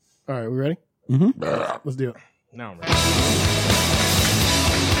All right, we ready? Mm-hmm. Let's do it. Now I'm ready.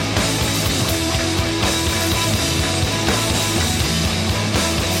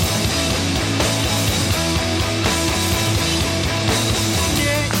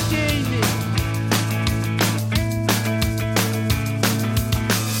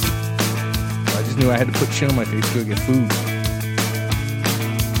 I just knew I had to put shit on my face to go get food.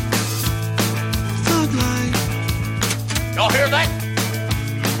 Y'all hear that?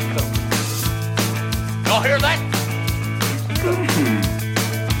 Y'all hear that?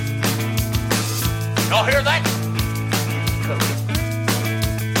 Y'all hear that?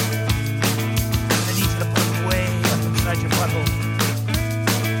 I need you to put them way up inside your butthole.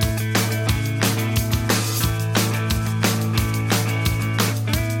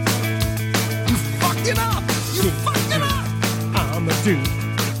 You fucked it up. You fucked it up. I'm a dude.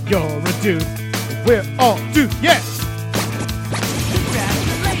 You're a dude. We're all dudes. Yeah.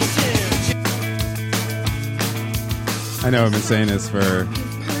 I know I've been saying this for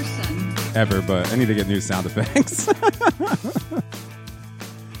ever, but I need to get new sound effects.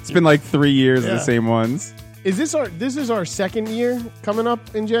 It's been like 3 years of the same ones. Is this our second year coming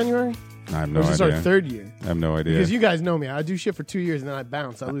up in January? I have no Or is this idea. our third year? I have no idea. Because you guys know me. I do shit for 2 years and then I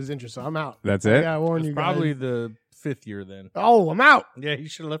bounce. I lose interest, so I'm out. That's it? Yeah, I warn you guys. Probably the 5th year then. Oh, I'm out. Yeah, you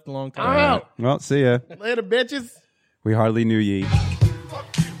should have left a long time. I'm out. Well, see ya. Later, bitches. We hardly knew ye.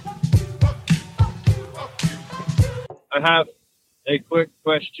 I have a quick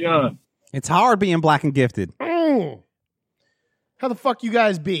question. It's hard being black and gifted. How the fuck you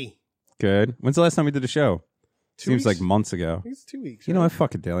guys be? Good. When's the last time we did a show? 2 Seems weeks? like months ago. I think it's 2 weeks. You know what?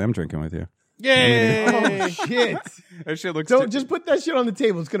 Fuck it, Daly. I'm drinking with you. Yay! Oh, shit. That shit looks... Don't just put that shit on the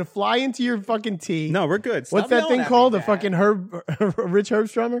table. It's going to fly into your fucking tea. No, we're good. What's that thing called? The fucking Rich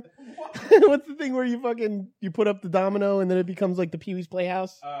Herbstrummer? What's the thing where you put up the domino and then it becomes like the Pee-wee's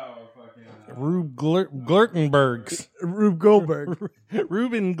Playhouse? Oh, fucking... Rube Glurtenbergs. Rube Goldberg.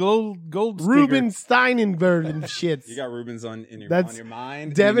 Ruben Goldsticker. Ruben Steinenberg and shits. You got Rubens on your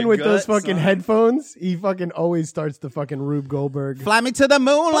mind. Devin in with your those guts, fucking son. headphones. He fucking always starts the fucking Rube Goldberg. Fly me to the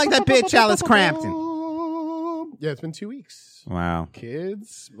moon like that bitch Alice Crampton. Yeah, it's been 2 weeks. Wow.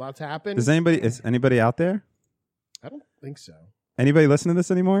 Kids, lots happened. Is anybody out there? I don't think so. Anybody listening to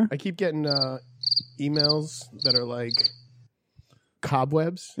this anymore? I keep getting emails that are like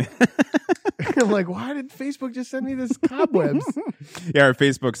cobwebs. I'm like, why did Facebook just send me this cobwebs? Yeah, our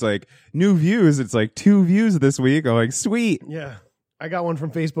Facebook's like, new views. It's like 2 views this week. I'm like, sweet. Yeah. I got one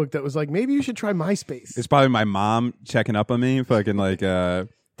from Facebook that was like, maybe you should try MySpace. It's probably my mom checking up on me. Fucking like, Dev,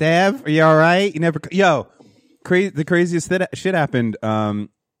 are you all right? You never, yo, the craziest shit happened. So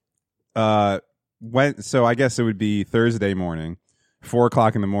I guess it would be Thursday morning, 4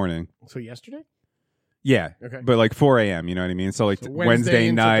 o'clock in the morning. So yesterday? Yeah. Okay. But like 4 a.m., you know what I mean? So like Wednesday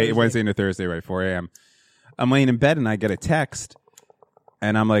into Thursday, right? 4 a.m. I'm laying in bed and I get a text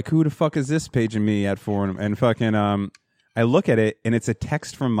and I'm like, who the fuck is this paging me at 4? And fucking, I look at it and it's a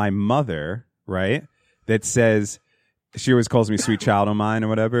text from my mother, right? That says, she always calls me sweet child of mine or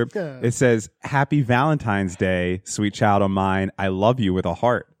whatever. Yeah. It says, happy Valentine's Day, sweet child of mine. I love you with a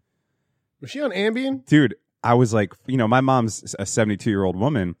heart. Was she on Ambien? Dude, I was like, my mom's a 72-year-old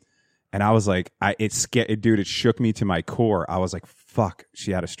woman. And I was like, it shook me to my core. I was like, fuck,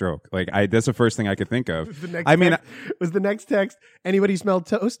 she had a stroke. Like, that's the first thing I could think of. Was the next text, anybody smell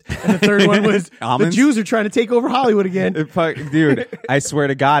toast? And the third one was, the Almonds? Jews are trying to take over Hollywood again. Dude, I swear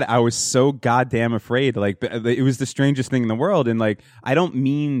to God, I was so goddamn afraid. Like, it was the strangest thing in the world. And like, I don't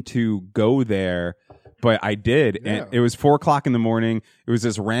mean to go there, but I did. Yeah. And it was 4 o'clock in the morning. It was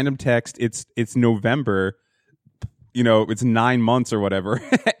this random text. It's November. It's 9 months or whatever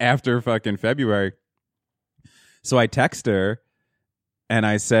after fucking February. So I text her and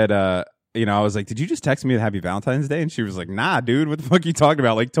I said, I was like, did you just text me a happy Valentine's Day? And she was like, nah, dude, what the fuck are you talking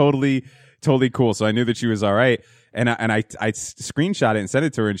about? Like totally cool. So I knew that she was all right. And I screenshot it and sent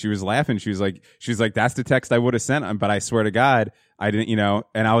it to her and she was laughing. She was like, that's the text I would have sent. But I swear to God, I didn't,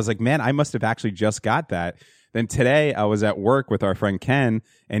 and I was like, man, I must have actually just got that. Then today I was at work with our friend Ken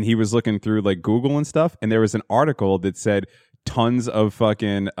and he was looking through like Google and stuff. And there was an article that said tons of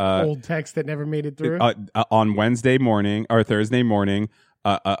fucking, old text that never made it through. On Wednesday morning or Thursday morning,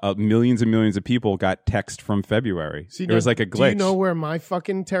 millions and millions of people got text from February. See, it was like a glitch. Do you know where my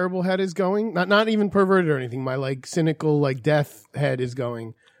fucking terrible head is going? Not even perverted or anything. My like cynical like death head is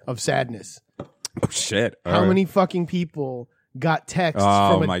going of sadness. Oh shit! How many fucking people got texts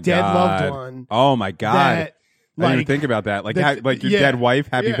Oh from my a dead God. loved one? Oh my God! That, I didn't even think about that. Like, like your yeah, dead wife.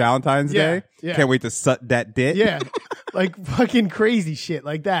 Happy yeah, Valentine's yeah, Day. yeah. Can't wait to suck that dick. Yeah, like fucking crazy shit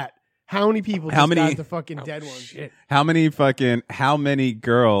like that How many people How just many- got the fucking dead one? Shit. How many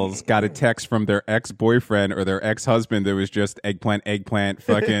girls got a text from their ex-boyfriend or their ex-husband that was just eggplant,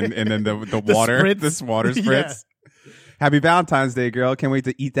 fucking, and then the water, spritz. this water Yeah. spritz. Happy Valentine's Day, girl. Can't wait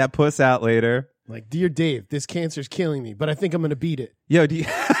to eat that puss out later. Like, dear Dave, this cancer's killing me, but I think I'm gonna beat it. Yo, do you,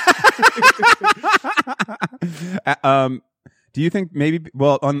 do you think maybe,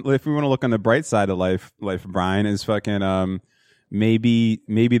 well, if we want to look on the bright side of life, Brian, is fucking, maybe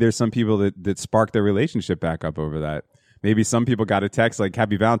there's some people that spark their relationship back up over that. Maybe some people got a text like,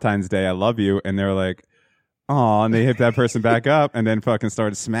 Happy Valentine's Day, I love you. And they're like, oh, and they hit that person back up and then fucking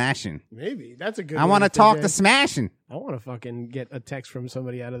started smashing. Maybe that's a good. I want to talk to smashing. I want to fucking get a text from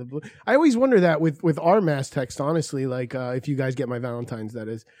somebody out of the blue. I always wonder that with our mass text, honestly, like if you guys get my Valentine's, that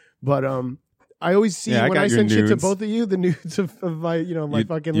is. But I always see Yeah, I when got I your send shit to nudes. both of you, the nudes of my, my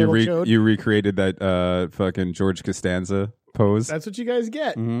fucking you little chode. You recreated that fucking George Costanza pose. That's what you guys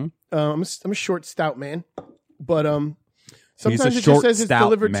get. Mm-hmm. I'm a short, stout man, but He's sometimes a it just short, says it's stout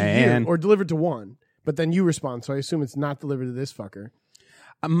delivered man. to you or delivered to one, but then you respond, so I assume it's not delivered to this fucker.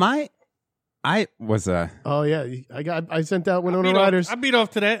 I was Oh yeah, I sent out Winona I Ryder's. beat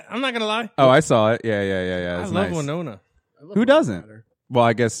off to that. I'm not gonna lie. Oh, I saw it. Yeah. I It's love nice. Winona. Who doesn't? Well,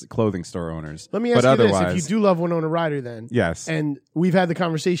 I guess clothing store owners. Let me but ask you this: otherwise, if you do love Winona Ryder, then yes, and we've had the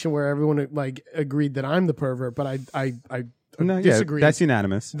conversation where everyone like agreed that I'm the pervert, but I no, yeah, disagree. that's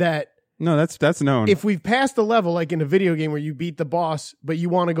unanimous. that No, that's known. if we've passed the level, like in a video game where you beat the boss, but you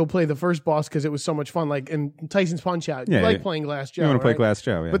want to go play the first boss because it was so much fun, like in Tyson's Punch Out, you Yeah, like yeah. playing Glass Joe. you want to play right? Glass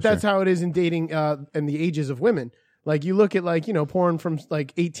Joe, yeah, But that's sure. how it is in dating and the ages of women. Like you look at like, porn from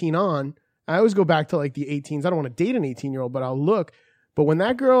like 18 on. I always go back to like the 18s. I don't want to date an 18-year-old, but I'll look. But when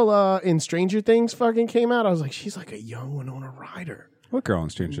that girl in Stranger Things fucking came out, I was like, she's like a young Winona Ryder. What girl in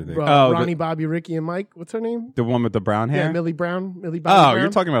Stranger Things? Ronnie, Bobby, Ricky, and Mike. What's her name? the one with the brown hair. Yeah, Millie Brown. Millie Bobby Oh, Brown.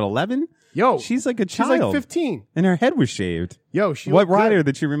 you're talking about 11? Yo, She's like a she's child. like 15. And her head was shaved. Yo, she What looked good. Ryder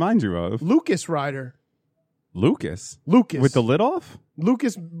did she remind you of? Lucas Ryder. Lucas. Lucas With the lid off?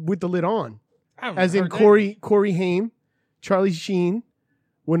 Lucas with the lid on, I haven't as in heard that. Corey Haim, Charlie Sheen,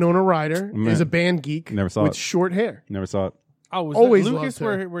 Winona Ryder Man. is a band geek Never saw with it. short hair. Never saw it. Oh, was Always that Lucas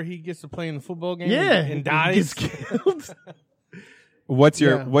loved her. where he gets to play in the football game? Yeah, and dies. Gets killed. What's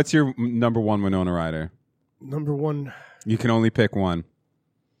your Yeah. number one Winona Ryder? Number one. You can only pick one.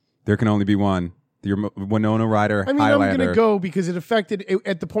 There can only be one. Your Winona Ryder I mean, Highlander. I'm gonna go because it affected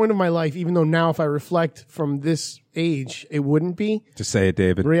at the point of my life. Even though now, if I reflect from this age, it wouldn't be. Just say it,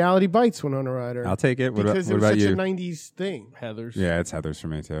 David. Reality Bites Winona Ryder. I'll take it. What because about it was such you? a '90s thing. Heather's. Yeah, it's Heather's for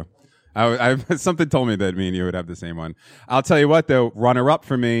me too. I something told me that me and you would have the same one. I'll tell you what though, runner up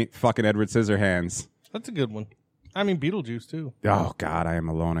for me, fucking Edward Scissorhands. That's a good one. I mean, Beetlejuice too. Oh God, I am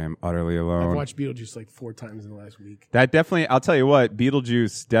alone. I am utterly I've alone. watched Beetlejuice like 4 times in the last week. That definitely, I'll tell you what,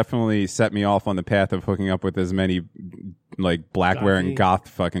 Beetlejuice definitely set me off on the path of hooking up with as many like black wearing Gothy. goth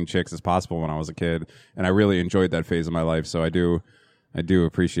fucking chicks as possible when I was a kid, and I really enjoyed that phase of my life. So I do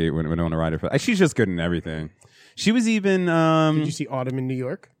appreciate Winona Ryder. She's just good in everything. She was even Did you see Autumn in New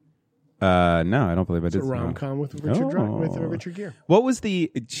York? no, I don't believe I It's did. a rom com with Richard Richard Gere. What was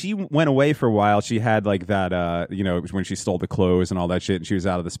she went away for a while. She had like that, when she stole the clothes and all that shit and she was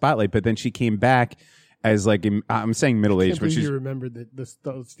out of the spotlight, but then she came back as like, I'm saying middle Can't aged, but believe she's, you remembered the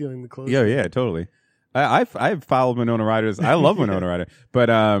stealing the clothes. yeah, totally. I've followed Winona Ryder's. I love Winona Ryder, but,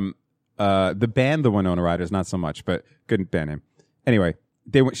 the band, the Winona Ryder's not so much, but good band name. Anyway,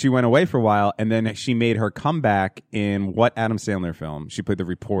 she went away for a while and then she made her comeback in what Adam Sandler film? She played the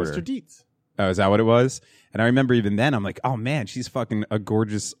reporter. Mr. Dietz. Oh, is that what it was? And I remember even then, I'm like, oh man, she's fucking a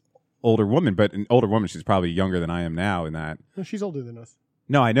gorgeous older woman. But an older woman, she's probably younger than I am now in that. No, she's older than us.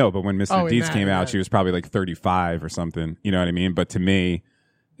 No, I know. But when Mr. Oh, in Dietz that, came in out, that. she was probably like 35 or something. You know what I mean? But to me,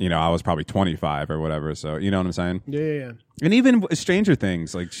 I was probably 25 or whatever. So, you know what I'm saying? Yeah. And even Stranger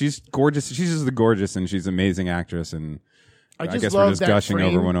Things, like she's gorgeous. She's just the gorgeous and she's an amazing actress. And I just guess we're love just that gushing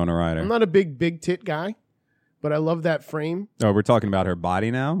frame. over Winona Ryder. I'm not a big tit guy, but I love that frame. Oh, we're talking about her body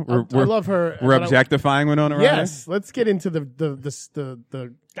now? I love her. We're but I- objectifying Winona Ryder? Yes, let's get into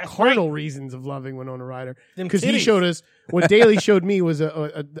the carnal reasons of loving Winona Ryder. Them Because he titties. showed us what Daly showed me was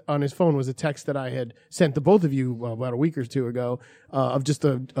on his phone was a text that I had sent to both of you about a week or two ago of just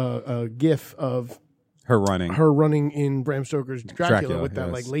a GIF of Her running. her running in Bram Stoker's Dracula with that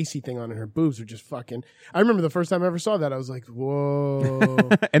yes. like lacy thing on, and her boobs are just fucking. I remember the first time I ever saw that, I was like, whoa.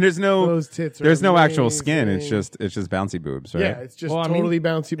 And there's no Those tits are there's no actual skin. amazing. It's just bouncy boobs, right? Yeah, it's just Well, I mean, totally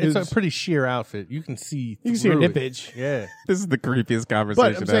bouncy boobs. It's a pretty sheer outfit. You can see. You can see her through it. nippage. Yeah. This is the creepiest But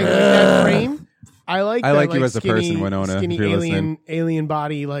conversation I'm saying ever. like that frame, I like you as a skinny, person, Winona, Skinny if you're alien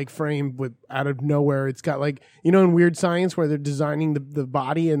body like frame with out of nowhere. It's got like in Weird Science where they're designing the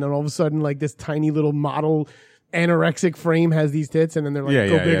body and then all of a sudden like this tiny little model anorexic frame has these tits and then they're like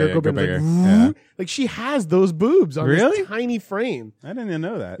go bigger. Like, like she has those boobs on this tiny frame. I didn't even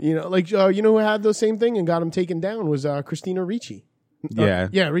know that. Who had the same thing and got him taken down was Christina Ricci.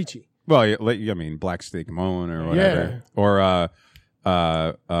 Ricci. Well, I mean, Black Steak Moan or whatever, or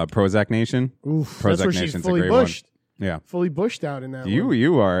Prozac Nation. Oof, Prozac that's where Nation's she's fully a great bushed. one. Yeah, fully bushed out in that.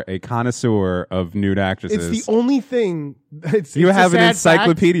 You are a connoisseur of nude actresses. It's the only thing. You have an sad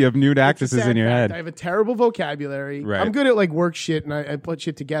encyclopedia fact. of nude actresses in your head. I have a terrible vocabulary. Right. I'm good at like work shit and I put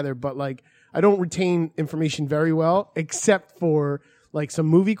shit together, but like I don't retain information very well, except for like some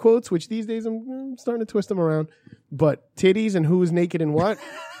movie quotes, which these days I'm starting to twist them around. But titties and who's naked and what,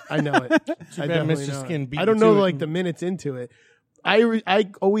 I know it. I definitely Mr. know Skin it. beat I don't you know to it. like the minutes into it. I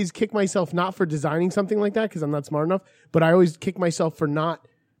always kick myself not for designing something like that because I'm not smart enough, but I always kick myself for not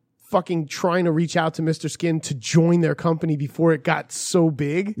fucking trying to reach out to Mr. Skin to join their company before it got so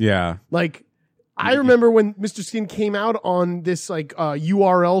big. Yeah. Like, I remember when Mr. Skin came out on this like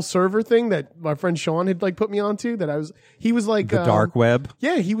URL server thing that my friend Sean had like put me onto. He was like The dark web.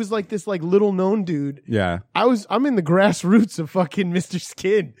 Yeah, he was like this like little known dude. Yeah. I'm in the grassroots of fucking Mr.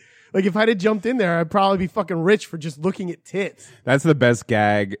 Skin. Like if I'd have jumped in there, I'd probably be fucking rich for just looking at tits. That's the best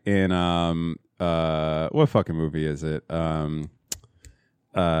gag in what fucking movie is it?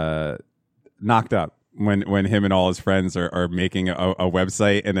 Knocked Up. When him and all his friends are making a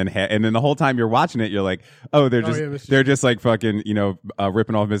website and then the whole time you're watching it you're like, oh, they're just like fucking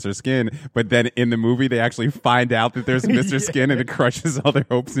ripping off Mr. Skin, but then in the movie they actually find out that there's Mr. Skin and it crushes all their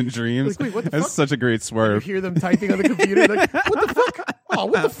hopes and dreams. Like, wait, what the That's fuck? such a great You swerve. hear them typing on the computer like, what the fuck? Oh,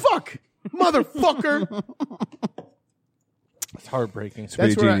 what the fuck? Motherfucker. It's heartbreaking.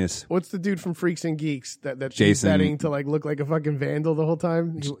 Pretty genius. What's the dude from Freaks and Geeks that she's Jason. betting to like look like a fucking vandal the whole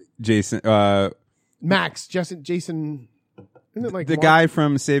time? Jason, Jason, isn't it like the Mark? guy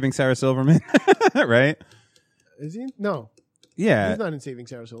from Saving Sarah Silverman, right? Is he? No, Yeah, he's not in Saving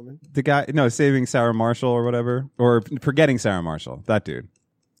Sarah Silverman. the guy. No, Saving Sarah Marshall or whatever, or Forgetting Sarah Marshall. That dude,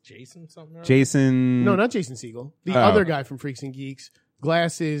 Jason something? Or Jason. No, not Jason Segel. The Oh. other guy from Freaks and Geeks.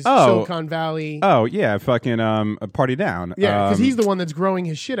 Glasses, Oh. Silicon Valley. Oh yeah, fucking Party Down. Yeah, because he's the one that's growing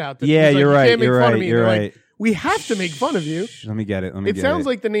his shit out. Yeah, He's like, you're "You right, can't make you're fun of right, me." you're They're right. like, we have to make fun of you. Let me get it. It sounds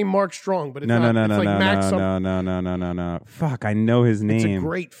like the name Mark Strong, but it's no. not. It's like Max. No. Fuck, I know his name. It's a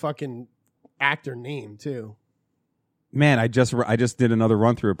great fucking actor name too. Man, I just did another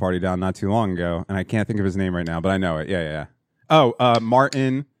run through of Party Down not too long ago, and I can't think of his name right now, but I know it. Yeah. Oh,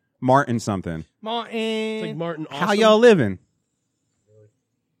 Martin something. Martin. It's like Martin. Awesome. How y'all living?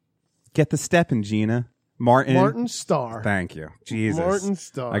 Get the stepping, Gina. Martin Starr. Thank you. Jesus. Martin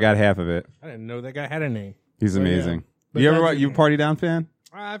Starr. I got half of it. I didn't know that guy had a name. He's amazing. But You ever that's- you a Party Down fan?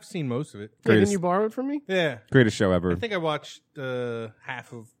 I've seen most of it. Wait, didn't Greatest- you borrow it from me? Yeah. Greatest show ever. I think I watched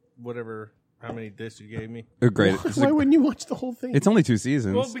half of whatever, how many discs you gave me. Great. Why wouldn't you watch the whole thing? It's only 2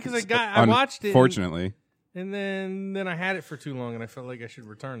 seasons. Well, because I watched it. Unfortunately. And then I had it for too long and I felt like I should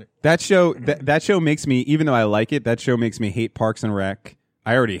return it. That show that show makes me, even though I like it, that show makes me hate Parks and Rec.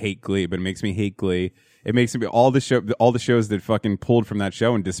 I already hate Glee, but it makes me hate Glee. It makes me all the shows that fucking pulled from that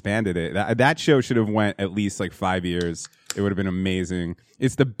show and disbanded it. That show should have went at least like 5 years. It would have been amazing.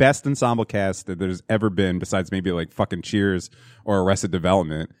 It's the best ensemble cast that there's ever been, besides maybe like fucking Cheers or Arrested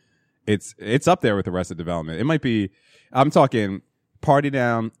Development. It's up there with Arrested Development. It might be. I'm talking Party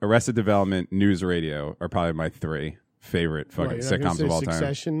Down, Arrested Development, News Radio are probably my 3 favorite fucking What, you're not gonna sitcoms say of all time.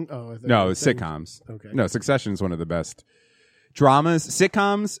 Succession? Oh, I thought No, you were saying- sitcoms. Okay. No, Succession is one of the best dramas.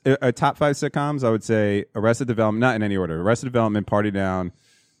 Sitcoms, top 5 sitcoms. I would say Arrested Development, not in any order. Arrested Development, Party Down.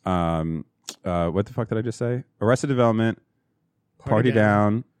 What the fuck did I just say? Arrested Development, Party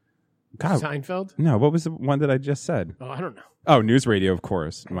Down. God, Seinfeld? no. What was the one that I just said? Oh, I don't know. Oh, News Radio, of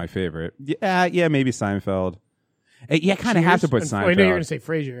course, my favorite. Yeah, maybe Seinfeld. Yeah, kind of have to put Cheers? I know you're going to Seinfeld. say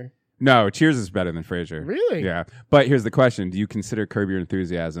Frasier. No, Cheers is better than Frasier. Really? Yeah, but here's the question: do you consider Curb Your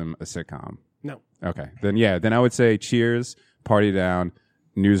Enthusiasm a sitcom? No. Okay. Then I would say Cheers, Party Down,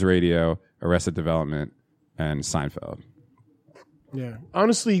 News Radio, Arrested Development, and Seinfeld. Yeah.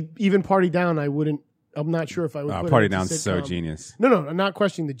 Honestly, even Party Down, I'm not sure if I would put Party it into Down's so sitcom. genius. No, I'm not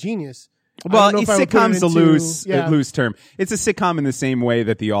questioning the genius. I Well, don't know if I would put it sitcom's a into- loose term. It's a sitcom in the same way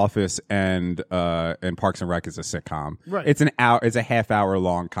that The Office and Parks and Rec is a sitcom. Right. It's it's a half-hour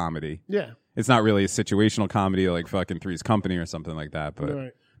long comedy. Yeah. It's not really a situational comedy like fucking Three's Company or something like that, but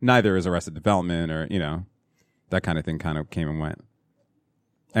Right. neither is Arrested Development or, that kind of thing kind of came and went.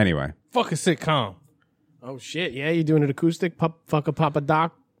 Anyway. Fuck a sitcom. Oh, shit. Yeah, you're doing an acoustic? Fuck a Papa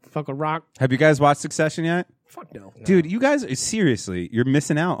Doc? Fuck a rock. Have you guys watched Succession yet? Fuck no. Dude, you guys, seriously, you're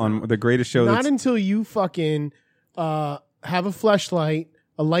missing out on the greatest show Not that's... until you fucking have a fleshlight,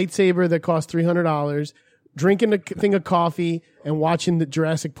 a lightsaber that costs $300, drinking a thing of coffee, and watching the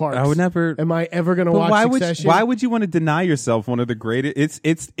Jurassic Park. I would never... Am I ever going to But watch Succession? why would you want to deny yourself one of the greatest...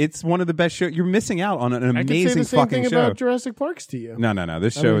 It's one of the best shows. You're missing out on an I could say amazing the same fucking thing show. about Jurassic Parks to you. No.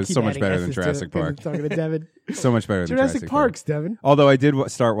 This I'm show gonna is keep so much adding better than S's to Jurassic it 'cause Park. I'm talking to Devin. So much better than Jurassic Parks, Devin. Although I did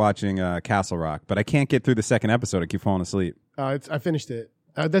start watching Castle Rock, but I can't get through the second episode. I keep falling asleep. I finished it.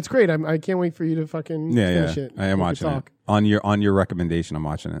 That's great. I can't wait for you to fucking Yeah, finish it. I am We can watching it. talk. On your recommendation, I'm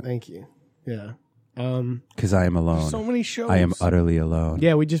watching it. Thank you. Yeah. Because I am alone. So many shows. I am utterly alone.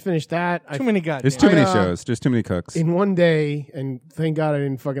 Yeah, we just finished that. Too many goddamn. There's too many I, shows. There's too many cooks. In one day, and thank God I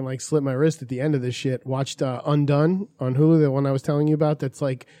didn't fucking like slip my wrist at the end of this shit. Watched Undone on Hulu, the one I was telling you about. That's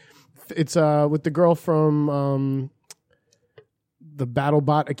like, it's with the girl from the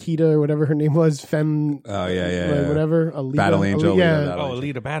BattleBot Akita or whatever her name was. Fem. Oh, yeah. like, whatever. Alita, Battle Angel. Yeah, Battle Oh, Angel.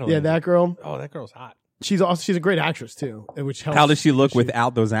 Alita Battle. yeah, that girl. Oh, that girl's hot. She's a great actress too, which helps. How does she look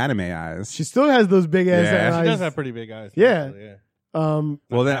without those anime eyes? She still has those big ass Yeah. eyes. She does have pretty big eyes. Yeah. actually, yeah.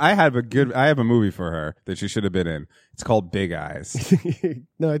 Well, then I have a movie for her that she should have been in. It's called Big Eyes.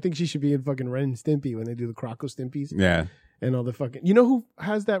 No, I think she should be in fucking Ren and Stimpy when they do the Croco Stimpies Yeah. and all the fucking. You know who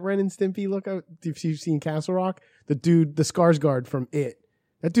has that Ren and Stimpy look? Out if you've seen Castle Rock, the dude, the Skarsgård from It.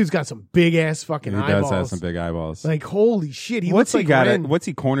 That dude's got some big ass fucking He eyeballs. does have some big eyeballs. Like holy shit, he What's looks he like got? Ren. What's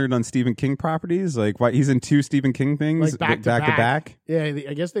he cornered on Stephen King properties? Like, why he's in 2 Stephen King things Like back to back. Yeah,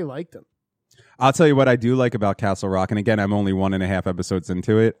 I guess they liked him. I'll tell you what I do like about Castle Rock, and again, I'm only 1.5 episodes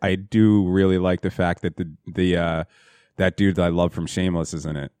into it. I do really like the fact that the that dude that I love from Shameless is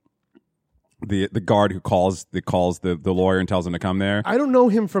in it. The guard who calls the lawyer and tells him to come there. I don't know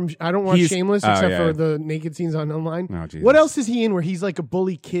him from. I don't watch He's- Shameless oh, except yeah. for the naked scenes online. Oh, Jesus. What else is he in where he's like a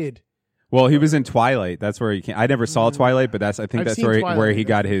bully kid? Well, he was in Twilight. That's where he came. I never saw Twilight, but I think I've that's seen where Twilight. he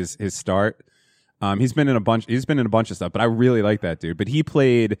got his start. He's been in a bunch of stuff, but I really like that dude. But he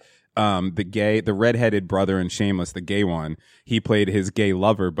played the redheaded brother in Shameless, the gay one. He played his gay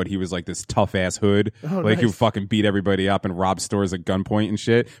lover, but he was like this tough ass hood, Oh, like he nice. would fucking beat everybody up and rob stores at gunpoint and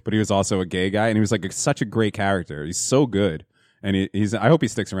shit. But he was also a gay guy, and he was like such a great character. He's so good, and he's. I hope he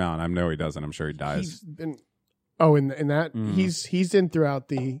sticks around. I know he doesn't. I'm sure he dies. He's been. Oh, in that he's in throughout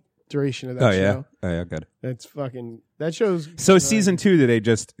the duration of that show. Oh yeah, good. That's fucking. That show's So season 2, did they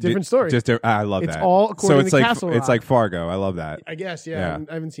just Different story. I love It's that. all according so it's to like Castle it's Rock. like Fargo. I love that. I guess, Yeah.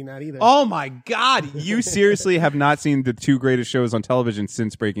 I haven't seen that either. Oh my god, you seriously have not seen the 2 greatest shows on television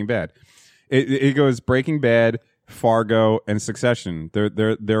since Breaking Bad. It goes Breaking Bad, Fargo, and Succession.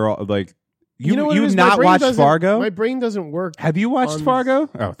 They're all like you know what it you've is? My not brain watched doesn't- Fargo? My brain doesn't work. Have you watched on- Fargo?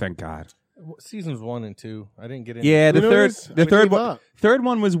 Oh, thank God. Seasons 1 and 2. I didn't get in. Yeah, the You know third this? the I third gave one up. third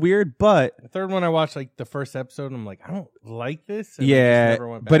one was weird, but The third one, I watched like the first episode, and I'm like, I don't like this. And I just yeah, never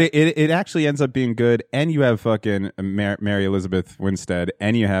went but back. it actually ends up being good. And you have fucking Mary Elizabeth Winstead,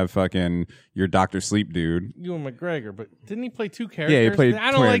 and you have fucking your Dr. Sleep dude. Ewan McGregor, but didn't he play 2 characters? he played I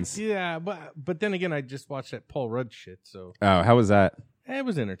don't twins. like. Yeah, but then again, I just watched that Paul Rudd shit, so Oh, how was that? it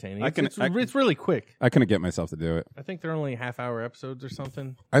was entertaining. I It's can- it's really quick. I couldn't get myself to do it. I think they're only half-hour episodes or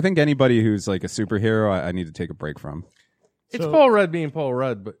something. I think anybody who's like a superhero, I need to take a break from. It's So- Paul Rudd being Paul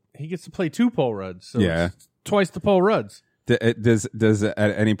Rudd, but he gets to play 2 Paul Rudds, so Yeah. it's twice the Paul Rudds. Does at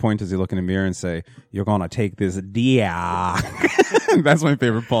any point does he look in the mirror and say, "You're gonna take this deer"? That's my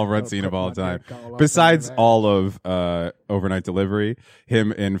favorite Paul Rudd scene of all time. Besides all of Overnight Delivery,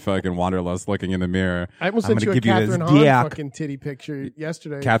 him in fucking Wanderlust looking in the mirror. I almost I'm sent you gonna a give this Catherine Hahn dick. fucking titty picture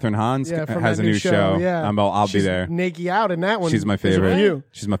yesterday. Catherine Hans Yeah, from has that a new show. Yeah, I'll be She's there. naked out in that one. She's my It's a favorite. review.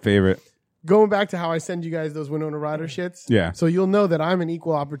 She's my favorite. Going back to how I send you guys those Winona Ryder shits. Yeah. So you'll know that I'm an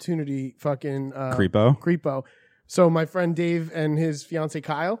equal opportunity fucking Creepo. So my friend Dave and his fiance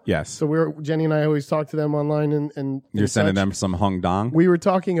Kyle. Yes. So Jenny and I always talk to them online and You're sending such. them some hung dong. We were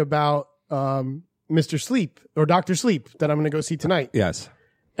talking about Mr. Sleep or Dr. Sleep that I'm going to go see tonight. Yes.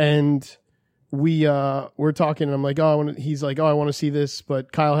 And we're talking and I'm like, he's like, I want to see this,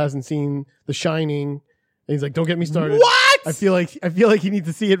 but Kyle hasn't seen The Shining. And he's like, don't get me started. What? I feel like you need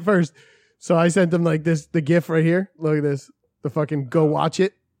to see it first. So I sent him like the GIF right here. Look at this. The fucking go watch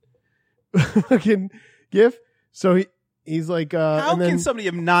it fucking GIF. So he's like, How and then, can somebody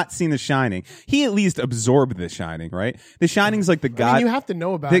have not seen The Shining? He at least absorbed The Shining, right? The Shining's like the I God. mean, you have to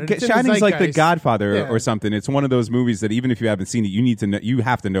know about it. It's in the Shining's like the zeitgeist. Godfather Yeah. or something. It's one of those movies that even if you haven't seen it, you need to know. You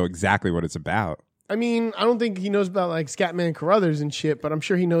have to know exactly what it's about. I mean, I don't think he knows about like Scatman Carruthers and shit, but I'm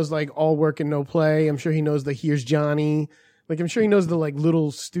sure he knows like All Work and No Play. I'm sure he knows the Here's Johnny. Like I'm sure he knows the like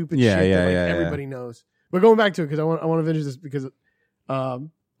little stupid shit that like everybody knows. But going back to it because I want to finish this because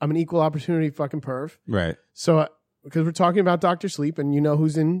I'm an equal opportunity fucking perv. Right. So because we're talking about Dr. Sleep, and you know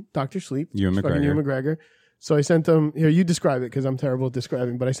who's in Dr. Sleep? Ewan It's fucking McGregor. Ewan McGregor. So I sent him here. You describe it because I'm terrible at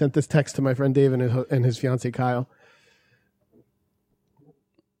describing. But I sent this text to my friend Dave and his fiance Kyle.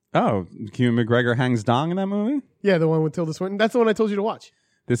 Oh, Ewan McGregor hangs dong in that movie? Yeah, the one with Tilda Swinton. That's the one I told you to watch.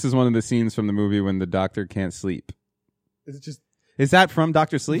 This is one of the scenes from the movie when the doctor can't sleep. It's just Is that from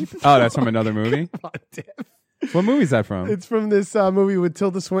Dr. Sleep? Oh, that's from another movie? What movie is that from? It's from this movie with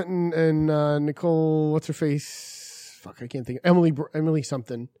Tilda Swinton and Nicole. What's her face? Fuck, I can't think. Emily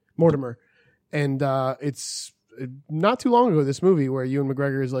something Mortimer, and it's not too long ago. This movie where Ewan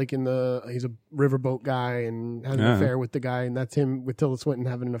McGregor is like he's a riverboat guy and has an affair with the guy, and that's him with Tilda Swinton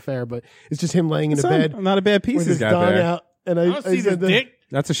having an affair. But it's just him laying in a bed Not a bad piece with he's his got dong there. out. And I don't see this dick.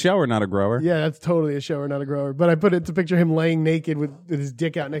 That's a shower, not a grower. Yeah, that's totally a shower, not a grower. But I put it to picture him laying naked with his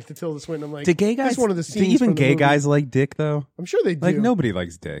dick out next to Tilda Swinton. I'm like, Do gay guys? that's one of the do scenes. even from the gay movie. guys like dick though? I'm sure they do. Like nobody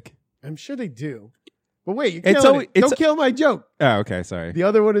likes dick. I'm sure they do. But wait, you're It's killing al- it. it's- Don't kill my joke. Oh, okay, sorry. The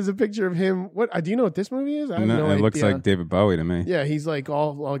other one is a picture of him. What? Do you know what this movie is? I have no it idea. looks like David Bowie to me. Yeah, he's like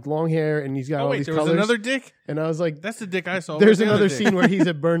all like long hair and he's got Oh all wait, these there colors. was another dick. And I was like, That's the dick I saw. there's Where's the another other dick? scene where he's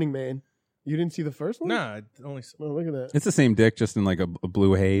at Burning Man. You didn't see the first one? Nah, I only. Oh, look at that. It's the same dick, just in like a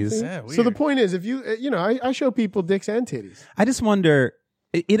blue haze. Yeah, So the weird. point is, if you, I show people dicks and titties. I just wonder.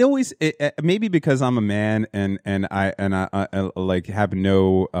 It always maybe because I'm a man and I like have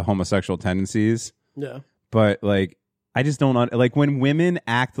no homosexual tendencies, Yeah. but like I just don't like when women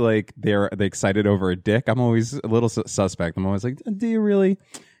act like they're excited over a dick. I'm always a little suspect. I'm always like, do you really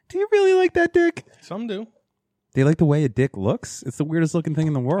like that dick? Some do. They like the way a dick looks. It's the weirdest looking thing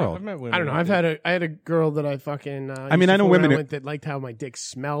in the world. I've met women I don't know. like I had a girl that I fucking. I mean, I know women who- that liked how my dick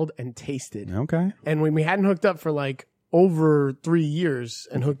smelled and tasted. Okay. And when we hadn't hooked up for like over 3 years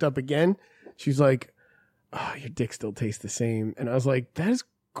and hooked up again, she's like, "Oh, your dick still tastes the same." And I was like, "That is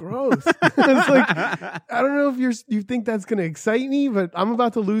gross." It's like, I don't know if you think that's gonna excite me, but I'm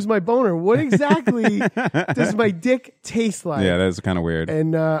about to lose my boner. What exactly does my dick taste like? Yeah, that's kind of weird.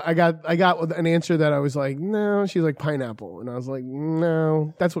 And I got an answer that I was like, no. She's like, pineapple, and I was like,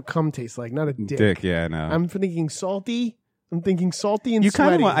 no, that's what cum tastes like, not a dick. Dick, yeah, no. I'm thinking salty. I'm thinking salty and You kind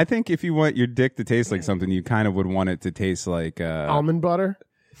of sweaty. want. I think if you want your dick to taste like something, you kind of would want it to taste like Almond butter.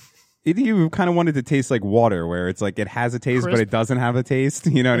 You kind of want it to taste like water, where it's like it has a taste, but Crisp. it doesn't have a taste.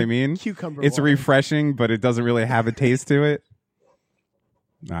 You know what I mean? Cucumber It's water. refreshing, but it doesn't really have a taste to it.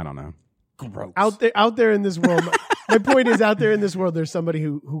 I don't know. gross. Out there in this world. My point is, out there in this world, there's somebody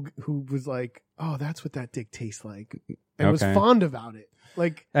who was like, oh, that's what that dick tastes like, and was Okay. fond about it.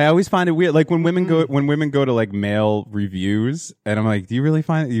 Like, I always find it weird, like when women go to like male reviews, and I'm like, do you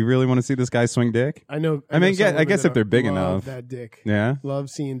really want to see this guy swing dick? I know. I mean, know some I guess women if they're big love enough. that dick. Yeah. Love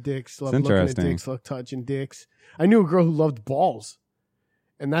seeing dicks. Love It's looking at interesting. dicks. Love touching dicks. I knew a girl who loved balls,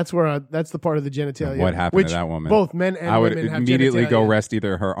 and that's the part of the genitalia. What happened which to that woman? Both men and I would women have immediately go genitalia. rest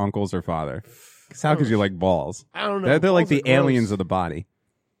either her uncles or father. 'Cause how could you like balls? I don't know. They're like Balls the are gross. aliens of the body.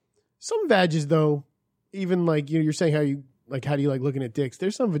 Some vages, though, even like you're saying how you like, how do you like looking at dicks?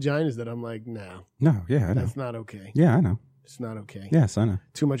 There's some vaginas that I'm like, no, No, yeah, I know. that's not okay. Yeah, I know. It's not okay. Yes, I know.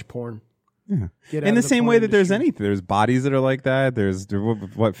 Too much porn. Yeah. Get In out the of same porn way that there's industry. anything, there's bodies that are like that. There's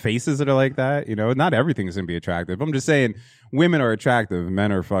what faces that are like that. You know, not everything's gonna be attractive. I'm just saying, women are attractive.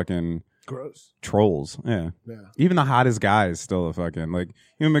 Men are fucking Gross. trolls. Yeah. Yeah. Even the hottest guy is still a fucking like.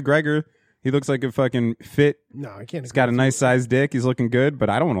 McGregor. He looks like a fucking fit. No, I can't. He's got a nice sized dick. He's looking good, but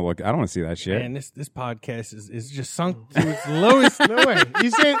I don't want to look. I don't want to see that shit. Man, this podcast is just sunk to its lowest. No way. You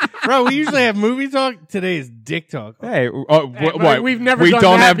say Bro, we usually have movie talk. Today is dick talk. Hey, what? We've never. We done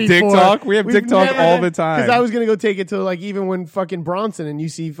don't that have dick before. talk. We have dick talk all the time. Because I was gonna go take it to like even when fucking Bronson and you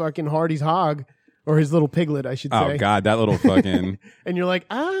see fucking Hardy's hog or his little piglet, I should say. Oh God, that little fucking. And you're like,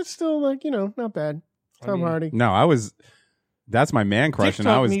 it's still like not bad. Tom Hardy. No, I was. That's my man crush, Dick and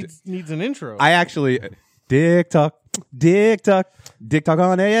I talk was. needs an intro. I actually dick talk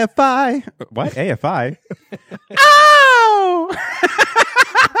on AFI. What AFI? Ow!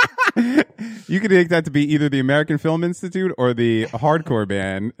 You could take that to be either the American Film Institute or the hardcore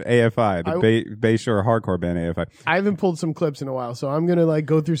band AFI, the Bayshore hardcore band AFI. I haven't pulled some clips in a while, so I'm gonna like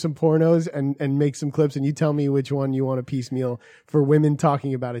go through some pornos and make some clips, and you tell me which one you want to piecemeal for women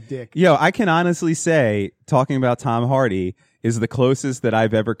talking about a dick. Yo, I can honestly say, talking about Tom Hardy is the closest that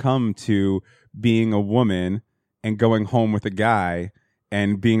I've ever come to being a woman and going home with a guy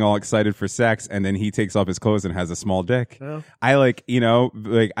and being all excited for sex, and then he takes off his clothes and has a small dick. Yeah. I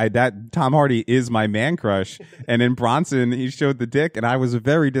that Tom Hardy is my man crush, and in Bronson he showed the dick, and I was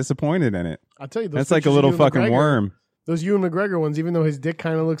very disappointed in it. I'll tell you, those That's like a pictures of little Ewan fucking McGregor, worm. Those Ewan McGregor ones, even though his dick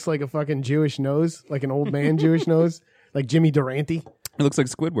kind of looks like a fucking Jewish nose, like an old man Jewish nose, like Jimmy Durante. It looks like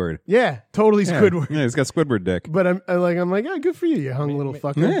Squidward. Yeah, totally Squidward. Yeah, he's got Squidward dick. But I'm like, yeah, good for you, you hung little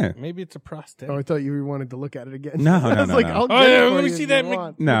fucker. Yeah. Maybe it's a prostate. Oh, I thought you wanted to look at it again. No, I no, was no, like, no. I'll Oh, get it yeah, for let me you see if that you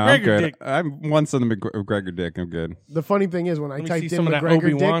want. No, I'm McGregor good. dick. I'm once on the McGregor dick. I'm good. The funny thing is, when I Let me typed see in some of that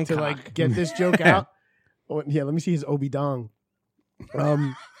McGregor Obi-Wan dick to cock. like get this joke out, yeah, let me see his Obi Dong.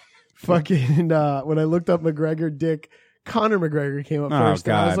 Fucking when I looked up McGregor dick, Conor McGregor came up Oh, first,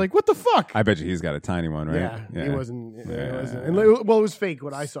 and I was God. like, what the fuck? I bet you he's got a tiny one, right? Yeah, it wasn't. It Yeah. wasn't. And, well, it was fake.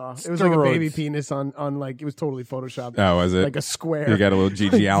 What I saw, it was like a Steroids. baby penis on like it was totally photoshopped, Oh, was it? like a square. You got a little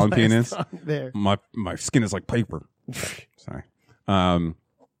G.G. Allen Glassed penis? on there. My skin is like paper. Sorry.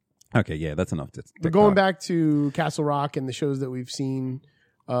 Okay, yeah, that's enough. But going back to Castle Rock and the shows that we've seen,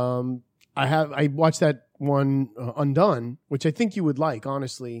 I watched that one Undone, which I think you would like,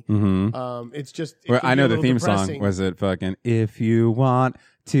 honestly. Mm-hmm. It's just Well, can I be know a the little theme depressing. song. Was it fucking "If You Want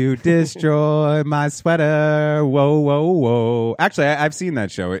to Destroy My Sweater"? Whoa, whoa, whoa! Actually, I've seen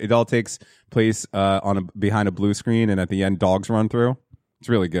that show. It all takes place behind a blue screen, and at the end, dogs run through. It's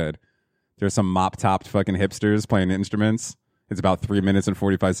really good. There's some mop-topped fucking hipsters playing instruments. It's about 3 minutes and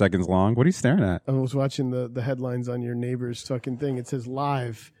 45 seconds long. What are you staring at? I was watching the headlines on your neighbor's fucking thing. It says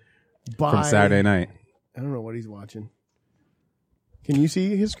live by From Saturday night. I don't know what he's watching. Can you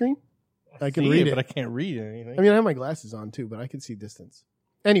see his screen? I can See read it. but I can't read anything. I mean, I have my glasses on too, but I can see distance.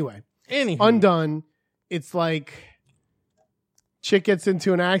 Anyway, Anywho. Undone. It's like chick gets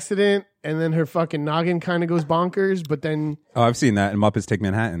into an accident and then her fucking noggin kind of goes bonkers, but then Oh, I've seen that in Muppets Take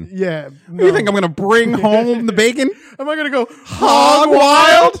Manhattan. yeah. You think I'm going to bring home the bacon? am I gonna go Hog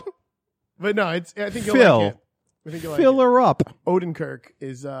wild? But no, it's. I think you'll Fill. like it. I think you'll Fill like her up. it. Odenkirk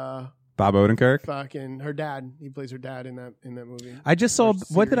is Bob Odenkirk. fucking her dad. He plays her dad in that movie. I just saw.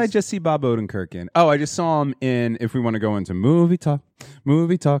 First What did I series. just see Bob Odenkirk in? Oh, I just saw him in. If we want to go into movie talk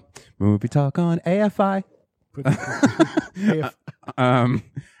on AFI.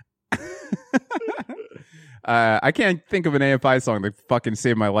 I can't think of an AFI song that fucking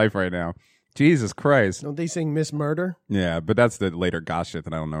saved my life right now. Jesus Christ. Don't they sing Miss Murder? Yeah, but that's the later goth shit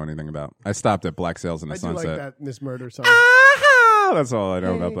that I don't know anything about. I stopped at Black Sails in the I do Sunset. like that Miss Murder song. Ah, that's all I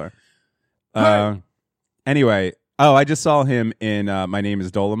know about that. Anyway, I just saw him in My Name is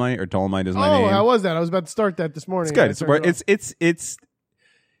Dolomite, or Dolomite is My Name. How was that? I was about to start that this morning. It's good. and I turned it off.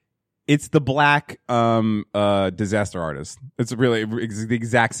 It's the black disaster artist. It's the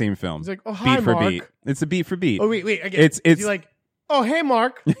exact same film. It's like, oh, hi, beat for Mark. beat. It's a beat for beat. Oh wait, I get It's- it. it's- Is he like, oh hey,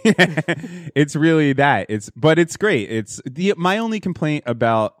 Mark. It's really that. But it's great. It's my only complaint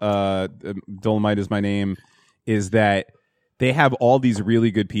about Dolomite is My Name is that they have all these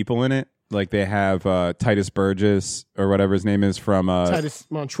really good people in it. Like they have Titus Burgess or whatever his name is from Titus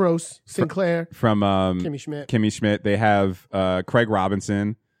Montrose, Sinclair, from Kimmy Schmidt. They have Craig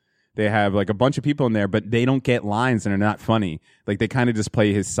Robinson. They have like a bunch of people in there, but they don't get lines and are not funny. Like they kind of just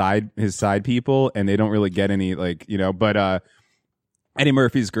play his side people, and they don't really get any But Eddie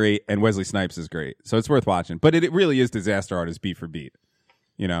Murphy's great, and Wesley Snipes is great, so it's worth watching. But it really is disaster artist beat for beat.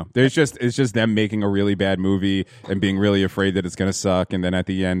 It's just them making a really bad movie and being really afraid that it's going to suck, and then at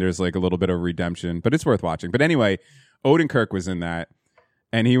the end there's like a little bit of redemption. But it's worth watching. But anyway, Odenkirk was in that.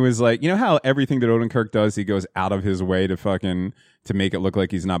 And he was like, you know how everything that Odenkirk does, he goes out of his way to make it look like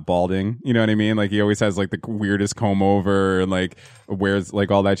he's not balding. You know what I mean? Like he always has like the weirdest comb over and like wears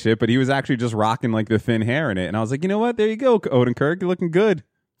like all that shit. But he was actually just rocking like the thin hair in it. And I was like, you know what? There you go, Odenkirk. You're looking good.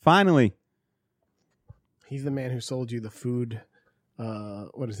 Finally. He's the man who sold you the food.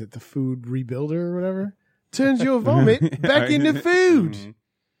 What is it? The food rebuilder or whatever. Turns your vomit back into food.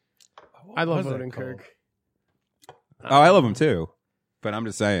 I love was that Odenkirk. Oh, I love him too. But I'm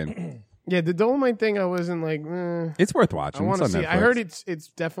just saying. Yeah, the Dolomite thing, I wasn't like, It's worth I watching. want It's to on see. I Netflix. heard it's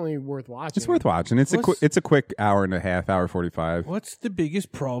definitely worth watching. It's worth watching. It's a quick hour and a half, hour 45. What's the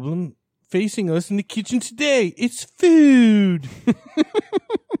biggest problem facing us in the kitchen today? It's food.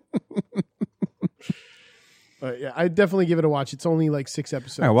 Yeah, I definitely give it a watch. It's only like 6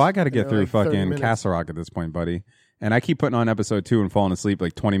 episodes. All right, well, I got to And get they're through like 30 fucking minutes. Castle Rock at this point, buddy. And I keep putting on episode 2 and falling asleep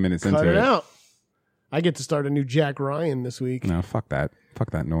like 20 minutes Cut into it out. I get to start a new Jack Ryan this week. No, fuck that.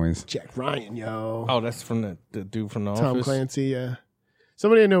 Fuck that noise. Jack Ryan, yo. Oh, that's from the dude from the Tom office. Clancy, yeah.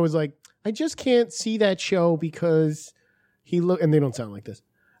 Somebody I know was like, I just can't see that show because and they don't sound like this.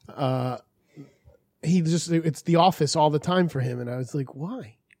 It's The Office all the time for him. And I was like,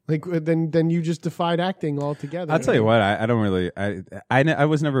 why? Like, then you just defied acting altogether. I'll tell you what, I don't really, I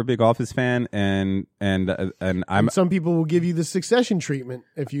was never a big Office fan, and I'm, And some people will give you the Succession treatment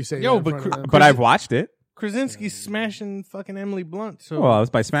if you say Yo, that in but front of them. but I've watched it. Krasinski's smashing fucking Emily Blunt. So Well,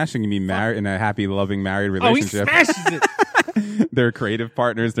 by smashing, you mean married in a happy, loving, married he relationship. smashes it. They're creative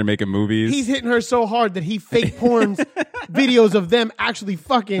partners. They're making movies. He's hitting her so hard that he fake porns videos of them actually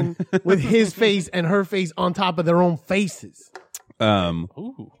fucking with his face and her face on top of their own faces.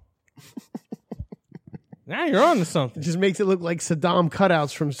 Ooh. Now you're on to something. It just makes it look like Saddam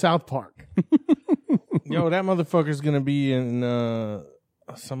cutouts from South Park. Yo, that motherfucker's gonna be in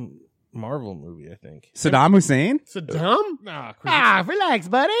some Marvel movie, I think. Saddam Hussein? Saddam? Nah, Relax,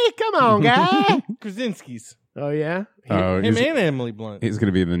 buddy. Come on, guy. Krasinski's. Oh, yeah? Oh, Him and Emily Blunt. he's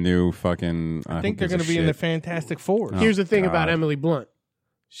gonna be the new fucking. I think they're gonna be in the Fantastic Four. Here's the thing God. about Emily Blunt.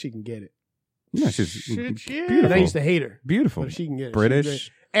 She can get it. Yeah, she's Shit, yeah. beautiful. And I used to hate her. Beautiful. But she can get it. She's British. great.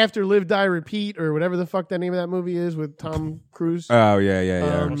 After Live, Die, Repeat, or whatever the fuck that name of that movie is with Tom Cruise. Oh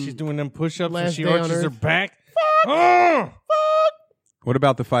yeah. When she's doing them push-ups and Last she Day on arches her Earth. back. Oh! What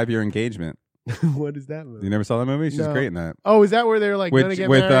about the 5-year engagement? What is that movie? You never saw that movie? She's No. great in that. Oh, is that where they're like gonna get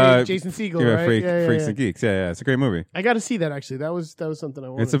married? Jason Segel, yeah, right? Freaks and Geeks. Yeah, it's a great movie. I got to see that actually. That was something I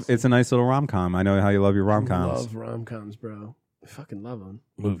wanted. It's a nice little rom com. I know how you love your rom coms. Love rom coms, bro. I fucking love them.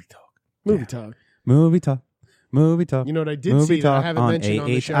 Movie talk. Movie talk. Movie talk. Movie talk. You know what I did Movie see that I talk haven't on mentioned on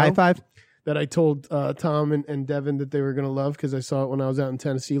the show AHI5. that I told Tom and Devin that they were gonna love because I saw it when I was out in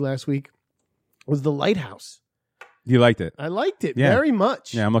Tennessee last week was The Lighthouse. You liked it? I liked it Yeah. very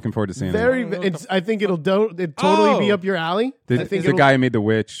much. Yeah, I'm looking forward to seeing Very. it. I think it'll totally be up your alley. I think The it'll- guy who made The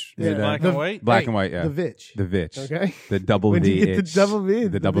Witch. Yeah. did, Black The- and white? Black Hey, and white, yeah. The Vitch. The Vitch. Okay. The double When V. you get the double V, The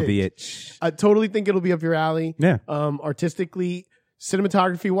the double V. Vitch. I totally think it'll be up your alley. Yeah. Artistically,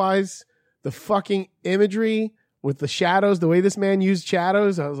 cinematography wise, the fucking imagery with the shadows, the way this man used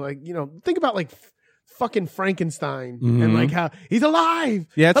shadows, I was like, think about like fucking Frankenstein and like how he's alive.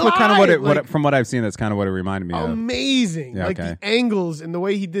 Yeah, that's what kind of alive! Like, from what I've seen, that's kind of what it reminded me of. amazing. Yeah, like okay. the angles and the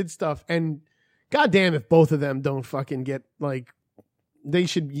way he did stuff. And goddamn if both of them don't fucking get like they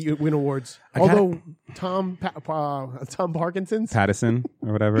should win awards. Although Tom Parkinson's Patterson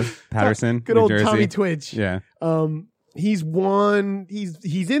or whatever. Patterson. good New old Jersey. Tommy Twitch. Yeah. He's won.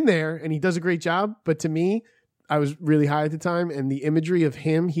 He's in there and he does a great job. But to me, I was really high at the time, and the imagery of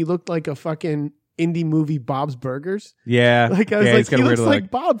him, he looked like a fucking indie movie Bob's Burgers. Yeah. Like I was yeah, like, he's got he a weird looks look.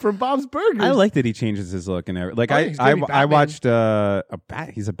 like Bob from Bob's Burgers. I like that he changes his look and everything. Like Oh, yeah, he's gonna be I Batman.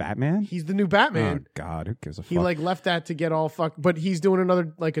 watched he's a Batman? He's the new Batman. Oh God, who gives a fuck? He like left that to get all fucked, but he's doing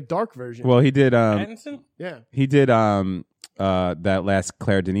another like a dark version. well, he did Pattinson? yeah. that last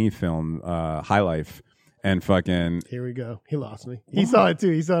Claire Denis film, High Life, and fucking Here we go. He lost me. He saw it too.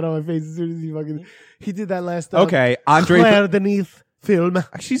 He saw it on my face as soon as he did that last. okay, Andre. Claire Denis film.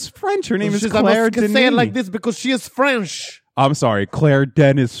 She's French. Her name is She's Claire almost Denis. say it like this because she is French. I'm sorry, Claire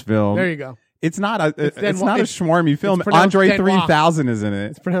Denis film. There you go. It's not a it's Denois. not a It's- schwarmy film. it's pronounced Andre Denois. 3000 is in it.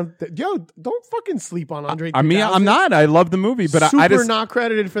 It's pronounced. Yo, don't fucking sleep on Andre. I mean, 3000. I'm not. I love the movie, but Super I just not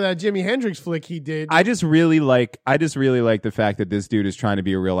credited for that Jimi Hendrix flick he did. I just really like the fact that this dude is trying to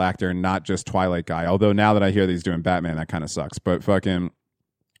be a real actor and not just Twilight guy. Although now that I hear that he's doing Batman, that kind of sucks.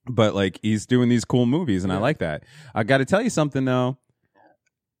 But like he's doing these cool movies, and I like that. I got to tell you something though.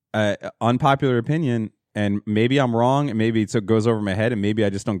 Unpopular opinion, and maybe I'm wrong, and maybe it goes over my head, and maybe I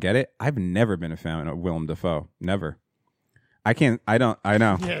just don't get it. I've never been a fan of Willem Dafoe. Never. I can't. I don't. I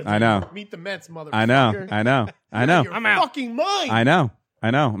know. Yeah, I know. Meet the Mets, motherfucker. I know. I know. I know. I'm out. Fucking mind, I know. I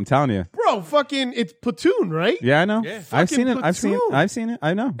know. I'm telling you. bro. Fucking, it's Platoon, right? Yeah, I know. Yeah. I've seen it. Fucking I've seen it.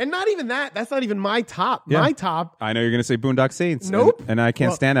 I know. And not even that. That's not even my top. Yeah. My top. I know you're gonna say Boondock Saints. Nope. And I can't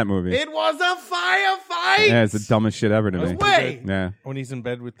Well, stand that movie. It was a firefight. Yeah, it's the dumbest shit ever to me. Way. Yeah. When he's in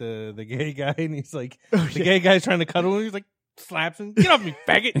bed with the gay guy and he's like, the gay guy's trying to cuddle him. He's like, slaps him. Get off me,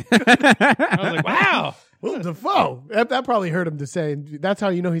 faggot. I was like, wow. Willem Dafoe. That probably hurt him to say. That's how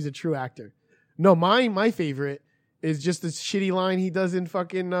you know he's a true actor. No, my favorite is just this shitty line he does in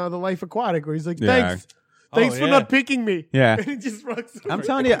fucking The Life Aquatic where he's like, Yeah. thanks for yeah. not picking me. Yeah. And he just runs over. I'm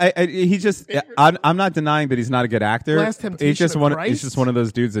telling you, he just. I'm not denying that he's not a good actor. Last Temptation He's just of one. Christ? He's just one of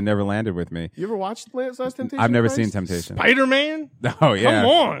those dudes that never landed with me. You ever watched Last Temptation? I've never of Christ? seen Temptation. Spider-Man? Oh yeah. Come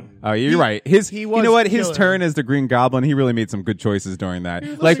on. Oh, you're right. He he you was know what? His killer. turn as the Green Goblin, he really made some good choices during that.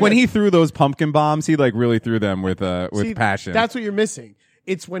 was Like when good. he threw those pumpkin bombs, he like really threw them with See, passion. That's what you're missing.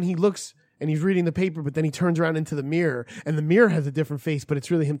 It's when he looks and he's reading the paper, but then he turns around into the mirror, and the mirror has a different face, but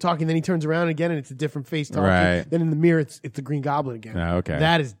it's really him talking. Then he turns around again, and it's a different face talking. Right. Then in the mirror, it's the Green Goblin again. Oh, okay.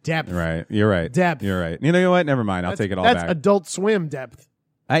 That is depth. right. You're right. Depth. You're right. You know what? Never mind. I'll take it all That's back. Adult Swim depth.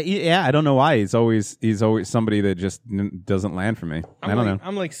 I don't know why. He's always somebody that just doesn't land for me. I don't know.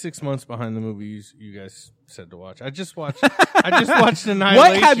 I'm like 6 months behind the movies you guys said to watch. I just watched Annihilation.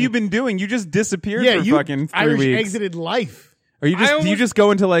 What have you been doing? You just disappeared for you fucking 3 Irish weeks. exited life. Or you I just do you almost- just go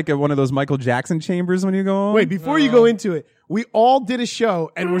into like one of those Michael Jackson chambers when you go home? Wait, before you go into it, we all did a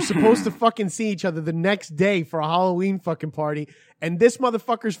show and we're supposed to fucking see each other the next day for a Halloween fucking party. And this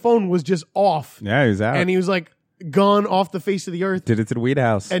motherfucker's phone was just off. Yeah, he was out. And he was like, gone off the face of the earth. Did it to the Weed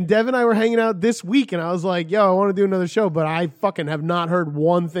House. And Dev and I were hanging out this week, and I was like, yo, I want to do another show, but I fucking have not heard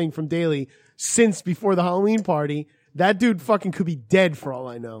one thing from Daly since before the Halloween party. That dude fucking could be dead for all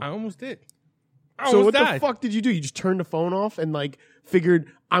I know. I almost did. So what the fuck did you do? You just turned the phone off and like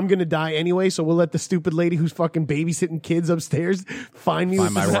figured I'm going to die anyway, so we'll let the stupid lady who's fucking babysitting kids upstairs find me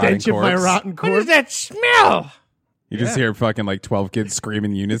with my the rotting stench of my corpse. rotten What corpse. is that smell? You just hear fucking like 12 kids scream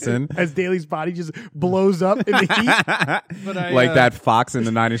in unison. As Daly's body just blows up in the heat. But I, Like that fox in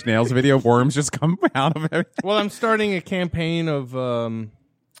the Nine Inch Nails video. Worms just come out of it. Well, I'm starting a campaign of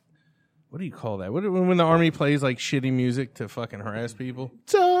what do you call that? When the army plays like shitty music to fucking harass people?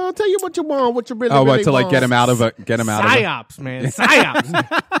 So tell you what you want, what you really, Oh, what, really to like want. get him out of a Psyops, man.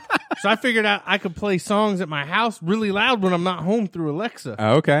 Psyops. So I figured out I could play songs at my house really loud when I'm not home through Alexa.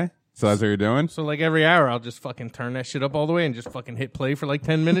 Oh, okay. So that's what you're doing? So like every hour I'll just fucking turn that shit up all the way and just fucking hit play for like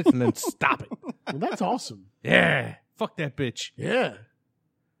 10 minutes and then stop it. Well, that's awesome. Yeah. Fuck that bitch. Yeah.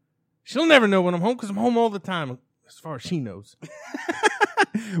 She'll never know when I'm home because I'm home all the time as far as she knows.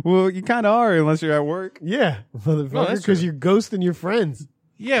 Well, you kind of are unless you're at work. Yeah. Motherfucker, that's because true. you're ghosting your friends.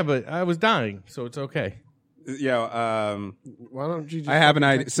 Yeah, but I was dying, so it's okay. Yo, Why don't you just I have an fucking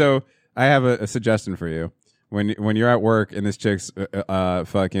idea. text So I have a suggestion for you. When you're at work and this chick's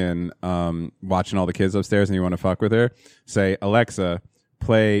fucking watching all the kids upstairs and you want to fuck with her, say, Alexa,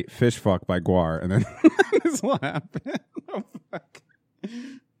 play Fish Fuck by Guar, and then this will happen. Oh, fuck.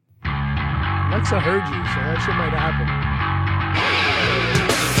 Alexa heard you, so that shit might happen.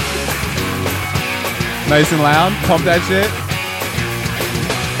 Nice and loud. Pump that shit.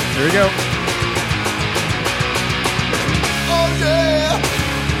 Here we go. Oh yeah.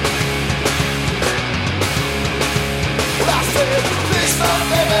 Well, I said, fish on,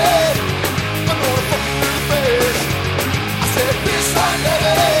 baby. I'm gonna fuck you in the face. I said, fish on,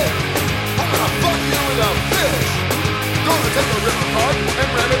 baby. I'm gonna fuck you with a fish. Gonna take a river card and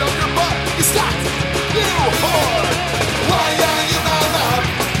ram it up your butt. You stop, you whore. Why are you not up?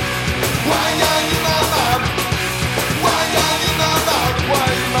 Why are you not up? Why are you not up? Why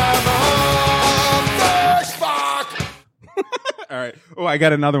you not up? Fish fuck. All right. Oh, I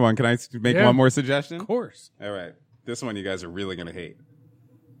got another one. Can I make Yeah. one more suggestion? Of course. All right. This one you guys are really going to hate.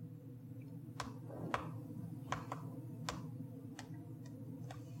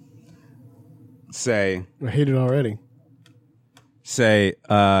 Say, I hate it already.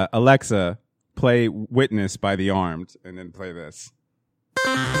 Alexa, play Witness by The Armed, and then play this.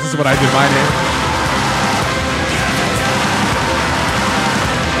 This is what I did mine in.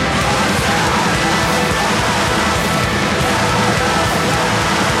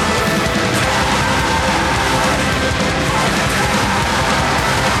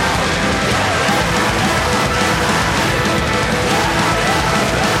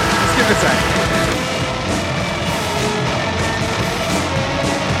 Let's give it a second.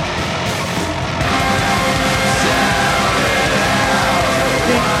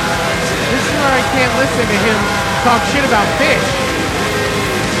 This is where I can't listen to him talk shit about fish.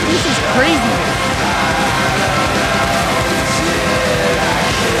 This is craziness.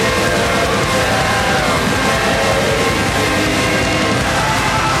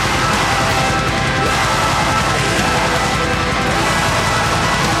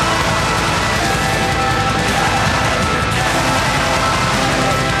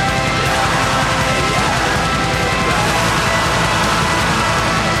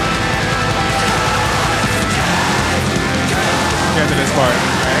 Get to this part.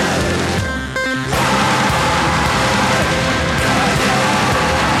 Right?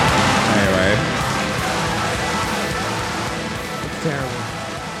 Anyway, Terrible.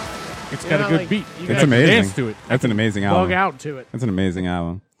 It's Yeah, got a good like, beat. you You gotta it's amazing. dance to it. That's an amazing Bug album. out to it. That's an amazing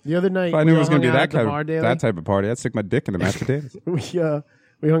album. The other night, If I knew we it was all going to be hung out that at the bar, Daily. type of party, I'd stick my dick in the mashed potatoes.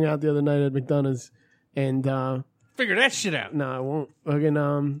 We hung out the other night at McDonald's, and Figure that shit out. no, I won't.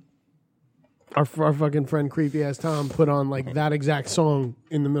 Fucking our fucking friend creepy ass Tom put on like that exact song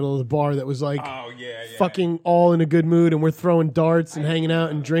in the middle of the bar that was like Oh yeah, fucking all in a good mood, and we're throwing darts and hanging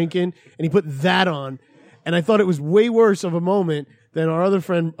out and drinking, and he put that on, and I thought it was way worse of a moment than our other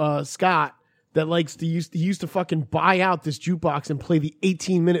friend Scott that likes to used to fucking buy out this jukebox and play the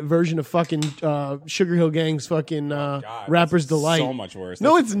 18-minute version of fucking Sugar Hill Gang's fucking Rapper's Delight. So much worse.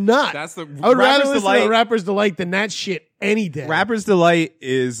 No, it's not. That's the I would rather Rapper's listen Delight. to Rapper's Delight than that shit any day. Rapper's Delight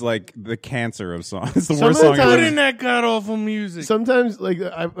is like the cancer of songs. It's the Some worst of the song time- Put ever. in that god awful music. Sometimes, like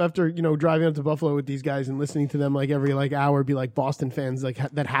after driving up to Buffalo with these guys and listening to them like every like hour, be like Boston fans like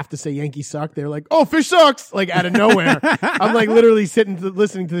that have to say Yankees suck. They're like, oh, Fish sucks, like out of nowhere. I'm like literally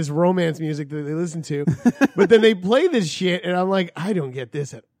listening to this romance music that they listen to, but then they play this shit, and I'm like, I don't get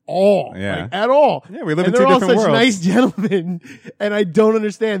this at all. Yeah. Like, at all. Yeah, we live and in two they're all different such worlds. nice gentlemen, and I don't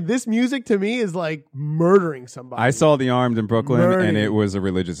understand. This music to me is like murdering somebody. I saw The Armed in Brooklyn, and Murdering. it was a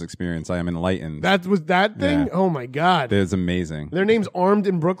religious experience. I am enlightened. that was that thing. Yeah. Oh my god, It was amazing. their name's Armed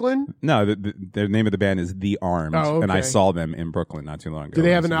in Brooklyn. No, the name of the band is The Armed, Oh, and I okay. saw them in Brooklyn not too long ago. Do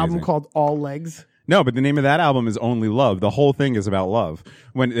they It have was an album amazing. called All Legs? No, but the name of that album is Only Love. The whole thing is about love.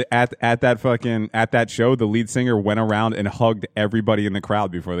 When at that show, the lead singer went around and hugged everybody in the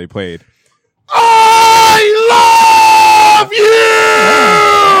crowd before they played. I love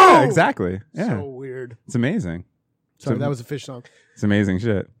you. Yeah, exactly. Yeah, So weird. it's amazing. Sorry, that was a fish song. It's amazing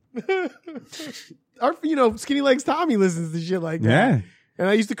shit. Skinny Legs Tommy listens to shit like that. Yeah. And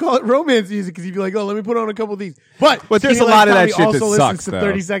I used to call it romance music because he'd be like, "Oh, let me put on a couple of these." But But there's Skinny a lot of Legs that Tommy shit that also sucks, listens to though.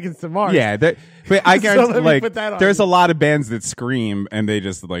 30 Seconds to Mars. Yeah, but I So guarantee, let me like, put that on there's you. a lot of bands that scream and they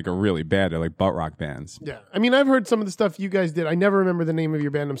just like are really bad. They're like butt rock bands. Yeah. I mean, I've heard some of the stuff you guys did. I never remember the name of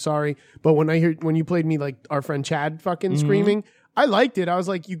your band. I'm sorry. But when you played me like our friend Chad fucking Mm-hmm. screaming, I liked it. I was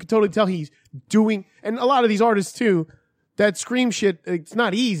like, you could totally tell he's doing, and a lot of these artists too, that scream shit, it's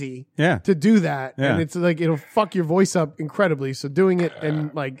not easy Yeah. to do that. Yeah. And it's like, it'll fuck your voice up incredibly. So doing it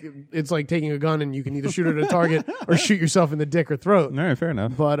and like, it's like taking a gun and you can either shoot it at a target or shoot yourself in the dick or throat. All right, fair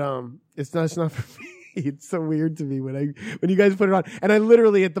enough. But it's not for me. It's so weird to me when you guys put it on. And I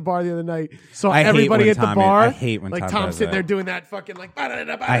literally at the bar the other night saw I hate everybody when at the Tom- bar. I hate when like Tom Tom does sitting that. there doing that fucking like.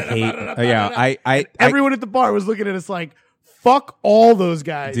 I hate. Everyone at the bar was looking at us like, fuck all those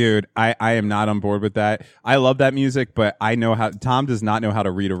guys. Dude, I am not on board with that. I love that music, but I know how Tom does not know how to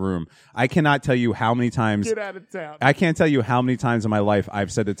read a room. I cannot tell you how many times Get out of town. I can't tell you how many times in my life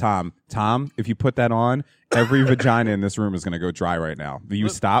I've said to Tom, if you put that on, every vagina in this room is going to go dry right now. You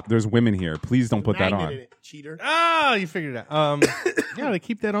stop. There's women here. Please don't put that Magnet on. in it, cheater. Oh, you figured it out. Yeah, they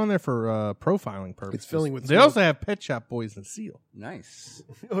keep that on there for profiling purposes. It's filling with They smoke. also have Pet Shop Boys and Seal. Nice.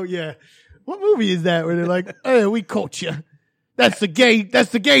 Oh yeah. What movie is that where they're like, "Hey, we caught you." That's the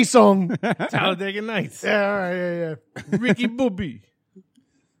gay song. Talladega Nights. Yeah, all right, yeah. Ricky Bobby.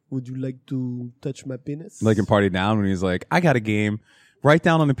 Would you like to touch my penis? Like in Party Down when he's like, I got a game. Write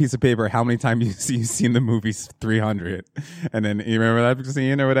down on a piece of paper how many times you've seen the movie 300. And then you remember that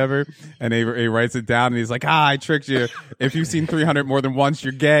scene or whatever? And he writes it down and he's like, I tricked you. If you've seen 300 more than once,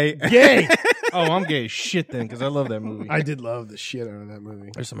 you're gay. gay. Oh, I'm gay as shit then because I love that movie. I did love the shit out of that movie.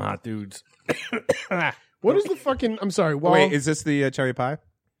 There's some hot dudes. What is the fucking? I'm sorry. Well, Wait, is this the cherry pie?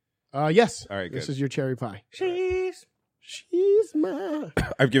 yes. All right, This good. is your cherry pie. Cheese. She's my.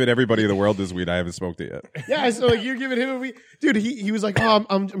 I've given everybody in the world this weed. I haven't smoked it yet. Yeah, so like you're giving him a weed, dude. He was like, "Oh,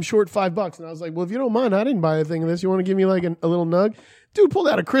 I'm short $5," and I was like, "Well, if you don't mind, I didn't buy a thing of this. You want to give me like a little nug?" Dude pulled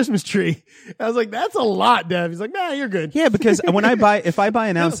out a Christmas tree. I was like, "That's a lot, Dev." He's like, "Nah, you're good." Yeah, because if I buy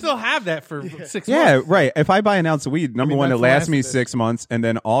an They'll ounce, still have that for 6 yeah, months. right. If I buy an ounce of weed, number one, it that's lasts me lasted. 6 months, and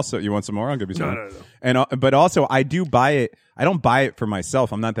then also, you want some more? I'll give you some. No. And but also, I do buy it. I don't buy it for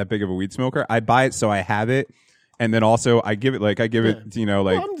myself. I'm not that big of a weed smoker. I buy it so I have it, and then also I give it it, Well,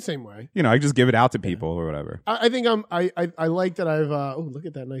 I'm the same way. I just give it out to people or whatever. I think I like that I've. Oh, look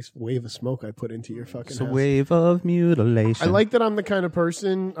at that nice wave of smoke I put into your fucking house. wave of mutilation. I like that I'm the kind of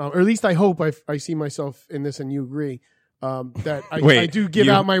person, or at least I hope I see myself in this, and you agree. That I Wait, do give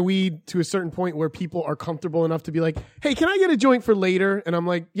you- out my weed to a certain point where people are comfortable enough to be like, "Hey, can I get a joint for later?" And I'm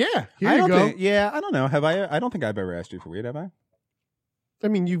like, "Yeah, here I you don't go." think, yeah, I don't know. Have I? I don't think I've ever asked you for weed. Have I? I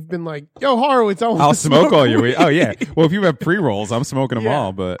mean, you've been like, "Yo, Horowitz, I want I'll to smoke all your weed. Oh yeah. Well, if you have pre rolls, I'm smoking them Yeah.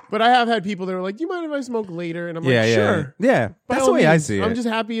 all. But But I have had people that are like, "Do you mind if I smoke later?" And I'm yeah, like, yeah, "Sure." yeah. By That's all the way I means. see it. I'm just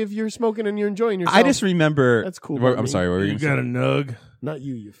happy if you're smoking and you're enjoying yourself. I just remember. That's cool What- with I'm me. sorry. What were you You gonna got say? a nug. not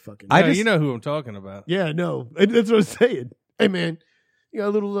you fucking. I No, just- you know who I'm talking about. Yeah, no, that's what I'm saying. Hey, man, you got a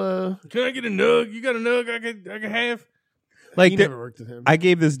little. Can I get a nug? You got a nug I can have? Like He there- never worked with him. I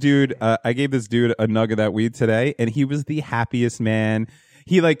gave this dude a nug of that weed today, and he was the happiest man.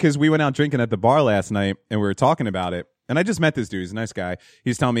 He because we went out drinking at the bar last night, and we were talking about it. And I just met this dude. He's a nice guy.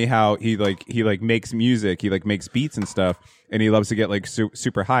 He's telling me how he makes music. He makes beats and stuff, and he loves to get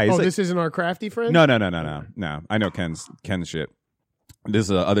super high. He's Oh, like, this isn't our crafty friend. no. I know Ken's shit. This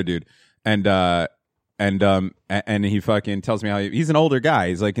is other dude, and he fucking tells me how he's an older guy.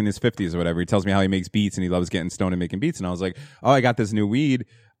 He's like in his 50s or whatever. He tells me how he makes beats and he loves getting stoned and making beats. And I was like, oh, I got this new weed.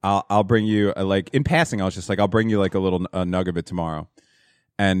 I'll bring you in passing. I was just like, I'll bring you like a little nug of it tomorrow.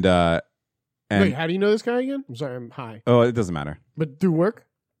 And Wait, how do you know this guy again? I'm sorry, I'm high. oh, it doesn't matter. But through work?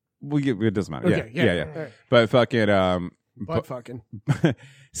 It doesn't matter. Okay, Yeah. All right. But fucking Butt fucking.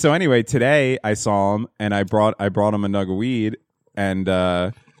 so anyway, today I saw him and I brought him a nug of weed and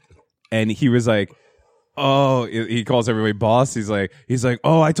he was like, oh, he calls everybody boss. He's like,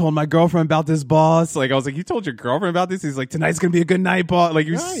 oh, I told my girlfriend about this, boss. Like, I was like, you told your girlfriend about this? He's like, tonight's gonna be a good night, boss. Like,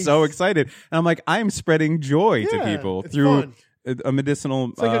 he was Nice. so excited, and I'm like, I'm spreading joy to Yeah, people it's through fun. a medicinal.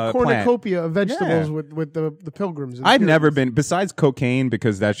 It's like a plant. cornucopia of vegetables Yeah. with the pilgrims. and I've never pyramids. been, besides cocaine,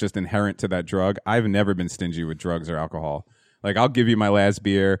 because that's just inherent to that drug. I've never been stingy with drugs or alcohol. Like, I'll give you my last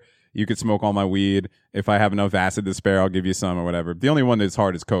beer. You could smoke all my weed. If I have enough acid to spare, I'll give you some or whatever. The only one that's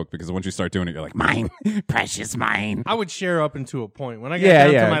hard is Coke, because once you start doing it, you're like, mine, precious mine. I would share up into a point. When I got Yeah,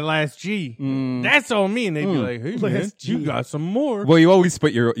 down yeah. to my last G, that's on me, and they'd be like, "Hey man, Last G. you got some more." Well, you always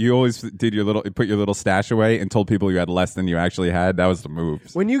put your little stash away and told people you had less than you actually had. That was the move.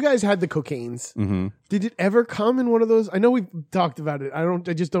 When you guys had the cocaines, did it ever come in one of those? I know we've talked about it. I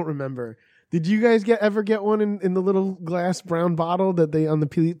just don't remember. Did you guys ever get one in the little glass brown bottle that they on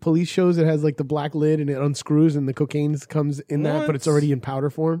the police shows? It has like the black lid and it unscrews and the cocaine comes in that, but it's Once. already in powder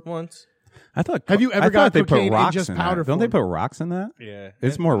form. Once, I thought. Have you ever I got thought they cocaine in put rocks just in powder that. Don't they form? put rocks in that? yeah,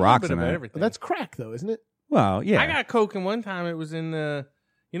 It's And more a little rocks bit in of that. everything. That's crack though, isn't it? Well, yeah. I got Coke, and one time it was in the,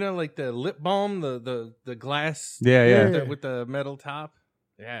 like the lip balm, the glass, Yeah. with the metal top.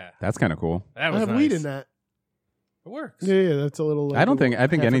 Yeah, That's kind of cool. that I was have nice. weed in that. It works. Yeah, that's a little. Like I think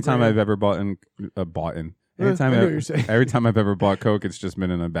half a anytime gram. I've ever anytime I know what you're saying. every time I've ever bought Coke, it's just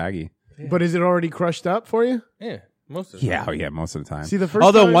been in a baggie. But is it already crushed up for you? Yeah, most of the Yeah, time. oh yeah, most of the time. See, the first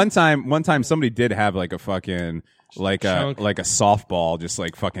Although time- one time somebody did have like a fucking like Chunk. a softball just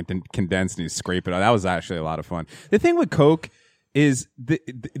like fucking condensed and you scrape it out. That was actually a lot of fun. The thing with Coke is the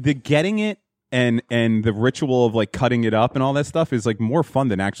getting it and the ritual of like cutting it up and all that stuff is like more fun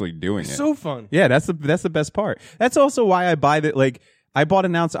than actually doing it. So fun. Yeah, that's the best part. That's also why I buy that. Like, I bought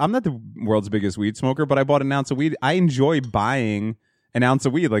an ounce. I'm not the world's biggest weed smoker, but I bought an ounce of weed. I enjoy buying an ounce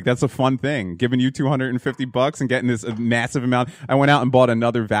of weed. Like, that's a fun thing. Giving you $250 and getting this massive amount. I went out and bought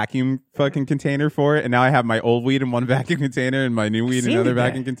another vacuum fucking container for it, and now I have my old weed in one vacuum container and my new weed in seen another that.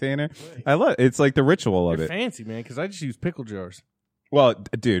 vacuum container. I love it's like the ritual of You're it. fancy, man, because I just use pickle jars. Well,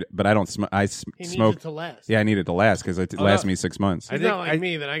 dude, but I don't smoke. I He needs smoke. it to last. Yeah, I need it to last because it Oh, lasts no. me 6 months. I It's think not like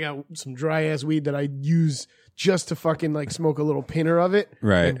me that I got some dry ass weed that I use just to fucking like smoke a little pinner of it,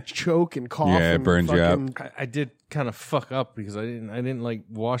 Right. And choke and cough. Yeah, it and burns you up. fucking- I did kind of fuck up because I didn't like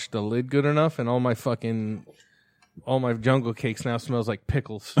wash the lid good enough, and all my jungle cakes now smells like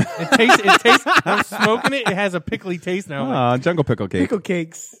pickles. It tastes. I'm smoking it. It has a pickly taste now. I'm like, Jungle pickle cake. Pickle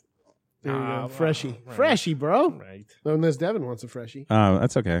cakes. There you Ah, go, freshie, right. freshie, bro. right. Unless Devin wants a freshie, Oh,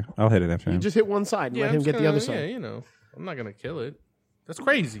 that's okay. I'll hit it after you him. just hit one side and let I'm him just get the gonna- other side. Yeah, you know, I'm not gonna kill it. That's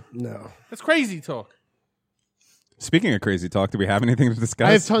crazy. No, That's crazy talk. Speaking of crazy talk, do we have anything to discuss?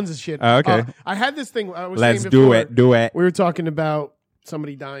 I have tons of shit. Oh, okay. I had this thing. I was Let's saying do before, it. Do it. We were talking about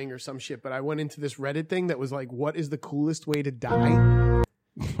somebody dying or some shit, but I went into this Reddit thing that was like, "What is the coolest way to die?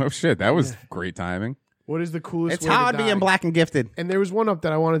 Oh shit, that was great timing. What is the coolest way to die?" black and gifted. And there was one up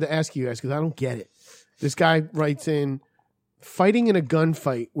that I wanted to ask you guys because I don't get it. This guy writes in, fighting in a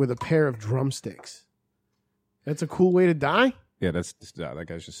gunfight with a pair of drumsticks. That's a cool way to die? Yeah, that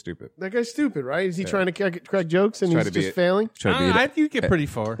guy's just stupid. That guy's stupid, right? Is he trying to crack jokes and Try he's to be just it. failing? Try to be, I think you get pretty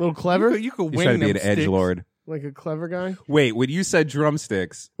far. A little clever? You could he's wing trying to be them an edge sticks. lord. Like a clever guy? Wait, when you said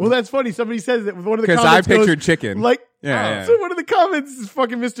drumsticks, Well, that's funny. Somebody says that one of the because comments I pictured goes, chicken. like, Yeah, yeah. So one of the comments is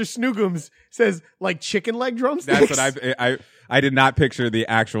fucking Mr. Snoogums says, like chicken leg drumsticks. That's what I did not picture the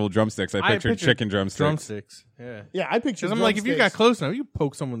actual drumsticks. I pictured chicken drumsticks. Drumsticks. Yeah. Yeah, I picture Because I'm like, if you got drumsticks. close enough, you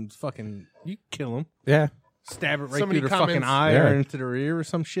poke someone's fucking, you kill them, Yeah, stab it right Somebody through their fucking comments- eye Yeah. or into their ear or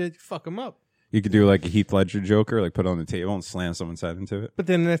some shit. Fuck them up. you could do like a Heath Ledger Joker, like put it on the table and slam someone's head into it. But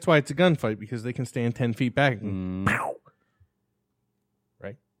then that's why it's a gunfight, because they can stand 10 feet back. Mm. And pow.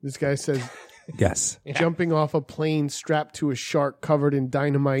 Right? This guy says, Yes. jumping off a plane strapped to a shark covered in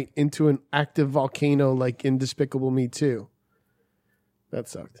dynamite into an active volcano like in Despicable Me 2. That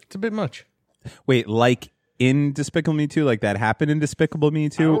sucked. It's a bit much. Wait, like in Despicable Me 2, like that happened in Despicable Me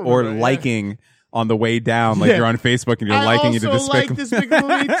 2, don't or remember, yeah. liking on the way down, like Yeah. you're on Facebook and you're I liking also into Despicable. like Despicable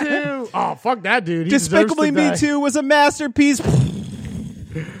Me 2. Oh, fuck that dude. He deserves Despicable to Me die. 2 was a masterpiece.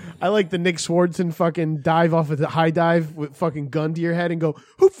 I like the Nick Swardson fucking dive off of the high dive with fucking gun to your head and go,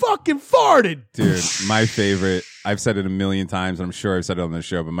 who fucking farted? Dude, my favorite, I've said it a million times, and I'm sure I've said it on the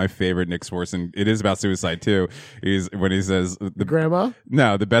show, but my favorite Nick Swartzen, it is about suicide too, is when he says, Grandma?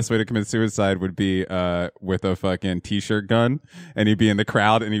 no, the best way to commit suicide would be with a fucking t-shirt gun, and he'd be in the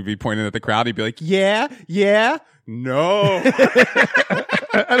crowd, and he'd be pointing at the crowd, he'd be like, yeah, no.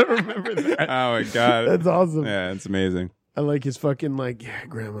 I don't remember that. Oh my God. That's awesome. Yeah, it's amazing. I like his fucking like, yeah,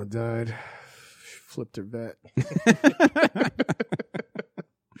 grandma died. Flipped her vet.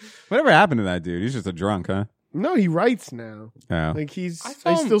 Whatever happened to that dude? He's just a drunk, huh? No, he writes now. Oh. Like he's, I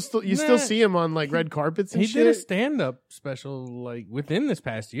saw him- you still see him on like red carpets and He shit. did a stand-up special like within this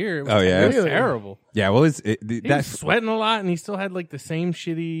past year. It was, Oh, yeah? it was Really? terrible. Yeah, well, He was sweating a lot, and he still had like the same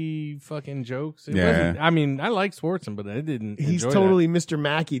shitty fucking jokes. It Yeah. wasn't- I mean, I like Swartzen, but I didn't. He's enjoy totally Mr.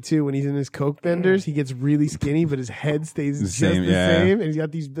 Mackey too. When he's in his coke benders, he gets really skinny, but his head stays just same, the yeah. same. And he's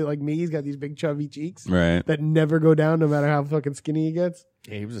got these like me. He's got these big chubby cheeks right. that never go down, no matter how fucking skinny he gets.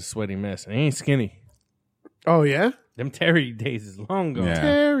 that. Yeah, he was a sweaty mess, and he ain't skinny. Oh yeah, Them Terry days is long gone. Yeah.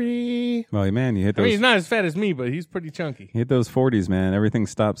 Terry. Well, man, you hit I those. mean, he's not as fat as me, but he's pretty chunky. you hit those 40s, man. Everything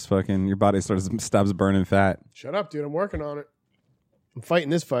stops fucking. Your body stops burning fat. Shut up, dude. I'm working on it. I'm fighting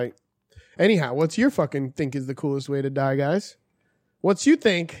this fight. Anyhow, what's your fucking think is the coolest way to die, guys? What's you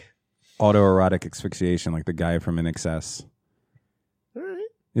think? Autoerotic asphyxiation, like the guy from In Excess. All right.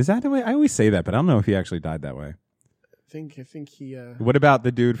 Is that the way? I always say that, but I don't know if he actually died that way. I think he What about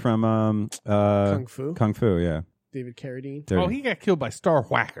the dude from Kung Fu. Kung Fu, yeah. David Carradine. There- Oh, he got killed by star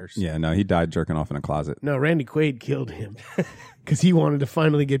whackers. Yeah, no, he died jerking off in a closet. No, Randy Quaid killed him because he wanted to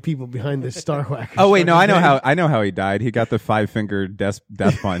finally get people behind this Star Whacker. Oh wait, no, I know how he died. He got the 5-finger death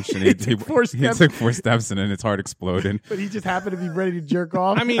punch, and he took 4 steps. took 4 steps, and then his heart exploded. But he just happened to be ready to jerk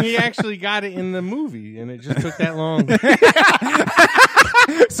off. I mean, he actually got it in the movie, and it just took that long.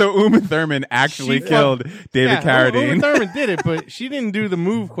 So Uma Thurman actually She killed David Uma Carradine. Thurman did it, but she didn't do the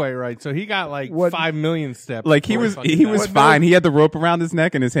move quite right. So he got like What- 5 million steps. Like he before was fucking he died. was fine. He had the rope around his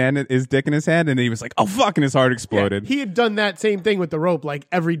neck and his dick in his hand, and he was like, "Oh fuck!" and his heart exploded. he had done that same thing with the rope like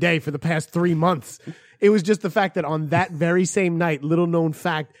every day for the past 3 months. It was just the fact that on that very same night, little known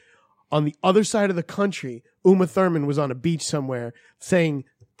fact, on the other side of the country, Uma Thurman was on a beach somewhere saying,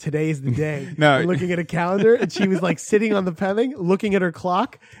 "Today is the day." No. And looking at a calendar, and she was like sitting on the padding, looking at her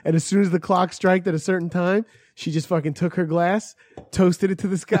clock. And as soon as the clock struck at a certain time, she just fucking took her glass, toasted it to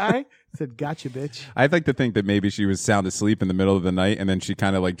the sky, said, "Gotcha, bitch." I'd like to think that maybe she was sound asleep in the middle of the night, and then she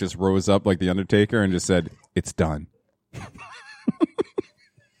kind of like just rose up like the Undertaker and just said, "It's done."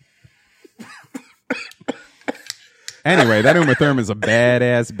 Anyway, that Uma Thurman's a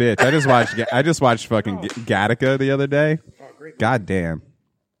badass bitch. I just watched fucking Gattaca the other day. God damn.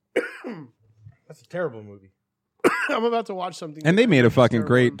 That's a terrible movie. I'm about to watch something. And they made a fucking Terrible.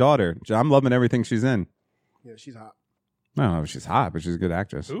 great daughter. I'm loving everything she's in. Yeah, she's hot. I don't know if she's hot, but she's a good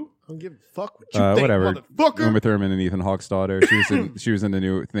actress. Who? I don't give a fuck what you think, Whatever. motherfucker. Uma Thurman and Ethan Hawke's daughter. She was in the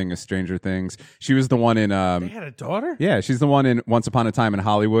new thing of Stranger Things. She was the one in They had a daughter? yeah, she's the one in Once Upon a Time in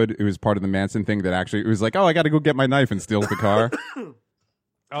Hollywood. It was part of the Manson thing that actually it was like, "Oh, I got to go get my knife," and steals the car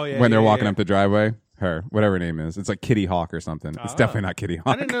Oh, yeah. when they're yeah, walking yeah. up the driveway. Her, whatever her name is. It's like Kitty Hawk or something. It's definitely not Kitty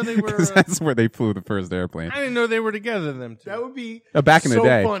Hawk. I didn't know they were, 'Cause that's where they flew the first airplane. I didn't know they were together, them two. That would be Back in the so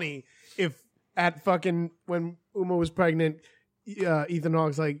day. funny if at fucking when Uma was pregnant, Ethan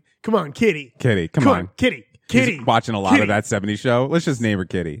Hawke's like, "Come on, Kitty, Kitty, come come on. on, Kitty, He's Kitty, watching a lot Kitty. of that 70s show. Let's just name her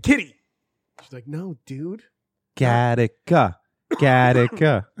Kitty. Kitty." She's like, "No, dude, Gattaca.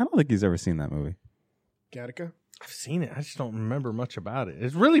 Gattaca. I don't think he's ever seen that movie. Gattaca." I've seen it. I just don't remember much about it.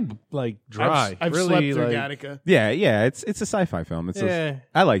 It's really like dry. I've really, slept through like, Gattaca. Yeah, it's a sci-fi film. It's Yeah.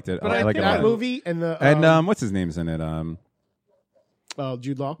 I liked it. But I I like it think a That lot. movie and the And what's his name's in it?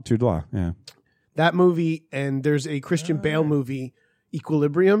 Jude Law. Jude Law. Yeah. That movie and there's a Christian Bale movie,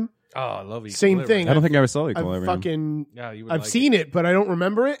 Equilibrium. Oh, I love it. Same thing. I don't think I ever saw I've Equilibrium. fucking Yeah, you would I've like seen it, but I don't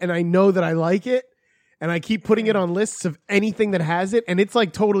remember it, and I know that I like it, and I keep putting it on lists of anything that has it, and it's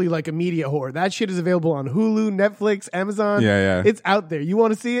like totally like a media whore. That shit is available on Hulu, Netflix, Amazon. Yeah. It's out there. You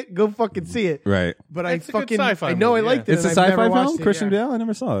want to see it? Go fucking see it. Right. But It's a I good fucking sci-fi I know movie, I liked yeah. it. It's a and I've sci-fi never watched film? it, Christian yeah. Bale? I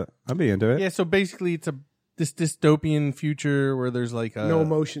never saw it. I'd be into it. Yeah, so basically it's this dystopian future where there's like a No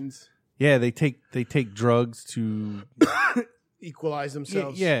emotions. Yeah, they take drugs to Equalize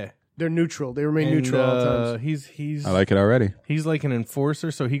themselves. yeah. They're neutral. They remain And, neutral all the time. he's I like it already. he's like an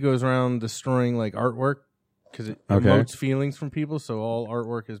enforcer, so he goes around destroying like artwork because it Okay. emotes feelings from people. So all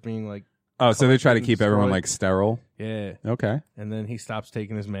artwork is being like, Oh, so they try to and keep everyone destroyed. like sterile. yeah. Okay. And then he stops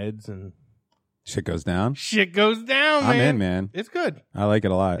taking his meds and Shit goes down. shit goes down. I'm man. in, man. It's good. I like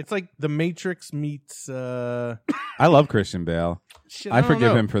it a lot. It's like The Matrix meets. I love Christian Bale. Shit, I don't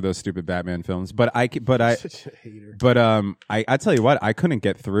forgive know. him for those stupid Batman films, but I Such a hater. I tell you what, I couldn't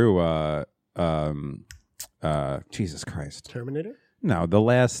get through Jesus Christ. Terminator? No, the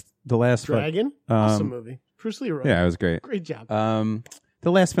last Dragon? Awesome movie. Bruce Leroy. Yeah, it was great. Great job.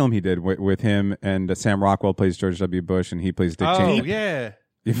 The last film he did with him and Sam Rockwell plays George W. Bush and he plays Dick Oh Cheney. yeah.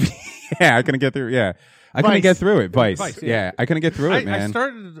 Yeah, I couldn't get through. Yeah, I couldn't Vice. get through it. Vice. Vice, yeah. yeah. I couldn't get through it, man.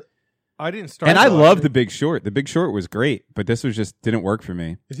 I didn't start. And I watching love it. The Big Short. The Big Short was great, but this was just didn't work for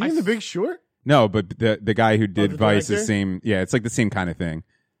me. Is he in The Big Short? No, but the guy who did the Vice director? is same. Yeah, it's like the same kind of thing.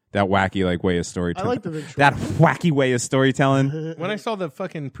 That wacky like way of storytelling. I like The Big Short. That wacky way of storytelling. When I saw the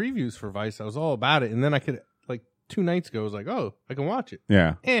fucking previews for Vice, I was all about it, and then I could like 2 nights ago, I was like, oh, I can watch it.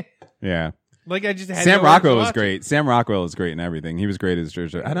 Yeah. Eh. Yeah. Like I just had Sam no urge to Rockwell was watch great. Sam Rockwell is great in everything. He was great as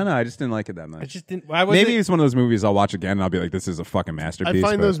George. I don't know. I just didn't like it that it. I much. just didn't. Maybe it's one of those movies I'll watch again and I'll be like, this is a fucking masterpiece. I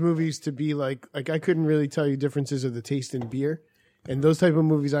find but- those movies to be like I couldn't really tell you differences of the taste in beer. And those type of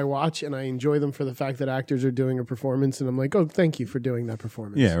movies I watch and I enjoy them for the fact that actors are doing a performance and I'm like, oh, thank you for doing that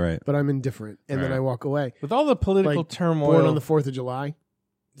performance. Yeah, right. But I'm indifferent. And then Right. I walk away. with all the political Like, turmoil. Born on the 4th of July.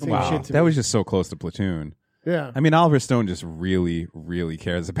 Same Wow. shit to That me. was just so close to Platoon. Yeah. I mean, Oliver Stone just really, really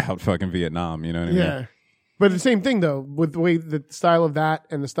cares about fucking Vietnam. You know what I mean? Yeah. But the same thing though, with the way the style of that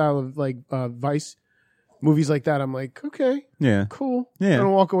and the style of like Vice movies like that, I'm like, okay, Yeah. cool. Yeah. I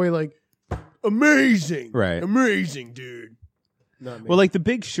don't walk away like amazing. Right. Amazing, dude. Not me. Well, like The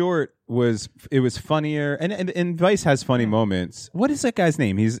Big Short was funnier, and Vice has funny moments. What is that guy's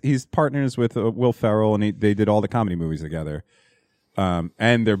name? He's partners with Will Ferrell, and they did all the comedy movies together.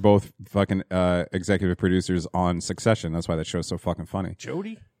 And they're both fucking executive producers on Succession. That's why that show's so fucking funny.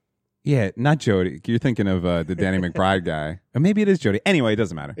 Jody. Yeah, not Jody. You're thinking of the Danny McBride guy, or maybe it is Jody. Anyway, it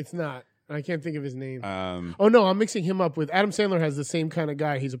doesn't matter. It's not. I can't think of his name. Um, Oh no, I'm mixing him up with Adam Sandler. Has the same kind of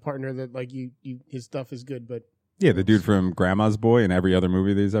guy. He's a partner that like you his stuff is good, but yeah, the dude from Grandma's Boy and every other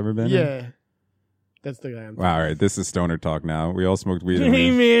movie that he's ever been in. yeah, that's the guy. Wow, all right, this is stoner talk now. We all smoked weed.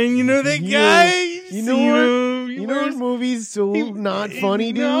 Hey man, you know that Yeah. guy? You know what? You know what movie's so not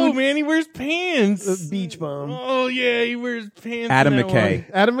funny, dude? No man, he wears pants. Beach Bum. Oh yeah, he wears pants. Adam in that McKay.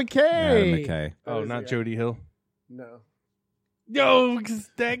 one. Adam McKay. Adam McKay. Oh, not Jody Hill. No. No, because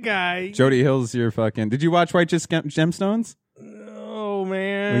that guy. Jody Hill's your fucking. Did you watch Righteous Gemstones? Oh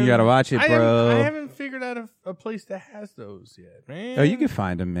man, Well, you gotta watch it, bro. I haven't figured out a place that has those yet, man. Oh, you can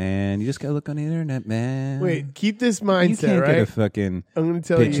find them, man. You just gotta look on the internet, man. Wait, keep this you mindset, can't right? get a fucking I'm going to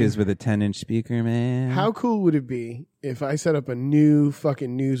tell bitches you. with a 10-inch speaker, man. How cool would it be if I set up a new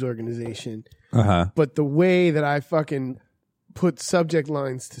fucking news organization, Uh-huh. but the way that I fucking put subject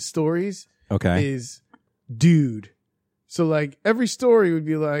lines to stories Okay. is dude. So like every story would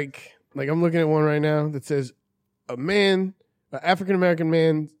be like I'm looking at one right now that says an African American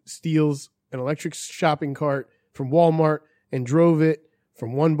man steals an electric shopping cart from Walmart and drove it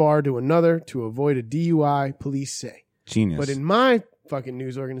from one bar to another to avoid a DUI, police say. Genius. But in my fucking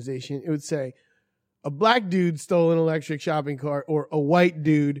news organization, it would say a black dude stole an electric shopping cart or a white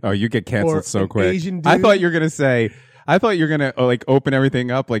dude. oh, you get canceled or so an quick. Asian I dude. thought you were gonna say. I thought you were gonna like open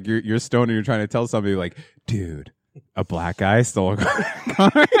everything up like you're stoned and you're trying to tell somebody like, dude, a black guy stole a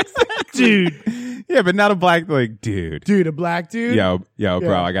car. dude? Yeah, but not a black like dude. Dude, a black dude. Yo, bro,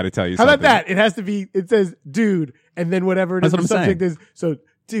 Yeah. I got to tell you How something. about that? It has to be, it says dude, and then whatever it is That's the what I'm subject is. So,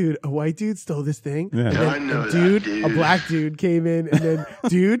 dude, a white dude stole this thing. Yeah. And then a dude, a black dude came in, and then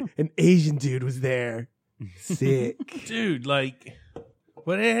dude, an Asian dude was there. Sick. Dude, like,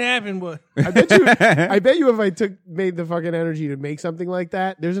 what had happened? What? I bet you if I made the fucking energy to make something like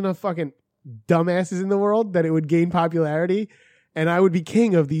that, there's enough fucking dumbasses in the world that it would gain popularity, and I would be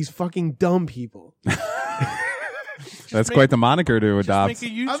king of these fucking dumb people. That's quite the moniker to adopt.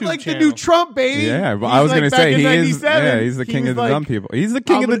 Make a YouTube I'm like channel. the new Trump, baby. Yeah, but He's I was like going to back say in he is. 97, Yeah, he's the he king was of the like, dumb people. He's the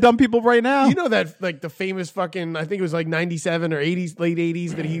king I'm of the gonna- dumb people right now. You know that like the famous fucking I think it was like 97 or 80s, late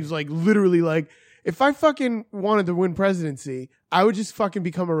 80s that he was like literally like, if I fucking wanted to win presidency, I would just fucking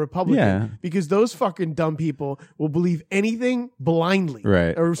become a Republican Yeah. because those fucking dumb people will believe anything blindly.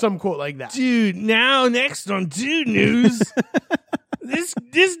 Right. Or some quote like that. Dude, now next on Dude News.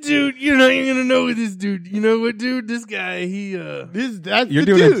 This dude, you're not even gonna know this dude. You know what, dude? This guy, That's you're the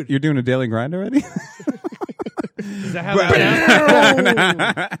doing dude. you're doing a daily grind already. is that how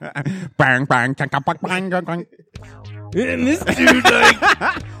that sounds? Bang bang bang bang bang bang bang. And this dude, like,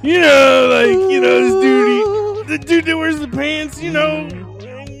 this dude, the dude that wears the pants, he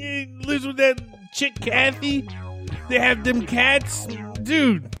lives with that chick Kathy. They have them cats,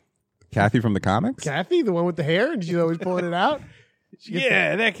 dude. Kathy from the comics. Kathy, the one with the hair, and she's always pulling it out.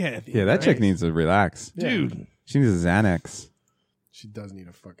 Yeah, that Kathy. Yeah, that chick needs to relax. Dude. She needs a Xanax. She does need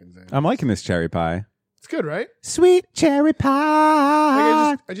a fucking Xanax. I'm liking this cherry pie. It's good, right? Sweet cherry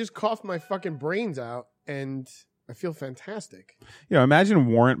pie. I just coughed my fucking brains out, and I feel fantastic. Yeah, imagine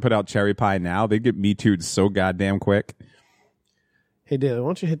Warrant put out cherry pie now. They'd get Me Too'd so goddamn quick. Hey, Dale, why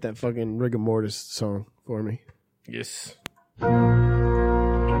don't you hit that fucking rigor mortis song for me? Yes.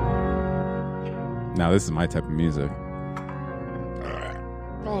 Now this is my type of music.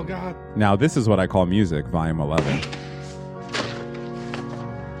 Oh, God. Now this is what I call music, volume 11.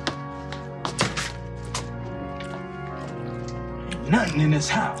 Nothing in this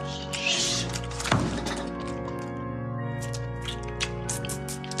house.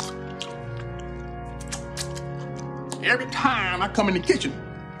 every time I come in the kitchen.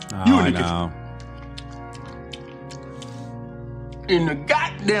 Oh, You in I the know. In the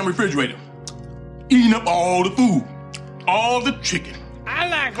goddamn refrigerator, eating up all the food, all the chicken, I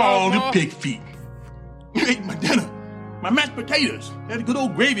like all the Hawk. pig feet. You ate my dinner, my mashed potatoes, that good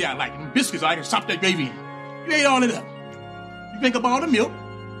old gravy I like, and biscuits I can sop that gravy in. You ate all of that. You drink up all the milk,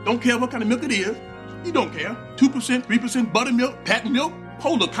 don't care what kind of milk it is. You don't care. 2%, 3% buttermilk, patent milk,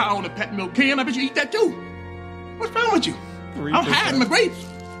 hold a cow on a patent milk can, I bet you eat that too. What's wrong with you? 3%. I'm hiding my grapes.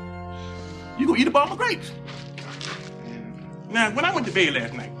 You gonna eat up all my grapes. Now, when I went to bed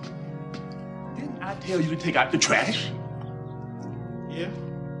last night, didn't I tell you to take out the trash? Yeah,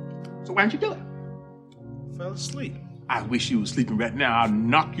 So why didn't you do it? fell asleep. I wish you was sleeping right now. I'll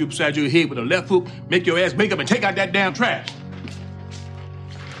knock you upside your head with a left hook, make your ass wake up and take out that damn trash.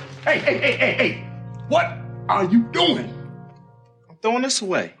 Hey. What are you doing? I'm throwing this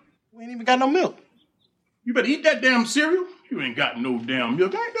away. We ain't even got no milk. You better eat that damn cereal. You ain't got no damn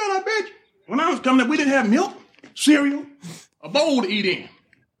milk. I ain't done, I bet you. When I was coming up, we didn't have milk, cereal, a bowl to eat in,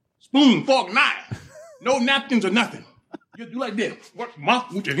 spoon, fork, knife, no napkins or nothing. You do like this. What,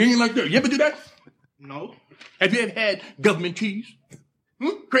 mouth with your hand like that? You ever do that? No. Have you ever had government cheese?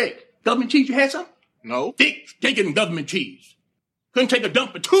 Craig, government cheese, you had some? No. Thick, stinking government cheese. Couldn't take a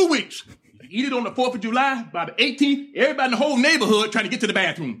dump for 2 weeks. You eat it on the 4th of July, by the 18th, everybody in the whole neighborhood trying to get to the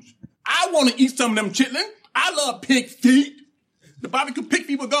bathrooms. I want to eat some of them chitlin. I love pig feet. The barbecue pig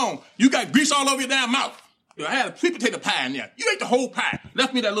feet were gone. You got grease all over your damn mouth. I had a sweet potato pie in there. You ate the whole pie.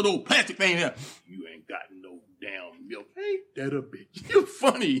 Left me that little old plastic thing there. You ain't got no damn milk. Ain't that a bitch? You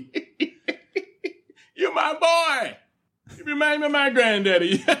funny. You're my boy. You remind me of my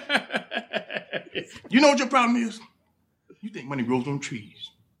granddaddy. You know what your problem is? You think money grows on trees.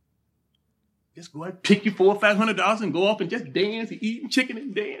 Just go out, pick you $400 or $500 and go off and just dance and eating chicken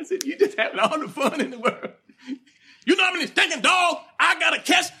and dancing. You just having all the fun in the world. You know how many stinking dog I got to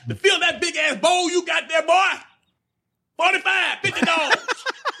catch to fill that big ass bowl you got there, boy? 45, 50 dogs.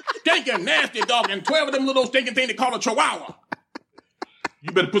 Stinking nasty dog and 12 of them little stinking things they call a chihuahua.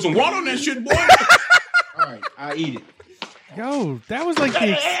 You better put some water on that shit, boy. All right, I'll eat it. Yo, that was like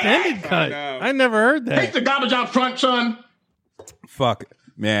the extended cut. I never heard Take that. the garbage out front, son. Fuck,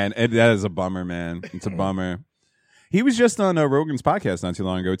 man, that is a bummer, man. It's a bummer. He was just on Rogan's podcast not too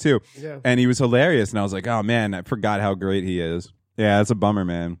long ago too, and he was hilarious. And I was like, oh man, I forgot how great he is. Yeah, that's a bummer,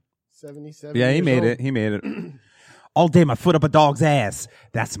 man. 77. Yeah, he years made old. it. He made it. All day, my foot up a dog's ass.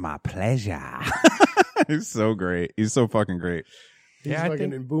 That's my pleasure. He's so great. He's so fucking great. He's Yeah, I fucking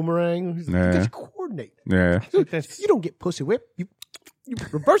think- in Boomerang. He's like, Yeah. you guys coordinate. Yeah. You don't get pussy whip. You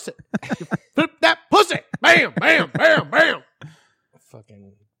reverse it. You flip that pussy. Bam, bam, bam, bam.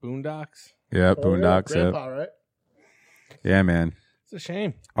 Fucking Boondocks. Yeah. Boondocks. Grandpa, right? Yeah, man. It's a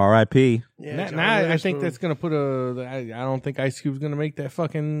shame. R.I.P. Yeah, Now, John now I Witherspoon. think that's gonna put a. I don't think Ice Cube's gonna make that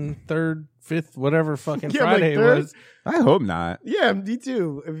fucking third, fifth, whatever fucking Yeah, like Friday it third? was. I hope not. Yeah, me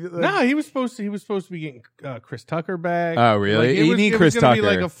too. If you- No, he was supposed to. He was supposed to be getting Chris Tucker back. Oh, really? Like, You need it Chris was gonna be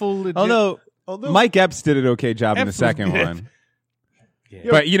Tucker. like a full. Legit, Although Mike Epps did an okay job in the Epps was second good. one.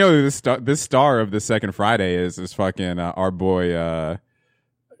 But you know, the star of the second Friday is fucking our boy.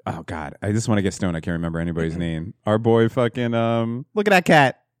 Oh God, I just want to get stoned. I can't remember anybody's name. Our boy, fucking. Look at that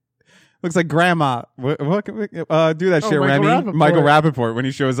cat. Looks like grandma. What do that shit, Michael Remy. Rappaport. Michael Rappaport, when he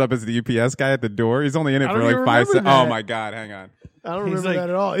shows up as the UPS guy at the door, he's only in it I for don't like even 5 remember seconds. that. Oh my God, hang on. I don't He's remember like, that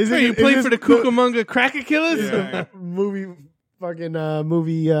at all. Hey, you played for the Cucamonga Cracker Killers? Yeah. movie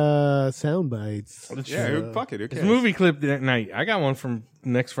sound bites. Yeah, fuck it. Who It's cares? a movie clip that night. I got one from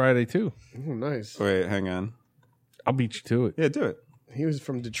next Friday too. Oh, nice. Wait, hang on. I'll beat you to it. Yeah, do it. He was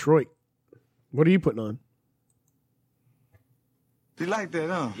from Detroit. What are you putting on? You like that,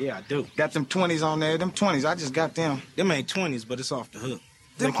 huh? Yeah, I do. Got them 20s on there. Them 20s, I just got them. Them ain't 20s, but it's off the hook.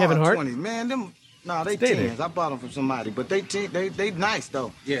 Them Kevin are Hart? 20s, man. Them, nah, they Stay 10s. there. I bought them from somebody, but they nice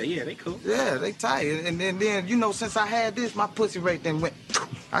though. Yeah, they cool. Yeah, they tight. And then you know, since I had this, my pussy rate then went.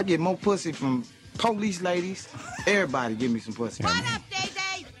 I get more pussy from police ladies. Everybody give me some pussy.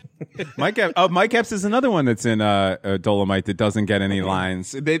 Mike Epps is another one that's in Dolomite that doesn't get any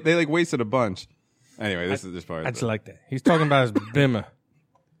lines. They like wasted a bunch. Anyway, this is this part. I just like that. He's talking about his bimmer.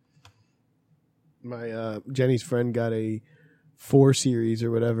 My Jenny's friend got a 4 series or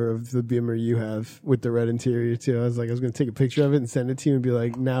whatever of the Beamer you have with the red interior too. I was like, I was going to take a picture of it and send it to you and be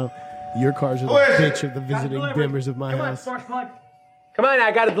like, now your cars are the bitch of the visiting Beamers of my house. Come on,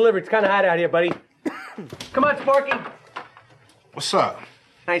 I got it delivered. It's kind of hot out here, buddy. Come on, Sparky. What's up?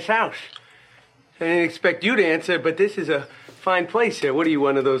 Nice house. I didn't expect you to answer, but this is a fine place here. What are you,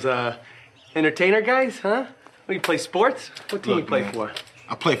 one of those entertainer guys, huh? What, you play sports? What team Look, you play man. for?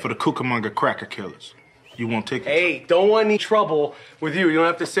 I play for the Cucamonga Cracker Killers. You won't take it? Hey, don't want any trouble with you. You don't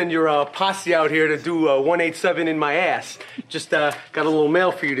have to send your posse out here to do 187 in my ass. Just got a little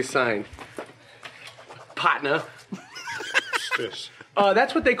mail for you to sign. Partner. What's this?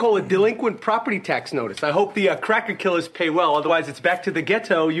 That's what they call a delinquent property tax notice. I hope the cracker killers pay well. Otherwise, it's back to the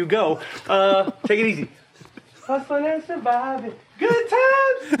ghetto you go. Take it easy. Hustling and surviving. Good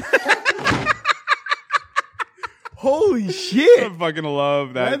times. Holy shit! I fucking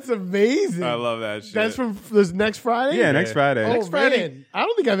love that. That's amazing. I love that shit. That's from this next Friday? Yeah, next Friday. Oh, Next Friday. Man. I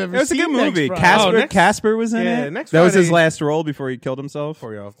don't think I've ever It was a seen good movie. Next Friday. Casper was in it. Next that was his Friday- last role before he killed himself.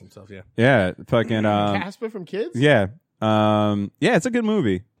 Before he offed himself, yeah. Yeah, fucking. Casper from Kids? Yeah, yeah, it's a good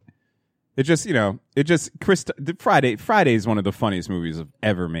movie. It just, Friday is one of the funniest movies I've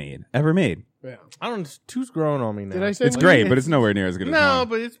ever made. Yeah. I don't. Two's growing on me now. Did I send It's you- great, but it's nowhere near as good as No, one.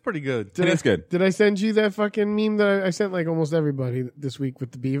 but it's pretty good. It's good. Did I send you that fucking meme that I sent like almost everybody this week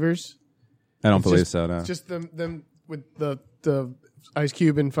with the beavers? I don't It's believe just- so. No. It's just them with the Ice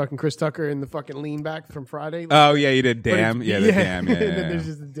Cube and fucking Chris Tucker and the fucking lean back from Friday. Oh yeah, you did. But Damn. it's- Yeah, the damn. Yeah, and then yeah. there's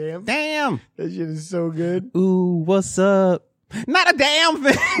just a damn. Damn. That shit is so good. Ooh, what's up? Not a damn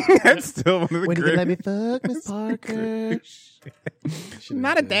thing. That's still one of the When you great. let me fuck Miss Parker.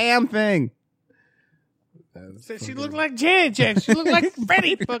 Not a damn thing. Said she looked like Janet Jackson. She looked like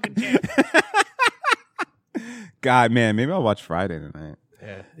Freddie fucking Janet. God, man, maybe I'll watch Friday tonight.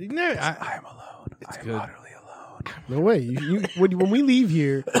 Yeah. You know, I am alone. I am utterly alone. No way. You when we leave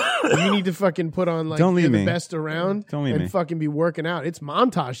here, you need to fucking put on like Don't leave You're the me. best around Don't leave and me. fucking be working out. It's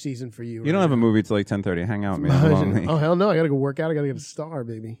montage season for you. You don't have a movie till like 10:30. Hang out with me. I'm lonely. Oh hell no! I gotta go work out. I gotta get a star,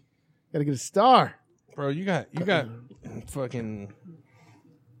 baby. Gotta get a star. bro, you got fucking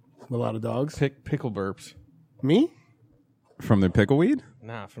A lot of dogs. pickle burps. Me? From the pickleweed?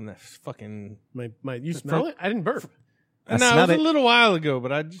 Nah, from that fucking. My. You smell it? I didn't burp. I No, it smelled was a it. little while ago,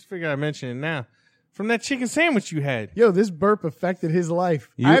 but I just figured I'd mention it now. From that chicken sandwich you had. Yo, this burp affected his life.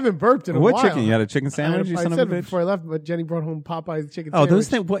 You- I haven't burped in a What while. chicken? You had a chicken sandwich, you I son of said a it bitch? before I left, but Jenny brought home Popeye's chicken Oh,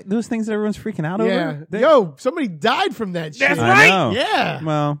 sandwich. those things that everyone's freaking out Yeah. over? They- Yo, somebody died from that shit. That's I right. know. Yeah.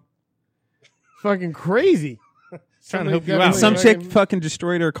 Well, Fucking crazy. Trying to help you Somebody out. definitely some chick fucking- fucking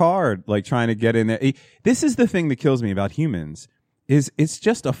destroyed her car, like trying to get in there. This is the thing that kills me about humans. Is it's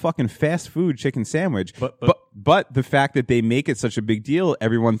just a fucking fast food chicken sandwich, but the fact that they make it such a big deal,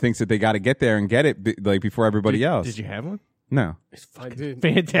 everyone thinks that they got to get there and get it like before everybody else. Did you have one? No, It's I fucking did.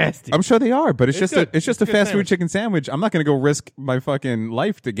 fantastic. I'm sure they are, but it's just good. a It's fast good food sandwich. chicken sandwich. I'm not going to go risk my fucking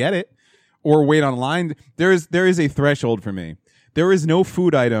life to get it or wait online. There is a threshold for me. There is no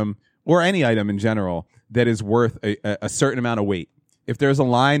food item or any item in general that is worth a certain amount of wait. If there's a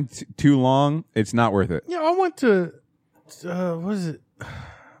line too long, it's not worth it. Yeah, I went to what was it?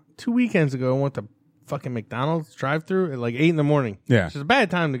 2 weekends ago. I went to fucking McDonald's drive-through at like 8 a.m. Yeah. Which is a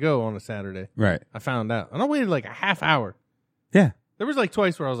bad time to go on a Saturday. Right. I found out, and I waited like a half hour. Yeah. There was like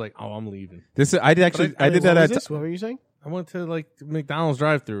twice where I was like, "Oh, I'm leaving." I did actually. I did What that was at. this? What were you saying? I went to like McDonald's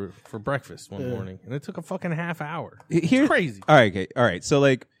drive-through for breakfast one morning, and it took a fucking half hour. Here, It's crazy. All right, okay, all right. So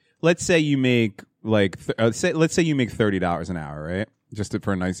like, let's say you make like, let's say you make $30 an hour, right? Just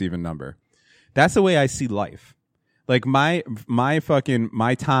for a nice even number. That's the way I see life. Like my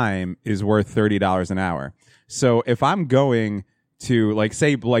time is worth $30 an hour. So if I'm going to like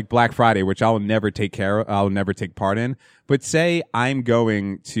say like Black Friday, which I'll never take part in, but say I'm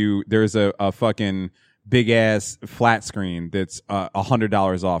going to, there's a fucking big ass flat screen that's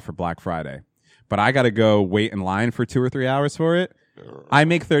 $100 off for Black Friday, but I got to go wait in line for 2 or 3 hours for it. I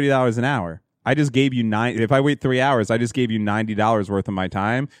make $30 an hour. I just gave you if I wait 3 hours, I just gave you $90 worth of my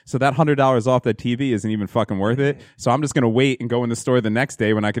time. So that $100 off that TV isn't even fucking worth it. So I'm just going to wait and go in the store the next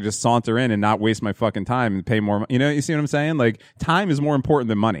day when I could just saunter in and not waste my fucking time and pay more. You know, you see what I'm saying? Like time is more important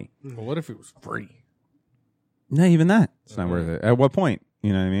than money. Well, what if it was free? No, even that. It's not worth it. At what point?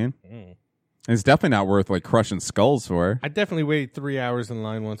 You know what I mean? It's definitely not worth like crushing skulls for. I definitely waited 3 hours in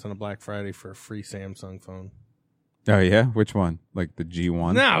line once on a Black Friday for a free Samsung phone. Oh yeah? Which one? Like the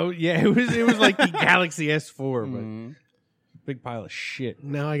G1? No, yeah, it was like the Galaxy S4, but big pile of shit.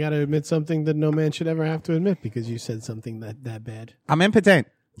 Now I got to admit something that no man should ever have to admit because you said something that bad. I'm impotent.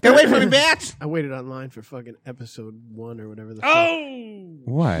 Get away from me, bitch! I waited online for fucking episode 1 or whatever the Oh,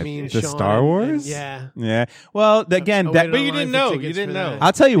 What? Me and The Sean Star and- Wars? yeah. Yeah. Well, again, I that. waited but you online didn't for know. tickets You didn't for know. that.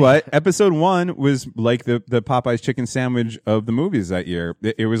 I'll tell you what. Episode 1 was like the Popeyes chicken sandwich of the movies that year.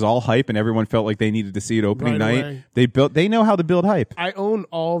 It was all hype, and everyone felt like they needed to see it opening Right night. away. They know how to build hype I own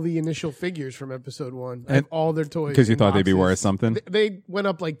all the initial figures from episode 1. I have all their toys. because you in thought they'd be boxes. worth something. They went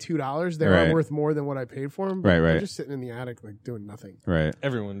up like $2. They Right. are worth more than what I paid for them. Right, They're right. just sitting in the attic like doing nothing. Right.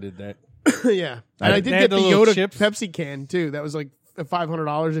 everyone did that. Yeah. And I did They get had the the little Yoda chips. Pepsi can too. That was like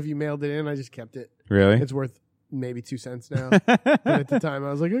 $500 if you mailed it in. I just kept it. Really? It's worth maybe 2 cents now. But at the time,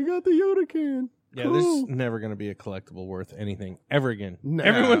 I was like, I got the Yoda can. Yeah, Cool. this is never going to be a collectible worth anything ever again. No.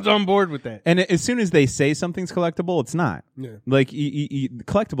 Everyone's on board with that. And as soon as they say something's collectible, it's not. Yeah. Like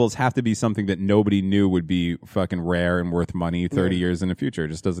collectibles have to be something that nobody knew would be fucking rare and worth money 30 years in the future. It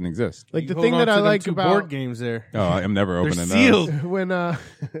just doesn't exist. Like the Hold thing on that to I them like 2 about board games there. Oh, I'm never They're opening sealed. those. when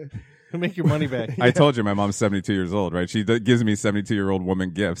Make your money back. I told you my mom's 72 years old, right? She gives me 72-year-old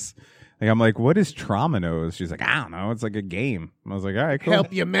woman gifts. Like, I'm like, what is Trauma Nose? She's like, I don't know. It's like a game. I was like, all right, cool.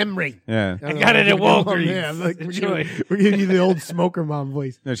 help your memory. Yeah. I got it at Walgreens. Yeah, I'm like, Enjoy. we're giving you the old smoker mom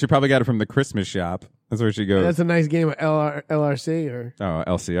voice. No, she probably got it from the Christmas shop. That's where she goes. That's a nice game of LRC or Oh,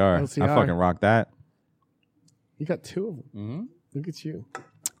 LCR. LCR. I fucking rock that. you got 2 of them. Mm-hmm. Look at you.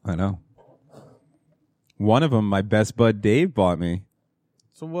 I know. One of them, my best bud Dave bought me.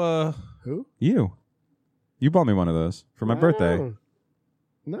 So, Who? You bought me one of those for my birthday. Oh,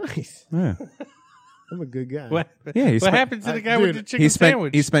 nice. Yeah. I'm a good guy. what? Yeah, he What spent- happened to the guy dude, with the chicken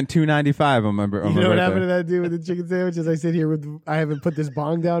sandwich? He spent $2.95 on my You birthday. know what happened to that dude with the chicken sandwich? As I sit here I haven't put this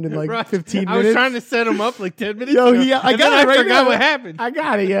bong down in like Right. 15 minutes. I was trying to set him up like 10 minutes Yo, ago. I and got then it I right forgot now. what happened. I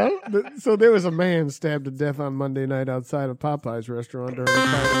got it, yo. So there was a man stabbed to death on Monday night outside of Popeye's restaurant during the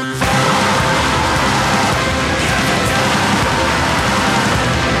fight.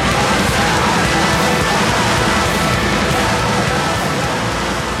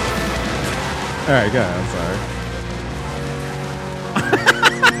 All right, go ahead. I'm sorry.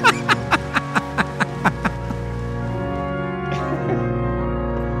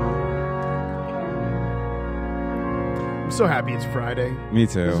 I'm so happy it's Friday. Me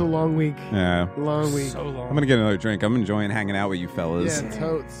It's a too. long week. Yeah. Long week. So long. I'm going to get another drink. I'm enjoying hanging out with you fellas. Yeah,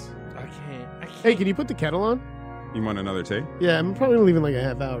 totes. I can't. Hey, can you put the kettle on? You want another tea? Yeah, I'm probably gonna leave in like a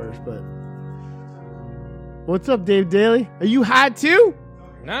half hour, but. What's up, Dave Daly? Are you hot too?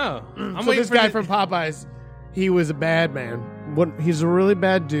 No. I'm So waiting this for guy the- from Popeyes, he was a bad man. He's a really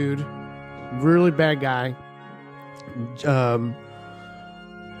bad dude, really bad guy.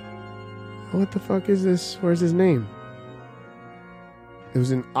 What the fuck is this? Where's his name? It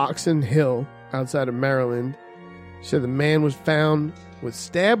was in Oxon Hill, outside of Maryland. Said the man was found with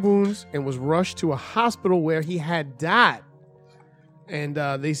stab wounds and was rushed to a hospital where he had died. And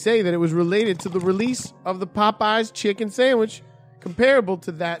they say that it was related to the release of the Popeyes chicken sandwich, comparable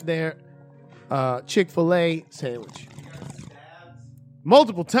to that there Chick-fil-A sandwich.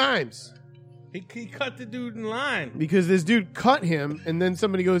 Multiple times. He cut the dude in line. Because this dude cut him, and then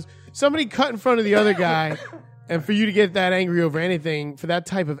somebody cut in front of the other guy, and for you to get that angry over anything, for that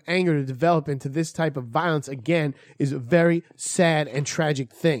type of anger to develop into this type of violence again, is a very sad and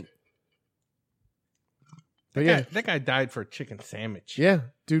tragic thing. But yeah, That guy died for a chicken sandwich. yeah,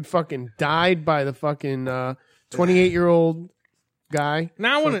 dude fucking died by the fucking 28-year-old guy.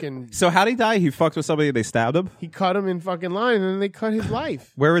 Now I wanna- Fucking- So how'd he die? He fucked with somebody, they stabbed him? he cut him in fucking line, and then they cut his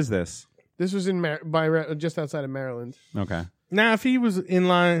life. Where is this? This was in just outside of Maryland. Okay. Now, if he was in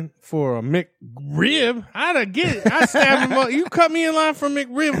line for a McRib, I'd get it. I stabbed him up. You cut me in line for a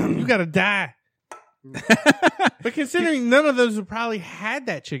McRib, you gotta die. But considering none of those have probably had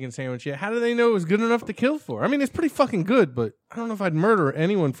that chicken sandwich yet, how do they know it was good enough to kill for? I mean, it's pretty fucking good, but I don't know if I'd murder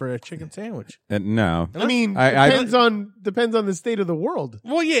anyone for a chicken sandwich. No. I mean, I- depends on the state of the world.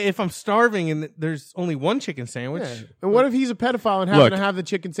 Well, yeah, if I'm starving and there's only one chicken sandwich. Yeah. And what if he's a pedophile and happen Look. to have the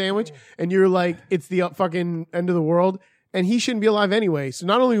chicken sandwich, and you're like, it's the fucking end of the world, and he shouldn't be alive anyway. So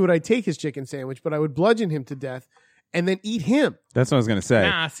not only would I take his chicken sandwich, but I would bludgeon him to death and then eat him. That's what I was going to say.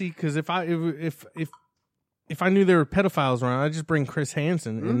 Nah, see, because if I knew there were pedophiles around, I'd just bring Chris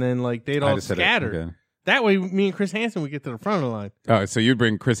Hansen, and then like they'd I all just said it. scatter. Okay. That way, me and Chris Hansen would get to the front of the line. Oh, so you'd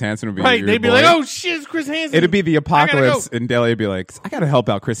bring Chris Hansen would be Right? your They'd be boy? like, "Oh shit, it's Chris Hansen." It'd be the apocalypse, I and Daly would be like, I got to help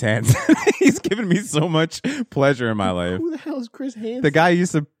out Chris Hansen. He's given me so much pleasure in my life. Who the hell is Chris Hansen? The guy who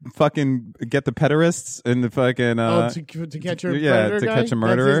used to fucking get the pederasts and the fucking to catch a predator to guy? catch a That's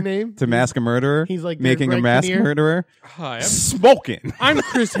murderer, his name? to mask a murderer. He's like making Greg a mass Kinnear? murderer. Hi, Smoking. I'm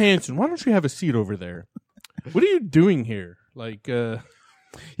Chris Hansen. Why don't you have a seat over there? What are you doing here? Like,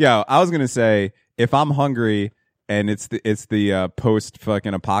 Yeah, I was gonna say if I'm hungry and it's the post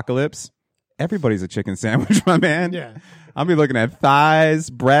fucking apocalypse, everybody's a chicken sandwich, my man. Yeah. I'll be looking at thighs,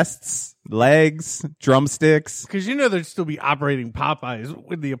 breasts, legs, drumsticks. because you know there'd still be operating Popeyes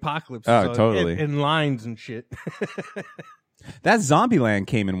with the apocalypse. Oh, totally. And lines and shit. That Zombieland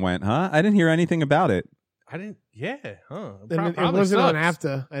came and went, huh? I didn't hear anything about it. I didn't. Yeah, huh? And it Probably wasn't on sucks.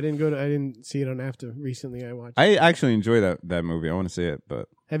 AFTA. I didn't see it on AFTA recently. I watched. I actually enjoy that movie. I want to see it, but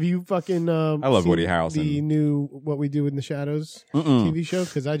Have you fucking? I love seen Woody Harrelson. The new What We Do in the Shadows Mm-mm. TV show,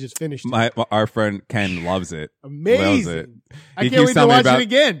 because I just finished it. Our friend Ken loves it. Amazing. Loves it. I He can't keeps wait to telling me watch about it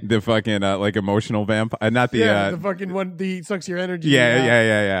again. The fucking like emotional vampire, not the the fucking one. The sucks your energy.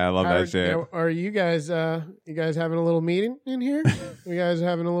 yeah. I love that shit. Are you guys? You guys having a little meeting in here? You guys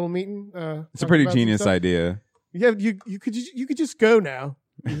having a little meeting? It's a pretty genius idea. Yeah, you could just go now.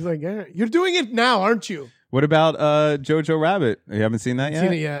 He's like, yeah, you're doing it now, aren't you? What about Jojo Rabbit? You haven't seen that yet?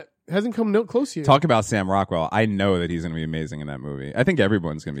 Seen it yet? Hasn't come no close yet. Talk about Sam Rockwell. I know that he's going to be amazing in that movie. I think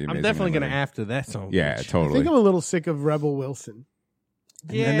everyone's going to be amazing. I'm definitely going to after that song. Yeah, I totally. think I'm a little sick of Rebel Wilson.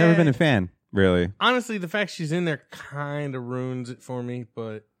 Yeah. I've never been a fan, really. Honestly, the fact she's in there kind of ruins it for me,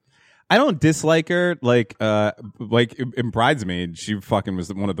 but I don't dislike her. Like in Bridesmaid, she fucking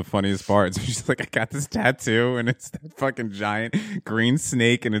was one of the funniest parts. She's like, I got this tattoo, and it's that fucking giant green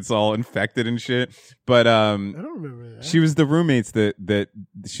snake, and it's all infected and shit. But I don't remember that. she was the roommates that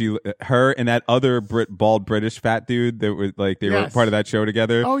her and that other bald British fat dude that was like they were Yes. part of that show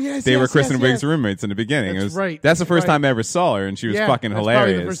together. Oh, yes, they were yes, Kristen yes, Wiig's yes. roommates in the beginning. That's It was, right. That's the first Right. time I ever saw her, and she was fucking that's hilarious.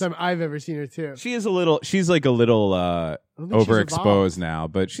 Probably the first time I've ever seen her too. She is she's like a little don't think she's overexposed evolved. now,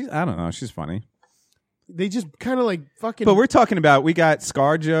 but I don't know, she's funny. They just kind of like fucking. But we're talking about, we got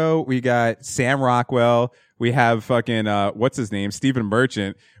ScarJo, we got Sam Rockwell, we have fucking what's his name, Stephen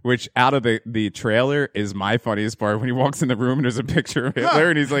Merchant, which out of the trailer is my funniest part when he walks in the room and there's a picture of Hitler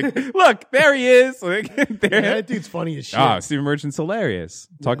and he's like, look, there he is. Like, there. Yeah, that dude's funny as shit. Oh, Stephen Merchant's hilarious.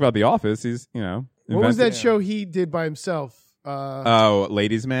 Talk about The Office. He's what was that show he did by himself?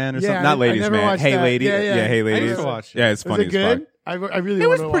 Ladies Man or Yeah, something? Not I Ladies never Man. watched Hey that. Lady. Yeah. Hey I Ladies. used to watch it. Yeah, it's Was funny it good? as fuck. I really it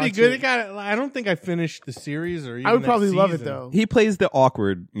was wanna pretty watch good. It. It got. I don't think I finished the series or even I would that probably love it season. though. He plays the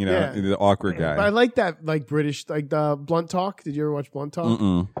awkward, Yeah. the awkward guy. But I like that, like British, like the Blunt Talk. Did you ever watch Blunt Talk?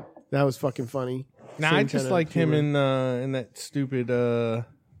 Mm-mm. That was fucking funny. Nah, Same I just kinda liked him humor. in that stupid.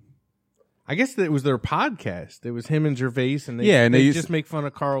 I guess that it was their podcast. It was him and Gervais, and they they used just make fun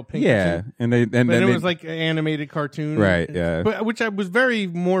of Carl Pinkerton. Yeah, and then But it they, was like an animated cartoon, Right, yeah. But which was very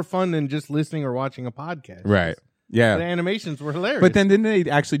more fun than just listening or watching a podcast. right. Yeah. The animations were hilarious. But then didn't they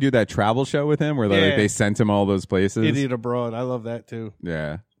actually do that travel show with him where Yeah. they sent him all those places? Idiot Abroad, I love that too.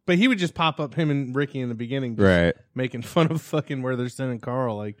 Yeah. But he would just pop up, him and Ricky in the beginning, just Right. making fun of fucking where they're sending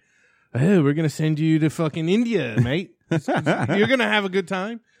Carl. Like, oh, we're gonna send you to fucking India, mate. You're gonna have a good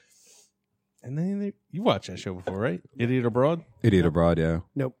time. And then you watched that show before, right? Idiot Abroad. Idiot Abroad, yeah.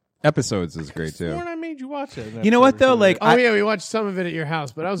 Nope. Episodes is great too. Sworn I made you watch that. You know what though? Like, Oh yeah, we watched some of it at your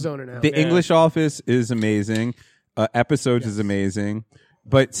house, but I was zoning out. The English Office is amazing. Episodes is amazing.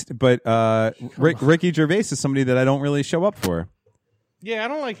 But Ricky Gervais is somebody that I don't really show up for. Yeah, I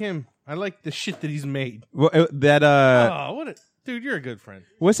don't like him. I like the shit that he's made. Well, that Oh, what a dude! You're a good friend.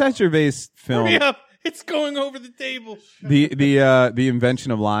 what's that Gervais film? Hurry up! It's going over the table. The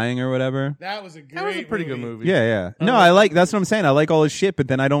Invention of Lying or whatever. That was a pretty good movie. Yeah. No, I like. That's what I'm saying. I like all his shit, but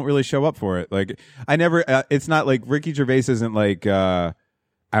then I don't really show up for it. Like, I never. It's not like Ricky Gervais isn't like.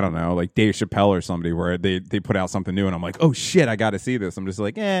 I don't know, like Dave Chappelle or somebody, where they put out something new, and I'm like, oh shit, I got to see this. I'm just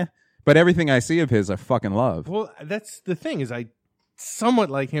like, eh. But everything I see of his, I fucking love. Well, that's the thing is I somewhat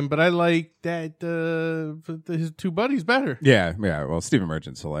like him, but I like that his two buddies better. Yeah. Well, Stephen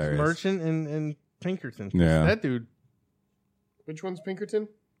Merchant's hilarious. Merchant and Pinkerton. Yeah. That dude. Which one's Pinkerton?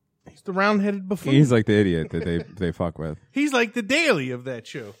 He's the round-headed buffoon. He's like the idiot that they fuck with. He's like the Daily of that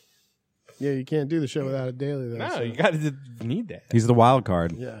show. Yeah, you can't do the show without a daily. Though, No, so. you got to need that. He's the wild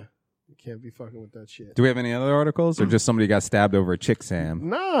card. Yeah, you can't be fucking with that shit. Do we have any other articles, or just somebody got stabbed over a chick Sam?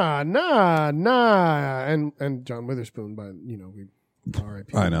 Nah. And John Witherspoon, but we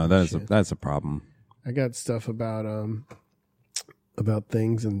R.I.P. I know that's a problem. I got stuff about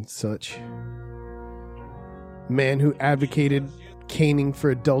things and such. Man who advocated caning for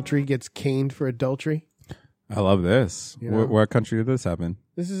adultery gets caned for adultery. I love this. You know? What country did this happen?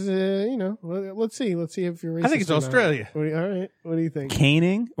 This is let's see if you're racist. I think it's or not. Australia. All right. What do you think?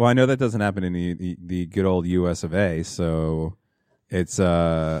 Caning? Well, I know that doesn't happen in the good old US of A. So it's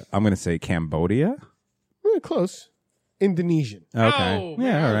I'm going to say Cambodia. Close. Indonesian. Okay. Oh,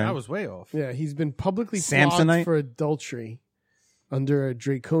 yeah. man, All right. I was way off. Yeah, he's been publicly flogged Samsonite? for adultery under a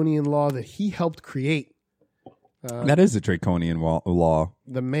draconian law that he helped create. That is a draconian law.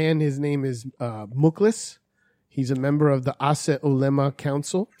 The man, his name is Muklis. He's a member of the Aceh Ulema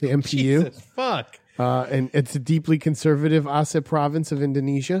Council, the MPU. Jesus, fuck. And it's a deeply conservative Aceh province of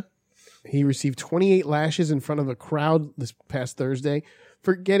Indonesia. He received 28 lashes in front of a crowd this past Thursday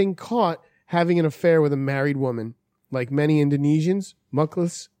for getting caught having an affair with a married woman. Like many Indonesians,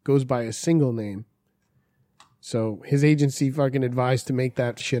 Muklis goes by a single name. So his agency fucking advised to make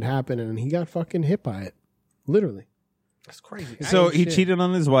that shit happen, and he got fucking hit by it. Literally. That's crazy. So he shit. cheated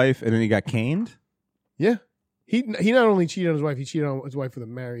on his wife and then he got caned? Yeah. He not only cheated on his wife, he cheated on his wife with a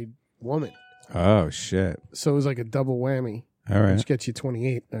married woman. Oh, shit. So it was like a double whammy. All right. Which gets you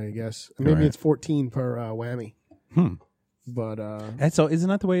 28, I guess. Maybe Right. it's 14 per whammy. But And so isn't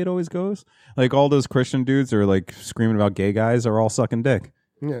that the way it always goes? Like all those Christian dudes are like screaming about gay guys are all sucking dick.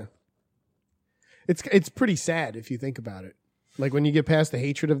 yeah. It's pretty sad if you think about it. Like when you get past the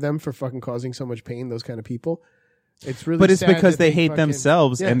hatred of them for fucking causing so much pain, those kind of people. It's really But it's sad because that they hate fucking-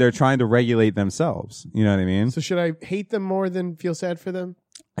 themselves Yeah. and they're trying to regulate themselves. You know what I mean? So should I hate them more than feel sad for them?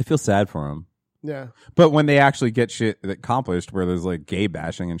 I feel sad for them. Yeah. But when they actually get shit accomplished where there's like gay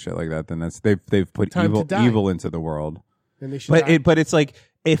bashing and shit like that, then that's they've put Time to die. evil into the world. And they should But it's like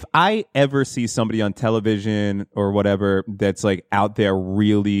if I ever see somebody on television or whatever that's like out there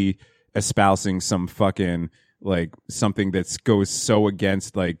really espousing some fucking like something that goes so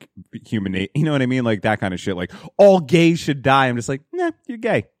against like you know what I mean? Like that kind of shit. Like all gays should die. I'm just like, nah, you're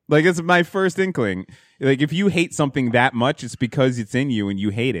gay. Like it's my first inkling. Like if you hate something that much, it's because it's in you and you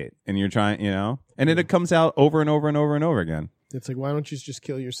hate it and you're trying, you know, and then it comes out over and over and over and over again. It's like, why don't you just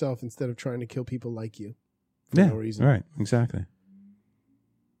kill yourself instead of trying to kill people like you? For Yeah, no reason. right. Exactly.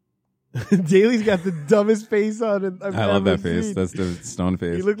 Daly's got the dumbest face on it. I love that face. That's the stone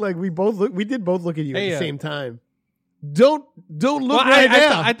face. You look like we did both look at you at Hey, the same time. Don't look right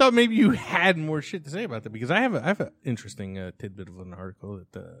now. I thought maybe you had more shit to say about that because I have an interesting tidbit of an article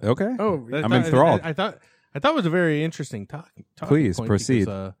that. Okay. Oh, that I'm enthralled. I thought it was a very interesting talking Please point proceed.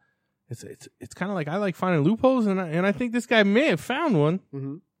 because, it's kind of like I like finding loopholes and I think this guy may have found one.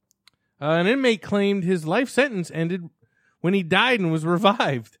 Mm-hmm. An inmate claimed his life sentence ended when he died and was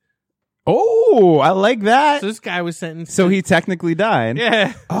revived. Oh, I like that. So this guy was sentenced. So he technically died.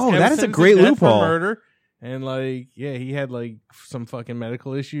 Yeah. Oh, This guy that was is a sentenced great to death for loophole. murder. And like, yeah, he had like some fucking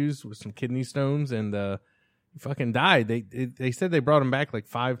medical issues with some kidney stones, and he fucking died. They said they brought him back like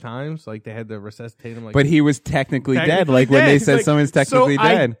 5 times. Like they had to resuscitate him. Like, But he was technically dead. Technically Like when dead. they He's said like, someone's technically so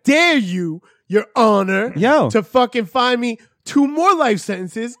dead. I dare you, Your Honor, to fucking find me 2 more life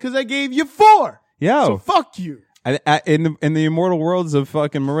sentences because I gave you 4. Yo. So fuck you. In the immortal worlds of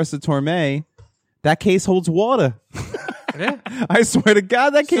fucking Marissa Tomei, that case holds water. Yeah. I swear to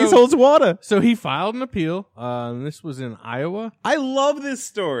God, that case holds water. So he filed an appeal. And this was in Iowa. I love this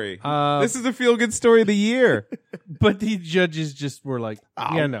story. This is a feel-good story of the year. But the judges just were like,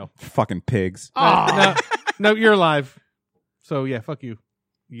 yeah, no. Fucking pigs. No, you're alive. So yeah, fuck you.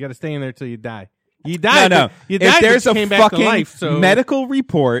 You got to stay in there till you die. You died. No. You If died, there's but a you came back to fucking life. So medical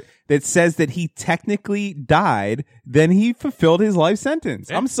report that says that he technically died, then he fulfilled his life sentence.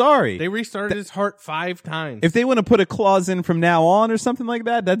 Yeah. I'm sorry. They restarted his heart 5 times. If they want to put a clause in from now on or something like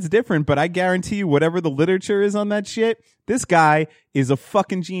that, that's different. But I guarantee you, whatever the literature is on that shit, this guy is a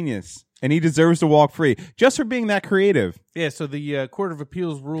fucking genius. And he deserves to walk free just for being that creative. Yeah, so the Court of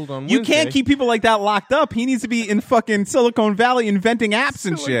Appeals ruled on You Wednesday. can't keep people like that locked up. He needs to be in fucking Silicon Valley inventing apps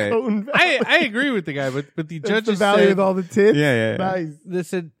and shit. I agree with the guy, but the That's judges the valley said, with all the tits. Yeah. Nice. they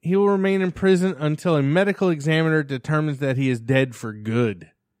said he will remain in prison until a medical examiner determines that he is dead for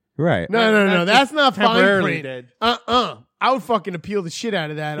good. Right. No. Not That's not fine temporarily print. dead. I would fucking appeal the shit out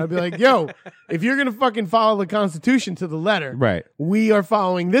of that. I'd be like, yo, if you're going to fucking follow the Constitution to the letter, Right. we are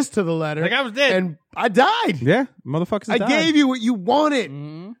following this to the letter. Like I was dead. And I died. Yeah. Motherfuckers I died. gave you what you wanted.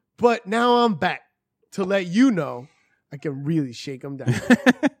 Mm-hmm. But now I'm back to let you know I can really shake them down.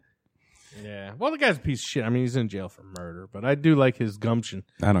 Yeah. Well, the guy's a piece of shit. I mean, he's in jail for murder, but I do like his gumption.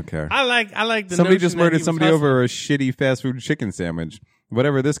 I don't care. I like the Somebody notion just that he murdered was somebody hustling. over a shitty fast food chicken sandwich.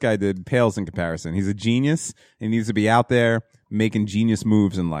 Whatever this guy did pales in comparison. He's a genius. He needs to be out there making genius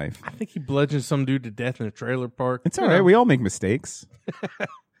moves in life. I think he bludgeoned some dude to death in a trailer park. It's all right. We all make mistakes.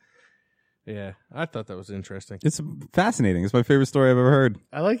 Yeah, I thought that was interesting. It's fascinating. It's my favorite story I've ever heard.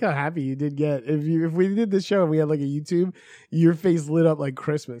 I like how happy you did get. If we did this show and we had like a YouTube, your face lit up like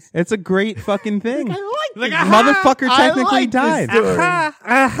Christmas. It's a great fucking thing. I like The this. motherfucker I technically like this died.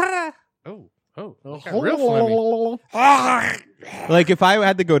 story. Oh, real funny. Like if I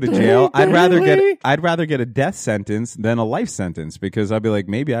had to go to jail, I'd rather get a death sentence than a life sentence because I'd be like,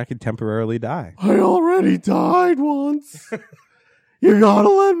 maybe I could temporarily die. I already died once. You gotta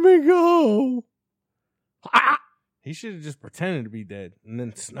let me go. He should have just pretended to be dead and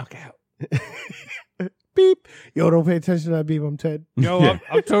then snuck out. Beep. Yo, don't pay attention to that beep. I'm Ted. Yo,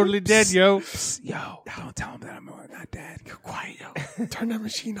 I'm totally dead, yo. Yo, don't tell him that I'm not dead. You're quiet, yo. Turn that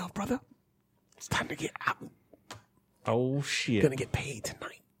machine off, brother. It's time to get out. Oh, shit. Gonna get paid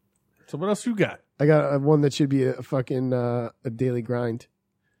tonight. So what else you got? I got one that should be a fucking a daily grind.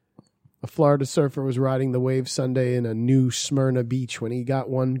 A Florida surfer was riding the waves Sunday in a New Smyrna beach when he got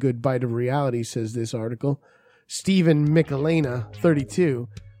one good bite of reality, says this article. Stephen Michelena, 32,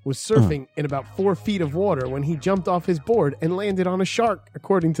 was surfing in about 4 feet of water when he jumped off his board and landed on a shark,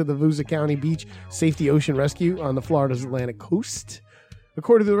 according to the Volusia County Beach Safety Ocean Rescue on the Florida's Atlantic coast.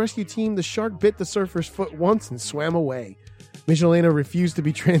 According to the rescue team, the shark bit the surfer's foot once and swam away. Michelena refused to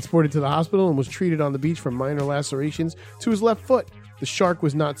be transported to the hospital and was treated on the beach for minor lacerations to his left foot. The shark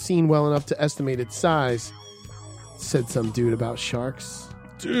was not seen well enough to estimate its size, said some dude about sharks.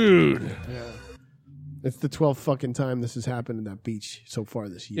 Dude. Yeah. It's the 12th fucking time this has happened in that beach so far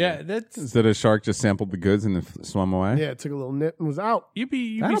this year. Yeah, that's... Is that a shark just sampled the goods and then swam away? Yeah, it took a little nip and was out. You'd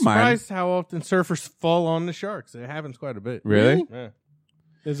be I don't surprised how often surfers fall on the sharks. It happens quite a bit. Really? Yeah.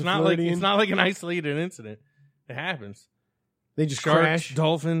 There's It's a not like Floridian- it's not like an isolated incident. It happens. They just Sharks, crash.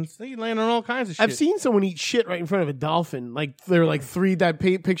 dolphins. They land on all kinds of shit. I've seen someone eat shit right in front of a dolphin. Like they're like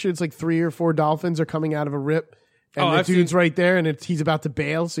picture. It's like 3 or 4 dolphins are coming out of a rip, and the I've dude's seen- right there, and he's about to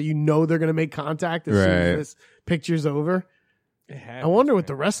bail. So you know they're gonna make contact as soon Right. as this picture's over. It happens, I wonder what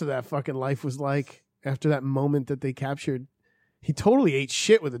the rest of that fucking life was like after that moment that they captured. He totally ate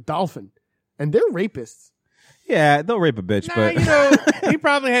shit with a dolphin, and they're rapists. Yeah, they'll rape a bitch, Nah, but you know, he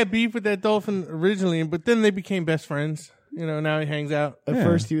probably had beef with that dolphin originally, but then they became best friends. You know, now he hangs out. At Yeah.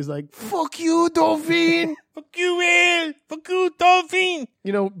 first, he was like, "Fuck you, dolphin." Fuck you, man. Fuck you, dolphin.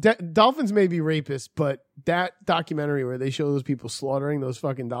 You know, dolphins may be rapists, but that documentary where they show those people slaughtering those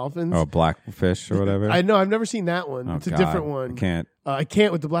fucking dolphins. oh, blackfish or whatever. I know. I've never seen that one. Oh, It's a God. different one. I can't. I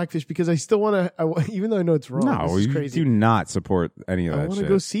can't with the blackfish because I still want to. Even though I know it's wrong. No, this is you crazy. do not support any of I that wanna shit.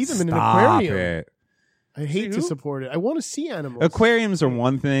 go see them in an Stop aquarium. it. I hate to support it. I want to see animals. Aquariums are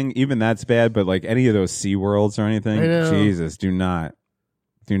one thing, even that's bad, but like any of those Sea Worlds or anything, I know. Jesus, do not.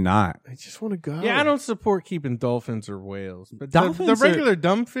 Do not. I just want to go. Yeah, I don't support keeping dolphins or whales. But Dolphins the are- regular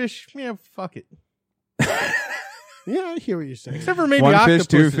dumb fish, yeah, fuck it. Yeah, I hear what you're saying. Except for maybe One fish, octopuses.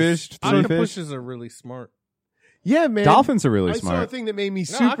 two fish, three Octopuses are really smart. Yeah, man. Dolphins are really I saw a smart. thing that made me No,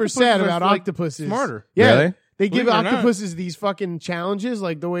 super octopuses sad are, about like, octopuses. smarter. Yeah. Really? They give Believe it or not. octopuses these fucking challenges,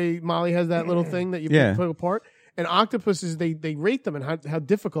 like the way Molly has that little thing that you Yeah. put apart. And octopuses, they rate them and how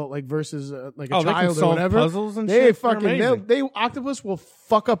difficult, like versus like a Oh, they can child or solve whatever. puzzles and they shit? They're fucking amazing. they octopus will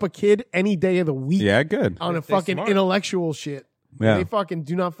fuck up a kid any day of the week. Yeah, good. on a If they're fucking smart. intellectual shit. Yeah. They fucking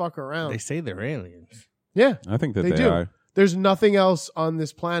do not fuck around. They say they're aliens. Yeah, I think that they they do. are. There's nothing else on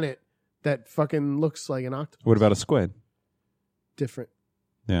this planet that fucking looks like an octopus. What about a squid? Different.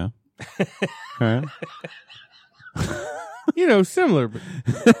 Yeah. All right. You know, similar,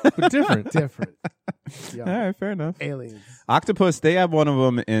 but different. Different. Yeah. All right, fair enough. Aliens. Octopus, they have one of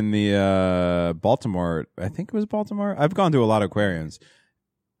them in the Baltimore. I think it was Baltimore. I've gone to a lot of aquariums.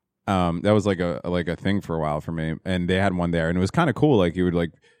 That was like a thing for a while for me, and they had one there, and it was kind of cool. Like you would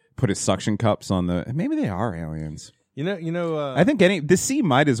like put his suction cups on the. Maybe they are aliens. You know. I think the sea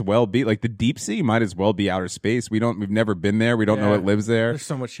might as well be like the deep sea might as well be outer space. We've never been there. We don't know Yeah. what lives there. There's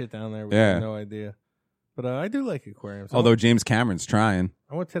so much shit down there. We Yeah. have no idea. But I do like aquariums. Although James Cameron's trying.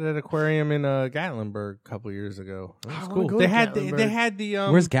 I went to that aquarium in Gatlinburg a couple years ago. It was I wanna cool. go They to had Gatlinburg. they had the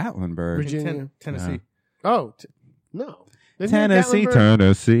Where's Gatlinburg? Virginia. Tennessee. Oh, no. Isn't there Tennessee, Gatlinburg?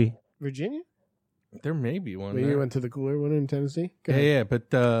 Tennessee. Virginia? There may be one. Maybe there. you went to the cooler one in Tennessee? Go Yeah, ahead. yeah,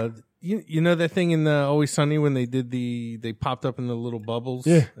 but you know that thing in the Always Sunny when they did they popped up in the little bubbles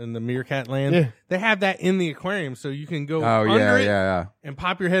Yeah. in the meerkat land. Yeah. They have that in the aquarium, so you can go Oh under yeah, it yeah. and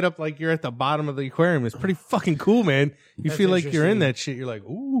pop your head up like you're at the bottom of the aquarium. It's pretty fucking cool, man. You That's feel like you're in interesting. that shit. You're like,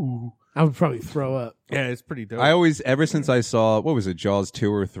 ooh, I would probably throw up. yeah, it's pretty dope. I always, ever since I saw, what was it, Jaws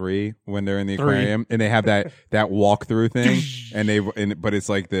 2 or 3, when they're in the 3. aquarium and they have that walkthrough thing, but it's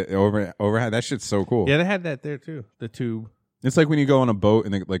like the overhead. That shit's so cool. yeah, they had that there too. The tube, It's like when you go on a boat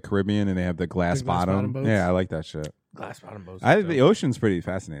in the like Caribbean and they have the glass, The glass bottom boats. Yeah, I like that shit. glass bottom boats, The ocean's pretty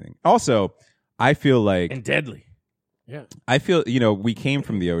fascinating. Also, I feel like and deadly. Yeah. we came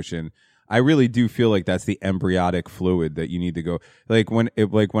from the ocean. I really do feel like that's the embryonic fluid that you need to go. Like when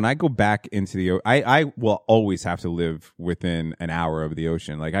I go back into the, I will always have to live within an hour of the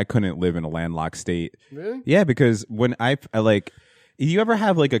ocean. Like I couldn't live in a landlocked state. Really? Yeah, because when I like, you ever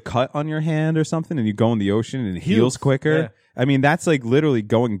have like a cut on your hand or something, and you go in the ocean and it heals quicker? Yeah. I mean, that's like literally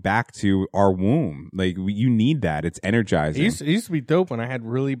going back to our womb. Like you need that. It's energizing. It used to be dope when I had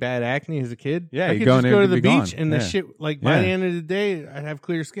really bad acne as a kid. Yeah, I you could go just in go there to and the be beach gone. and the Yeah. shit. Like by Yeah. the end of the day, I'd have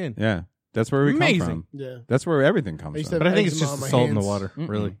clear skin. Yeah, that's where we come Amazing. from. Yeah. That's where everything comes I used from. to But I think it's eczema just on the my salt in the hands. water.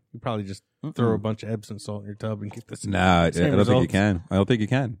 Really, you probably just throw a bunch of Epsom salt in your tub and get this. No, I same don't think you results. can. I don't think you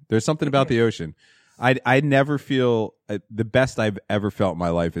can. There's something about the ocean. I never feel the best I've ever felt in my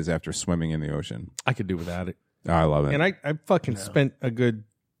life is after swimming in the ocean. I could do without it. Oh, I love it. And I fucking spent a good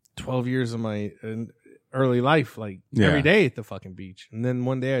 12 years of my early life, like Yeah. every day at the fucking beach. And then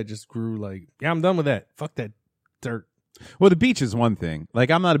one day I just grew like, yeah, I'm done with that. Fuck that dirt. Well, the beach is one thing.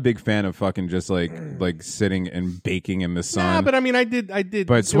 Like, I'm not a big fan of fucking just like sitting and baking in the sun. Nah, but I mean, I did.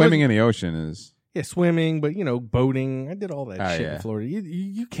 But swimming in the ocean is. Yeah, swimming, but boating. I did all that shit yeah. in Florida.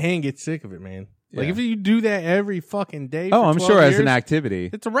 You can get sick of it, man. Like Yeah. if you do that every fucking day. Oh, for I'm 12 sure years, as an activity,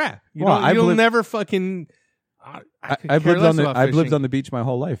 it's a wrap. Well, You'll never fucking. I've lived on the beach my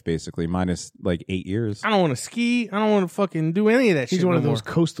whole life, basically, minus like 8 years. I don't want to ski. I don't want to fucking do any of that shit. He's one of no those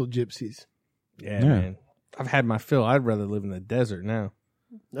more. coastal gypsies. Yeah, man. I've had my fill. I'd rather live in the desert now.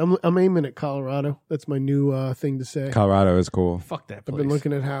 I'm aiming at Colorado. That's my new thing to say. Colorado is cool. Fuck that I've place. been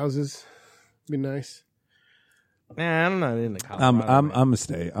looking at houses. Be nice. Nah, I'm not into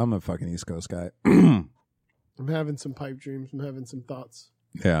Colorado. I'm a fucking East Coast guy. I'm having some pipe dreams. I'm having some thoughts.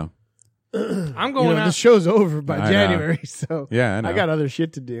 Yeah. I'm going out. The show's over by I know. January, so Yeah, I know. I got other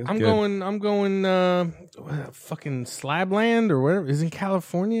shit to do. I'm going fucking Slabland or whatever. Is in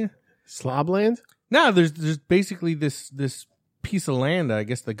California? Slobland? No, there's basically this piece of land that I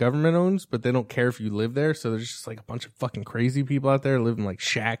guess the government owns, but they don't care if you live there. So there's just like a bunch of fucking crazy people out there living like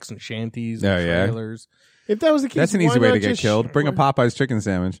shacks and shanties and Oh, yeah? trailers. If that was the case, That's an why easy way not to get just- killed. Bring a Popeye's chicken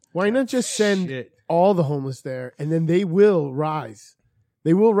sandwich. Why not just send Shit. all the homeless there, and then they will rise.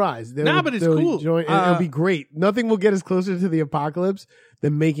 They will rise. Nah, but it's cool. It'll be great. Nothing will get us closer to the apocalypse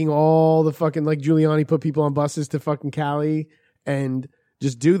than making all the fucking, like Giuliani put people on buses to fucking Cali and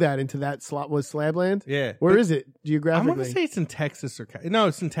just do that into that Slabland. Yeah. Where But is it I geographically? want to say it's in Texas or no,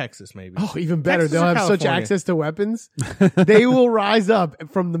 it's in Texas maybe. Oh, even better. Texas They'll or have such California. access to weapons. They will rise up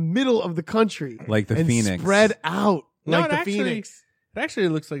from the middle of the country. Like the and Phoenix. Spread out No, like it the actually- Phoenix. It actually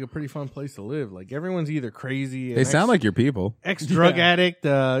looks like a pretty fun place to live. Like everyone's either crazy. They sound like your people. ex-drug addict,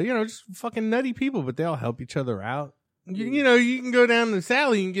 just fucking nutty people, but they all help each other out. You know, you can go down to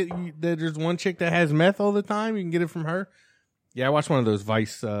Sally and there's one chick that has meth all the time. You can get it from her. Yeah, I watched one of those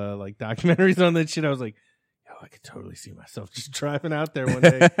Vice like documentaries on that shit. I was like, yo, I could totally see myself just driving out there one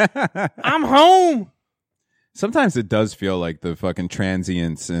day. I'm home. Sometimes it does feel like the fucking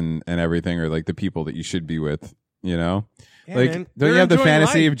transients and everything are like the people that you should be with, you know? Yeah, like, man. don't They're you have the enjoying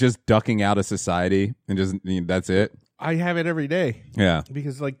fantasy life. of just ducking out of society and just, that's it? I have it every day. Yeah.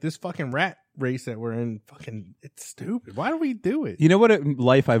 Because like this fucking rat race that we're in, fucking, it's stupid. Why do we do it? You know what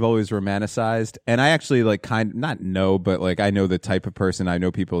life I've always romanticized? And I actually like not know, but like I know the type of person. I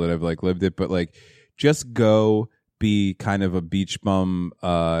know people that have like lived it, but like just go be kind of a beach bum,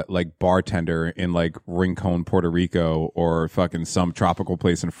 like bartender in like Rincon, Puerto Rico, or fucking some tropical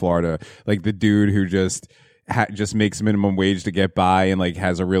place in Florida. Like the dude who just makes minimum wage to get by and like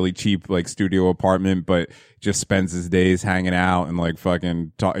has a really cheap like studio apartment, but just spends his days hanging out and like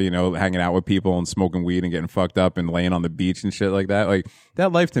fucking hanging out with people and smoking weed and getting fucked up and laying on the beach and shit like that. Like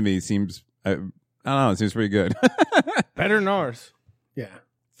that life to me seems, I don't know, it seems pretty good. Better than ours. Yeah.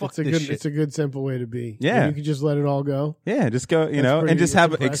 Fuck It's a this good. shit. It's a good, simple way to be. Yeah. And you can just let it all go. Yeah, just go, That's and pretty- just that's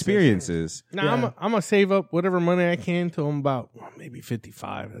have impressive. experiences. Now Yeah. I'm gonna save up whatever money I can till I'm about maybe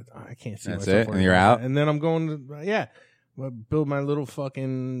 55. I can't see That's myself it? And working you're like out? that. And then I'm going to build my little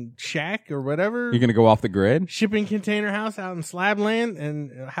fucking shack or whatever. You're gonna go off the grid. Shipping container house out in Slabland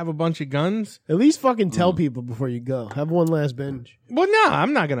and have a bunch of guns. At least fucking tell people before you go. Have one last binge. Well, no,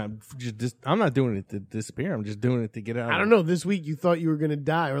 I'm not gonna. I'm not doing it to disappear. I'm just doing it to get out. I don't know. This week you thought you were gonna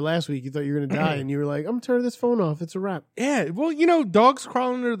die, or last week you thought you were gonna die, and you were like, "I'm turning this phone off. It's a wrap." Yeah, well, dogs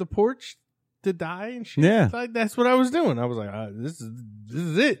crawling under the porch to die and shit. Yeah. Like, that's what I was doing. I was like, this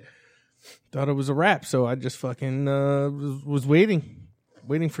is it. Thought it was a wrap, so I just fucking was waiting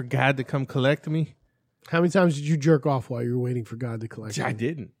for God to come collect me. How many times did you jerk off while you were waiting for God to collect you? I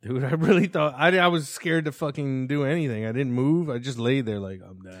didn't, dude. I really thought I was scared to fucking do anything. I didn't move. I just laid there like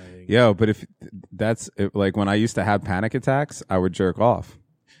I'm dying. Yo, but if like when I used to have panic attacks, I would jerk off.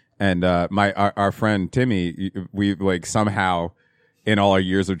 And our friend Timmy, we like somehow in all our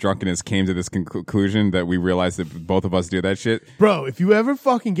years of drunkenness came to this conclusion that we realized that both of us do that shit. Bro, if you ever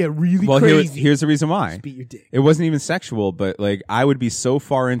fucking get really Well, crazy, here's the reason why. beat your dick. It wasn't even sexual, but like I would be so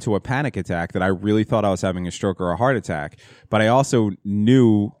far into a panic attack that I really thought I was having a stroke or a heart attack. But I also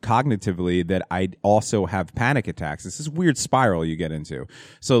knew cognitively that I'd also have panic attacks. It's this weird spiral you get into.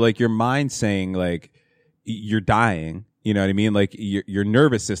 So like your mind saying like you're dying. You know what I mean? Like your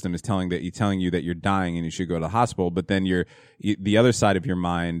nervous system is telling you that you're dying and you should go to the hospital. But then the other side of your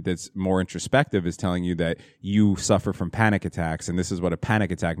mind that's more introspective is telling you that you suffer from panic attacks and this is what a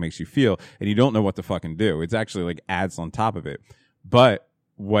panic attack makes you feel. And you don't know what to fucking do. It's actually like adds on top of it. But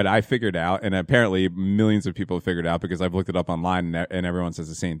what I figured out, and apparently millions of people have figured out because I've looked it up online and everyone says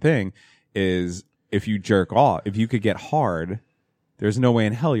the same thing, is if you jerk off, if you could get hard, there's no way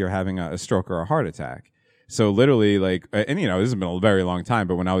in hell you're having a stroke or a heart attack. So literally, like, and this has been a very long time,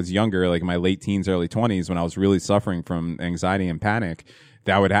 but when I was younger, like in my late teens, early 20s, when I was really suffering from anxiety and panic,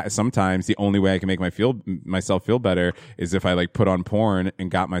 that would sometimes the only way I can make myself feel better is if I like put on porn and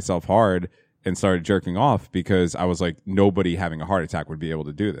got myself hard and started jerking off, because I was like, nobody having a heart attack would be able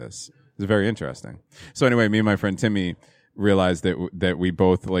to do this. It's very interesting. So anyway, me and my friend Timmy realized that we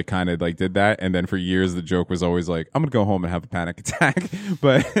both like kind of like did that, and then for years the joke was always like, I'm gonna go home and have a panic attack,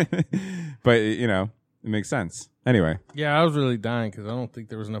 but it makes sense. Anyway. Yeah, I was really dying because I don't think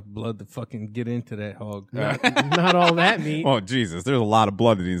there was enough blood to fucking get into that hog. Not all that meat. Oh, Jesus. There's a lot of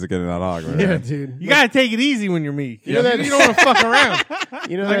blood that needs to get in that hog. Right? Yeah, dude. You got to take it easy when you're me. You don't want to fuck around.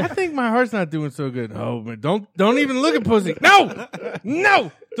 I think my heart's not doing so good. Oh, man, don't even look at pussy.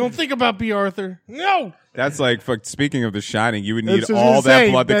 No. Don't think about B. Arthur. No. That's like, speaking of The Shining, you would need all that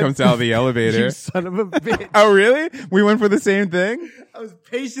blood that comes out of the elevator. You son of a bitch. Oh, really? We went for the same thing? I was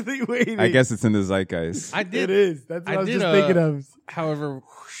patiently waiting. I guess it's in the zeitgeist. It is. That's what I was just thinking of. However,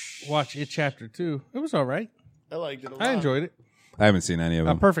 watch It Chapter 2. It was all right. I liked it a lot. I enjoyed it. I haven't seen any of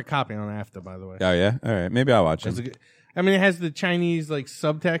them. A perfect copy on AFTA, by the way. Oh, yeah? All right. Maybe I'll watch it. I mean, it has the Chinese like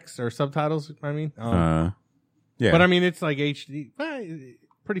subtext or subtitles, yeah. But I mean, it's like HD.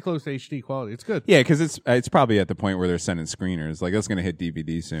 Pretty close to HD quality. It's good. Yeah, because it's probably at the point where they're sending screeners. Like, that's going to hit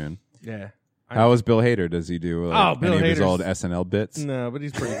DVD soon. Yeah. How was Bill Hader? Does he do Bill any of his Hader's- old SNL bits? No, but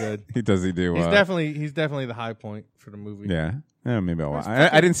he's pretty good. He do. He's definitely the high point for the movie. Yeah. Maybe I'll watch.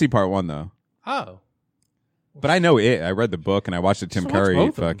 I didn't see part 1 though. Oh. But I know it. I read the book and I watched the Tim Just watch Curry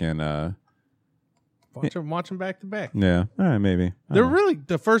both of fucking. Watch them back to back. Yeah. All right, maybe. They're really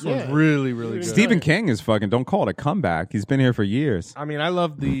the first one's really good. Stephen King is fucking. Don't call it a comeback. He's been here for years. I mean, I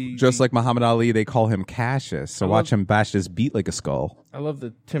love Just like Muhammad Ali, they call him Cassius. So watch him bash this beat like a skull. I love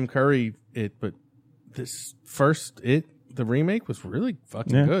the Tim Curry but this first the remake was really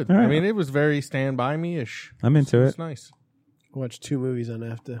fucking good. All right. I mean, it was very Stand By Me-ish. I'm into It's it. nice. I watched 2 movies on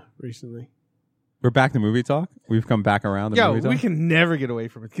AFTA recently. We're back to movie talk. We've come back around to movie talk. We can never get away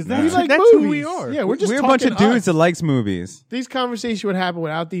from it because We like that's movies. who we are. Yeah, we're just a bunch of talking dudes us. that likes movies. These conversations would happen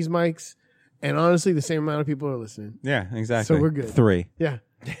without these mics, and honestly, the same amount of people are listening. Yeah, exactly. So we're good. 3. Yeah.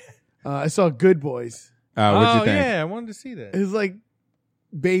 I saw Good Boys. What'd you think? Yeah, I wanted to see that. It was like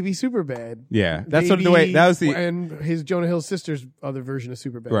Baby Superbad. Yeah, that's sort of the way. That was the and his Jonah Hill's sister's other version of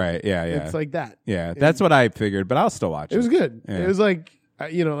Superbad. right. Yeah, yeah. It's like that. Yeah, that's what I figured, but I'll still watch it. It was good. Yeah. It was like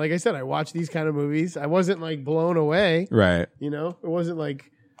like I said, I watched these kind of movies. I wasn't like blown away. Right. It wasn't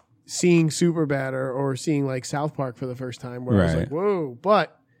like seeing Superbad or seeing like South Park for the first time where I was Right. like, whoa.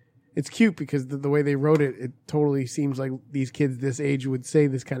 But it's cute because the way they wrote it, it totally seems like these kids this age would say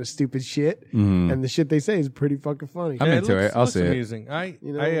this kind of stupid shit. Mhm. And the shit they say is pretty fucking funny. I'm into it. I'll looks see it. amusing.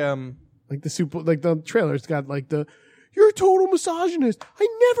 like the trailer's got like you're a total misogynist. I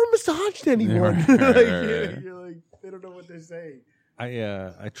never massaged anyone. Right, Like, right. you're like, they don't know what they're saying.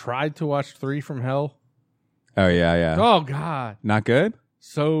 I tried to watch 3 from Hell. Oh yeah, yeah. Oh God, Not good.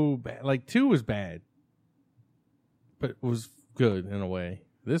 so bad. Like 2 was bad, but it was good in a way.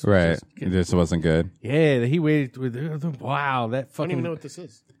 This was Right. just It just wasn't good. yeah. He waited with wow. That I don't fucking even know what this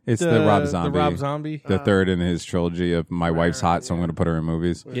is. It's the Rob Zombie. The Rob Zombie. The third in his trilogy of My Wife's Hot, so I'm going to put her in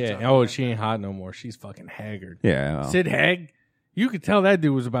movies. Yeah. Oh, she ain't hot no more. She's fucking haggard. Yeah. well, Sid Haig. You could tell that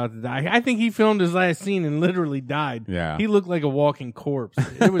dude was about to die. I think he filmed his last scene and literally died. Yeah. He looked like a walking corpse.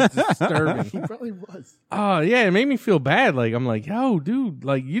 It was disturbing. He probably was. Oh, yeah. It made me feel bad. Like, I'm like, yo, dude,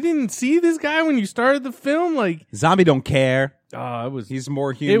 like, you didn't see this guy when you started the film? Like, Zombie don't care. oh, it was He's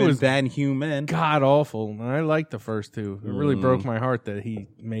more human was- than human. god awful. And I liked the first 2. It really broke my heart that he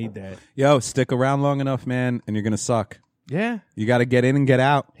made that. Yo, stick around long enough, man, and you're going to suck. Yeah. You got to get in and get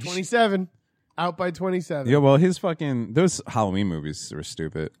out. 27. Out by 27. Yeah, well, his fucking those Halloween movies were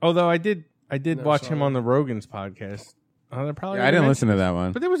stupid. Although I did watch him on the Rogan's podcast. Probably I didn't listen to that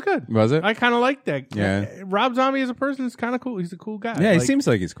one. but it was good. Was it? I kind of liked that. Yeah. Rob Zombie as a person is kind of cool. He's a cool guy. Yeah, he Like, seems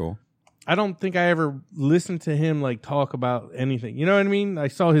like he's cool. I don't think I ever listened to him like talk about anything. You know what I mean? I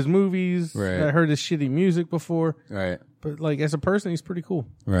saw his movies. Right. I heard his shitty music before. Right. But like as a person, he's pretty cool.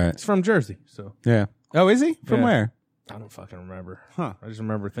 Right. He's from Jersey, so Yeah. Oh, is he? From Yeah. where? I don't fucking remember. Huh. I just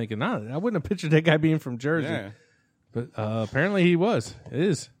remember thinking, nah, I wouldn't have pictured that guy being from Jersey. Yeah. But apparently he was. It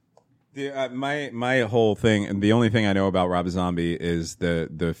is. My whole thing, and the only thing I know about Rob Zombie is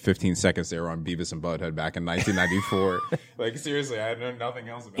the 15 seconds they were on Beavis and Butthead back in 1994. Like seriously, I know nothing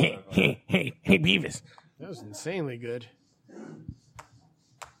else about it. Hey, Beavis. That was insanely good.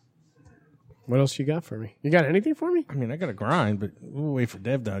 What else you got for me? You got anything for me? I mean, I got to grind, but we'll wait for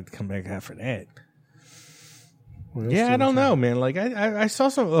Dev Dog to come back after that. What else Yeah, do I you don't got? know, man. Like I saw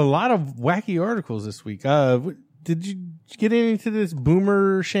a lot of wacky articles this week. Did you get into this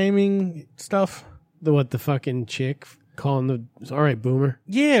boomer shaming stuff? the fucking chick calling the all right, boomer.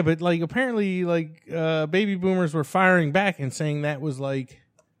 Yeah, but like apparently like baby boomers were firing back and saying that was like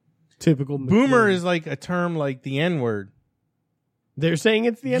typical. Boomer is like a term like the N-word. They're saying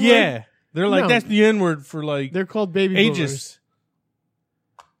it's the N-word? Yeah. They're like No. that's the N-word for like They're called baby ages. boomers.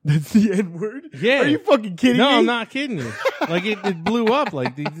 That's the N-word? Yeah. Are you fucking kidding no, me? I'm not kidding you. Like it blew up.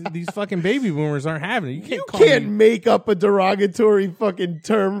 Like these fucking baby boomers aren't having it. You call can't me- make up a derogatory fucking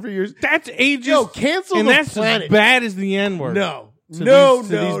term for your. That's ages. Yo, cancel and the that's planet. as bad as the N-word. No. To No, these,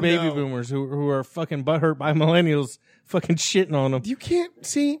 to no, these baby no. boomers who are fucking butthurt by millennials fucking shitting on them. You can't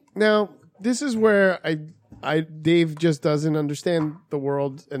see now. This is where Dave just doesn't understand the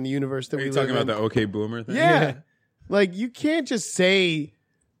world and the universe that Are we you live talking about in. the OK Boomer thing? Yeah. Like, you can't just say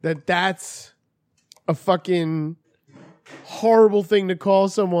that that's a fucking horrible thing to call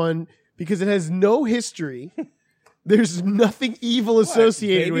someone because it has no history. There's nothing evil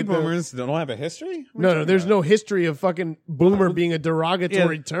associated Baby with them. boomers don't have a history? No, there's no history of fucking boomer being a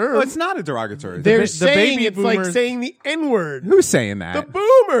derogatory term. Well, it's not a derogatory term. They're the saying baby it's like boomers- saying the N-word. Who's saying that? The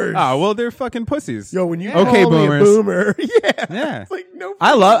boomers. Oh, well, they're fucking pussies. Yo, when you Okay, call me a boomers. boomer, yeah. Yeah. It's like, no.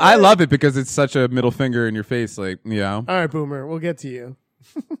 I love it because it's such a middle finger in your face. Like, you know, All right, boomer, we'll get to you.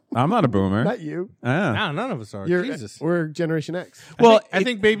 I'm not a boomer. Not you. Ah. Nah, none of us are. You're, Jesus. We're Generation X. I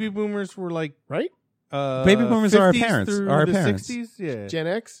think baby boomers were like Right? Baby boomers are our 50s parents. through Are our the parents. 60s. Yeah. Gen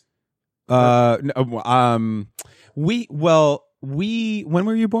X? When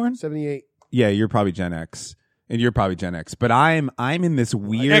were you born? 78. Yeah, you're probably Gen X, and you're probably Gen X. But I'm in this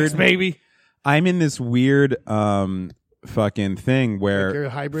weird X baby. I'm in this weird fucking thing where Like you're a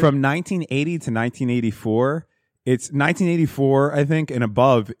hybrid? from 1980 to 1984, it's 1984 I think and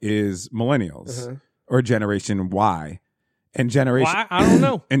above is millennials Uh-huh. or Generation Y, and Generation Why? I don't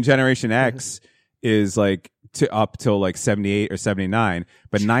know. and Generation X is like up till like 78 or 79,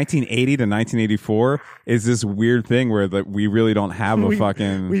 but 1980 to 1984 is this weird thing where we really don't have a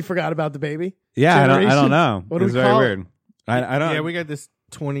fucking We forgot about the baby. yeah. I don't generation? know. What do It's we very call it? weird. I don't. Yeah, we got this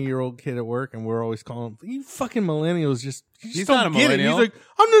 20-year-old kid at work, and we're always calling him, you fucking millennials. Just He's don't not a get it. millennial. He's like,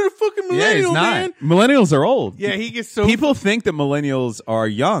 I'm not a fucking Yeah, millennial, he's not. man. Millennials are old. Yeah, he gets so People think that millennials are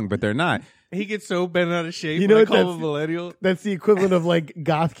young, but they're not. he gets so bent out of shape. You know when I what call him a that's- millennial. That's the equivalent of like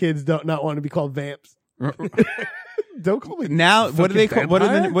goth kids don't not want to be called vamps. Don't call me Now, what do they fucking call?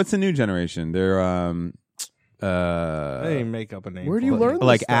 vampire? What's the new generation? They're They didn't make up a name. Where do for you it. learn this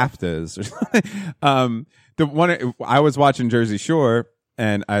like stuff? AFTAs or something. The one I was watching Jersey Shore,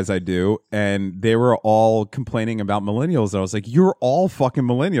 and as I do, and they were all complaining about millennials. And I was like, "You're all fucking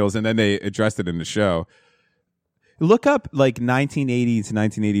millennials," and then they addressed it in the show. Look up like 1980 to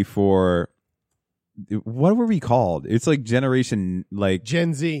 1984. What were we called? It's like generation like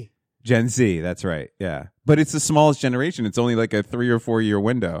Gen Z. Gen Z. That's right. Yeah, but it's the smallest generation. It's only like a 3 or 4 year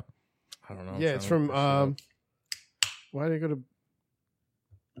window. I don't know. Yeah, it's from why did I go to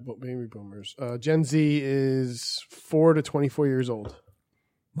baby boomers? Gen Z is 4 to 24 years old.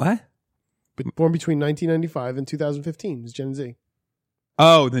 What? But born between 1995 and 2015 is Gen Z.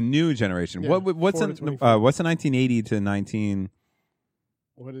 Oh, the new generation. Yeah, What's 4 to in 24. what's the 1980 to 19?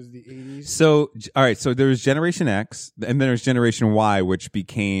 What is the 80s? So all right, so there was Generation X, and then there's Generation Y, which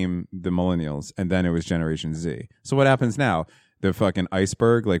became the millennials, and then it was Generation Z. So what happens now? The fucking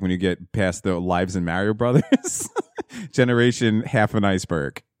iceberg, like when you get past the Lives and Mario Brothers, generation half an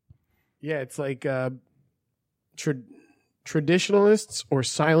iceberg. Yeah, it's like traditionalists or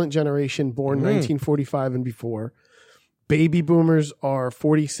silent generation born 1945 and before. Baby boomers are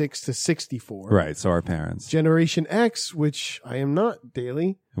 46 to 64. Right. So our parents. Generation X, which I am not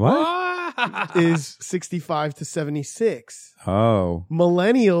daily, What? is 65 to 76. Oh.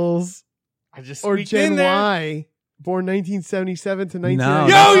 Millennials I just or squeaked Gen in there. Y, born 1977 to No. 1999.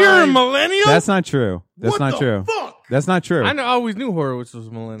 Yo, you're a millennial? That's not true. That's What not the true. fuck? That's not true. I always knew Horowitz was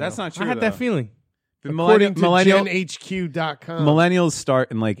a millennial. That's not true, I had though. that feeling. The According to millennial GenHQ.com. millennials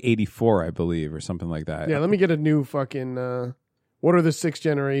start in like 84, I believe, or something like that. Yeah, let me get a new fucking. What are the 6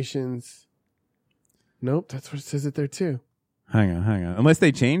 generations? Nope, that's what it says it there too. Hang on. Unless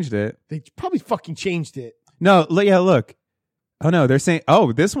they changed it. They probably fucking changed it. No, yeah, look. Oh, no, they're saying,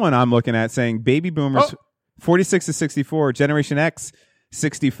 this one I'm looking at saying baby boomers 46 to 64, Generation X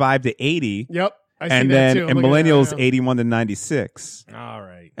 65 to 80. Yep. I see And that then too. I'm and looking at millennials that now. 81 to 96. All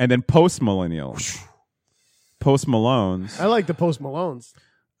right. And then post millennials. Post Malones. I like the Post Malones.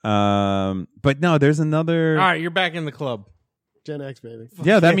 But no, there's another. All right, you're back in the club. Gen X, baby.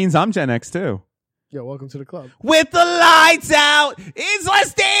 Yeah, that means I'm Gen X too. Yo, welcome to the club. With the lights out, it's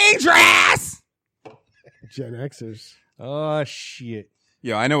less dangerous. Gen Xers. Oh, shit.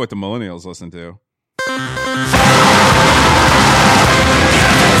 Yo, I know what the millennials listen to.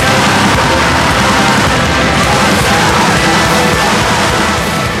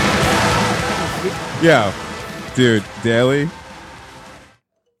 Yeah, dude, Daly.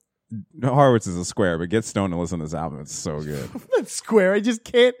 Horowitz is a square, but get stoned and listen to this album. It's so good. That's square. I just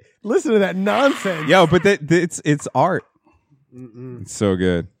can't listen to that nonsense. Yo, but it's art. It's so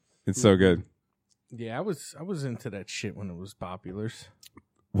good. It's so good. Yeah, I was into that shit when it was Populars.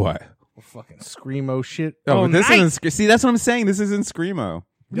 What? Fucking screamo shit. Oh, but this night. isn't. See, that's what I'm saying. This isn't screamo.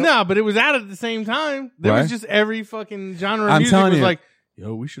 No, but it was out at the same time. There What? was just every fucking genre of I'm music telling was you. like,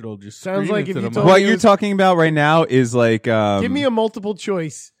 yo, we should all just Sounds scream like into if you the told mic. What me you're talking about right now is like. Give me a multiple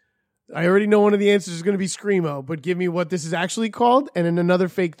choice. I already know one of the answers is going to be screamo, but give me what this is actually called and then another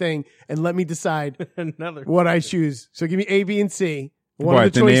fake thing, and let me decide Another what I choose. So give me A, B, and C. One What,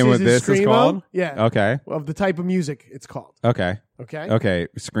 of the the name choices of this is screamo. called? Yeah. Okay. Of the type of music it's called. Okay. Okay. Okay.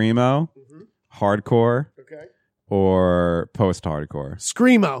 Screamo, hardcore, Okay. or post-hardcore.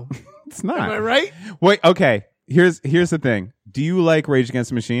 Screamo. It's not. Am I right? Wait. Okay. Here's the thing. Do you like Rage Against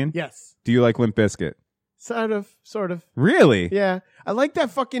the Machine? Yes. Do you like Limp Bizkit? Sort of. Really? Yeah. I like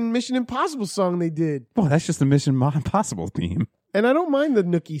that fucking Mission Impossible song they did. Well, that's just the Mission Impossible theme. And I don't mind the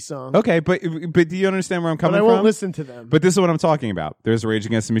Nookie song. Okay, but do you understand where I'm But coming I from? won't listen to them. But this is what I'm talking about. There's Rage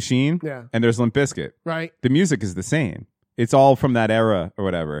Against the Machine, Yeah. and there's Limp Bizkit. Right. The music is the same. It's all from that era or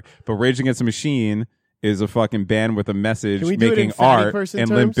whatever. But Rage Against the Machine is a fucking band with a message Can we do it in making fatty art, person and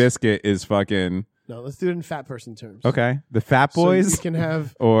Limp terms? Bizkit is fucking No, let's do it in fat person terms. okay. The Fat So Boys you can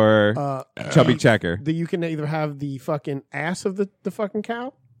have or Chubby Checker. you can either have the fucking ass of the fucking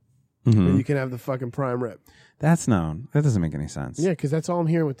cow, Mhm. or you can have the fucking prime rib. That's known. That doesn't make any sense. Yeah, because that's all I'm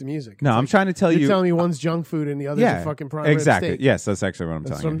hearing with the music. No, It's I'm trying to tell you're you. telling me one's junk food and the other's a fucking prime rib exactly. steak. Yes, that's actually what I'm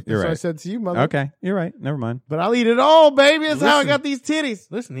That's telling what you. You're that's what I right. said to you, mother. Okay, you're right. Never mind. But I'll eat it all, baby. That's how I Listen. got these titties.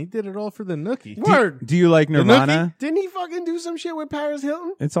 Listen, he did it all for the Nookie. Word. Do you like Nirvana? Didn't he fucking do some shit with Paris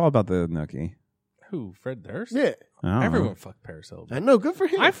Hilton? It's all about the Nookie. Who? Fred Durst? Yeah. I don't know. Everyone fucked Paris Hilton. I know. Good for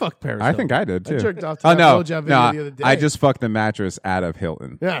him. I fucked Paris I Hilton. think I did too. I jerked off to Oh that no, blowjob video no! the other day. I just fucked the mattress out of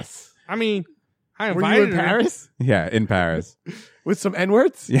Hilton. Yes. I mean, I Were invited you in her. Paris Yeah, in Paris. with some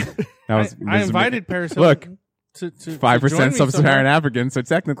N-words? Yeah, that was. I invited Paris Look, Hilton to 5% sub-Saharan African, so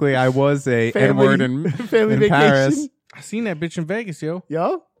technically I was a N-word in family in vacation. Paris. I seen that bitch in Vegas, yo.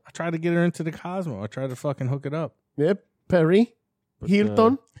 Yo. I tried to get her into the Cosmo. I tried to fucking hook it up. Yep. Paris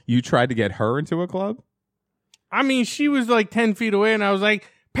Hilton. You tried to get her into a club? I mean, she was like 10 feet away, and I was like,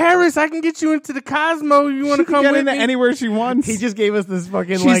 Paris, I can get you into the Cosmo. You want to come Get with into me? anywhere she wants. He just gave us this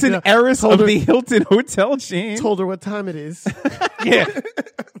fucking She's an heiress told of her- the Hilton hotel chain. Told her what time it is. Yeah.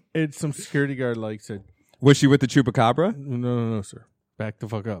 It's some security guard like said, Was she with the Chupacabra? no, sir. Back the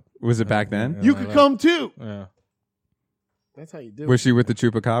fuck up. Was it back then? You could come too. Yeah. That's how you do Was it. she with the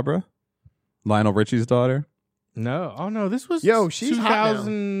Chupacabra? Lionel Richie's daughter? No. Oh, no. This was Yo, she's hot now.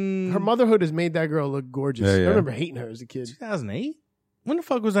 2000... Her motherhood has made that girl look gorgeous. Yeah, yeah. I remember hating her as a kid. 2008? When the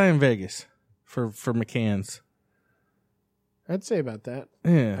fuck was I in Vegas for McCann's? I'd say about that.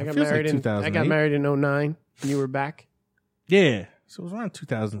 Yeah. I got feels married like in 2008. I got married in 09 and you were back. Yeah. So it was around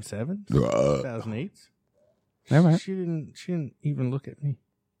 2007, 2008. All right. She didn't even look at me.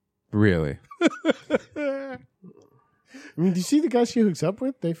 Really? I mean, do you see the guys she hooks up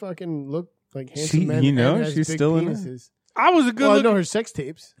with? They fucking look like handsome She- men. you know, and has she's big still in it. penises. I was a good Well, I look. know her sex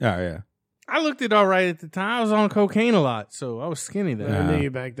tapes. Oh, yeah. I looked it all right at the time. I was on cocaine a lot, so I was skinny then. I knew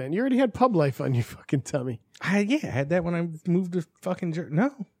you back then. You already had pub life on your fucking tummy. I had that when I moved to fucking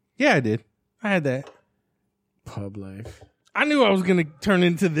No. Yeah, I did. I had that. Pub life. I knew I was going to turn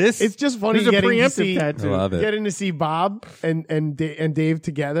into this. It's just funny There's a getting to preemptive see tattoo. I love it. getting to see Bob and Dave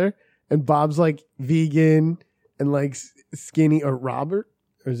together, and Bob's like vegan and like skinny, or Robert,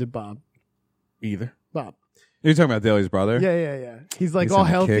 or is it Bob? Either. Bob. You're talking about Daly's brother? Yeah. He's like He's all gonna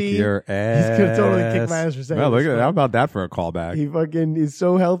healthy. Kick your ass. He's gonna totally kick my ass for saying Well, look this, at but how about that for a callback? He fucking is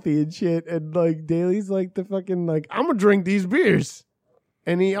so healthy and shit, and like Daly's like the fucking like I'm gonna drink these beers,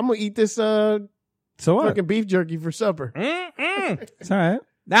 and I'm gonna eat this so what? fucking beef jerky for supper. It's all right.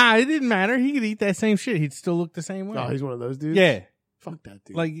 Nah, it didn't matter. He could eat that same shit. He'd still look the same way. Oh, he's one of those dudes. Yeah. Fuck that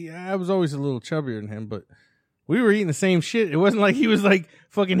dude. Like, I was always a little chubbier than him, but we were eating the same shit. It wasn't like he was like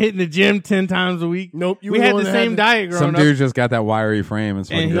fucking hitting the gym 10 times a week. Nope. We had the same diet growing Some up. dude just got that wiry frame. It's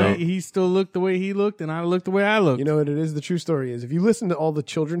fucking And great. he still looked the way he looked, and I looked the way I looked. You know what it is? The true story is if you listen to all the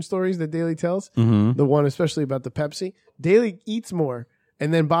children's stories that Daly tells, Mhm. the one especially about the Pepsi, Daly eats more,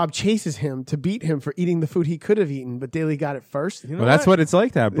 and then Bob chases him to beat him for eating the food he could have eaten, but Daly got it first. Well, that's what it's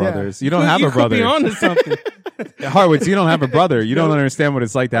like to have brothers. Yeah. You don't have you a could be brother. on to something. Harwitz, you don't have a brother. You don't understand what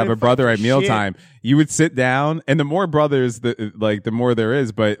it's like to have I a brother at fucking mealtime. you would sit down, and the more brothers, the more there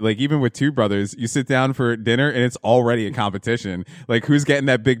is. But like even with two brothers, you sit down for dinner, and it's already a competition. Like who's getting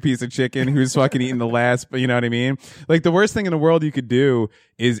that big piece of chicken? Who's fucking eating the last? You know what I mean? Like the worst thing in the world you could do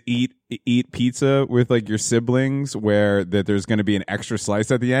is eat pizza with like your siblings, where that there's going to be an extra slice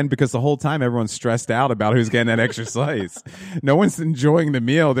at the end, because the whole time everyone's stressed out about who's getting that extra slice. No one's enjoying the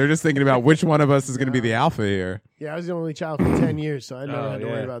meal. They're just thinking about which one of us is going to be the alpha here. Yeah, I was the only child for 10 years, so I never had to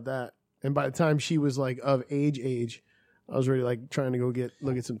worry about that. And by the time she was like of age, I was already like trying to go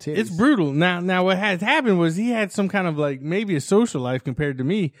look at some titties. It's brutal. Now what has happened was he had some kind of like maybe a social life compared to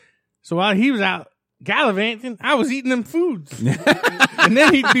me. So while he was out gallivanting, I was eating them foods. And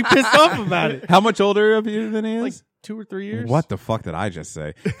then he'd be pissed off about it. How much older of you than he is? Like 2 or 3 years. What the fuck did I just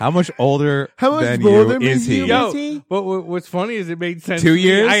say? How much older than older you is he? Yo, what's funny is it made sense. 2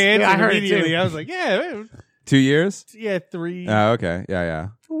 years? I answered I heard it immediately. too. I was like, yeah, man. 2 years? Yeah, 3. Oh, okay. Yeah.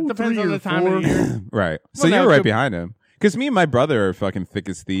 It depends 3 on or the time of the 4. year. Right. So Well, you're now, right could- behind him. Because me and my brother are fucking thick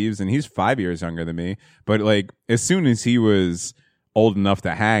as thieves, and he's 5 years younger than me. But like, as soon as he was old enough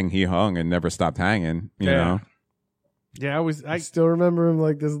to hang, he hung and never stopped hanging. You know, Yeah, I still remember him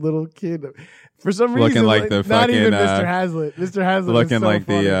like this little kid. For some Looking reason, like the not fucking, even Mr. Hazlitt. Mr. Hazlitt looking was so like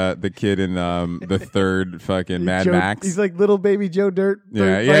funny. the kid in the third fucking Mad Max. He's like little baby Joe Dirt.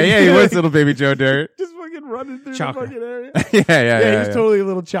 Yeah. He was little baby Joe Dirt. Just fucking running through Chaka. the fucking area. Yeah. He's totally a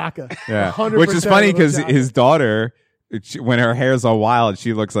little Chaka. Yeah, 100% which is funny a little because Chaka. his daughter, when her hair's all wild,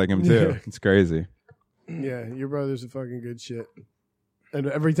 she looks like him too. Yeah. It's crazy. Yeah, your brother's a fucking good shit. And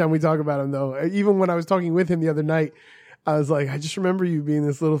every time we talk about him, though, even when I was talking with him the other night, I was like, I just remember you being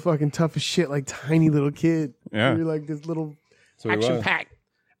this little fucking tough as shit, like tiny little kid. Yeah. You're like this little So he was.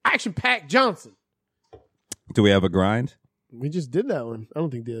 action packed Johnson. Do we have a grind? We just did that one. I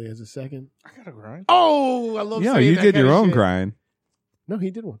don't think Daly has a second. I got a grind. Oh, I love Yeah, saying you that did kind your of own shit. grind. No, he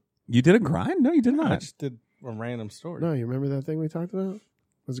did one. You did a grind? No, you did I not. just did a random story. No, you remember that thing we talked about? It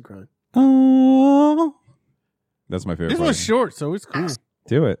was a grind. Oh, that's my favorite. This part. was short, so it's cool.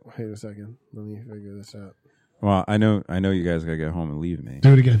 Do it. Wait a second. Let me figure this out. Well, I know you guys gotta get home and leave me.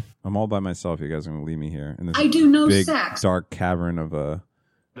 Do it again. I'm all by myself. You guys are gonna leave me here in this I do no big sex. dark cavern of a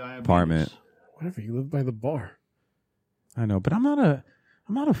apartment. Whatever, you live by the bar. I know, but I'm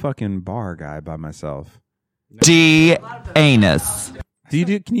not a fucking bar guy by myself. Anus.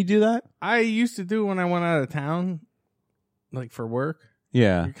 Can you do that? I used to do when I went out of town, like for work.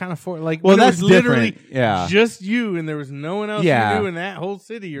 Yeah. You're kind of like Well, when it that's was literally different. Yeah. just you, and there was no one else Yeah. you knew in that whole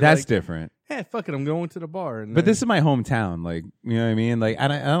city. You're That's like, different. Hey, fuck it, I'm going to the bar. And But then- this is my hometown. Like, you know what I mean? Like, I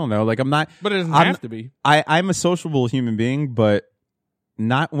don't know. Like, I'm not. But it doesn't I'm- have to be. I'm a sociable human being, but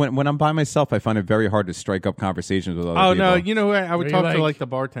not when I'm by myself. I find it very hard to strike up conversations with other Oh people. no, you know who I would Are you talk like- to like the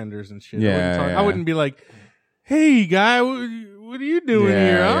bartenders and shit. Yeah, I wouldn't be like, "Hey, guy, what are you doing Yeah,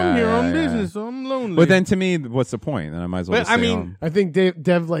 here? I'm yeah, here on yeah, business, so I'm lonely." But then to me, what's the point? Then I might as well But, just I stay mean- home. I think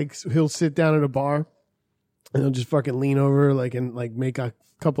Dev like he'll sit down at a bar and he'll just fucking lean over like and like make a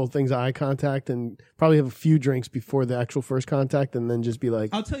couple of things eye contact and probably have a few drinks before the actual first contact and then just be like,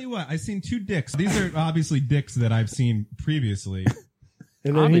 I'll tell you what, I've seen two dicks. These are obviously dicks that I've seen previously.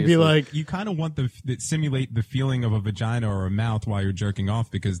 and then he'd be like, You kind of want that simulate the feeling of a vagina or a mouth while you're jerking off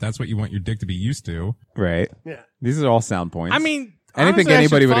because that's what you want your dick to be used to. Right. Yeah. These are all sound points. I mean, I don't think honestly, I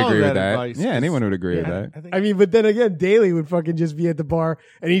anybody should would follow agree with that that. advice, Yeah, 'cause- anyone would agree with that. I mean, but then again, Daly would fucking just be at the bar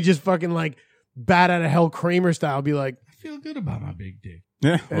and he'd just fucking like bat out of hell Kramer style, be like, I feel good about my big dick.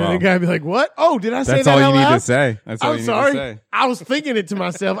 Yeah. and well, the guy would be like, what? Oh, did I say that's that all out you need loud? to say. That's all I'm you need sorry. to say. I was thinking it to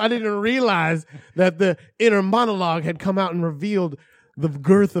myself. I didn't realize that the inner monologue had come out and revealed the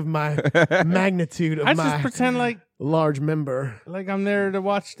girth of my magnitude of I my just pretend like large member. I'm there to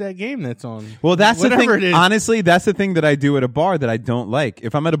watch that game that's on. Well, that's the Whatever thing. it is. Honestly, that's the thing that I do at a bar that I don't like.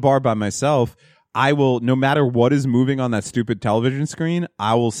 If I'm at a bar by myself, I will, no matter what is moving on that stupid television screen,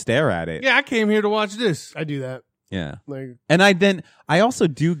 I will stare at it. Yeah, I came here to watch this. I do that. Yeah. Like, And I also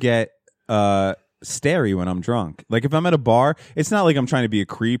do get starey when I'm drunk. Like if I'm at a bar, it's not like I'm trying to be a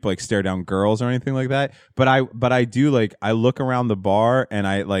creep, like stare down girls or anything like that. But I do like, I look around the bar and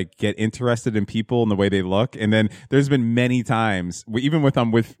I like get interested in people and the way they look. And then there's been many times, even if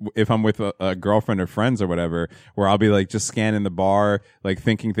I'm with a girlfriend or friends or whatever, where I'll be like just scanning the bar, like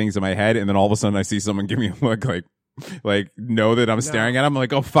thinking things in my head. And then all of a sudden I see someone give me a look like know that I'm staring at them. I'm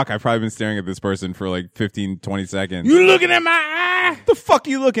like, oh fuck, I've probably been staring at this person for like 15, 20 seconds. You looking at my eye? The fuck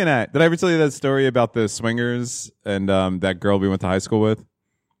you looking at? Did I ever tell you that story about the swingers and that girl we went to high school with?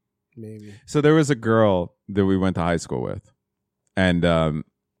 maybe. So there was a girl that we went to high school with, and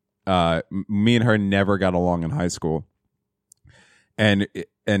me and her never got along in high school. And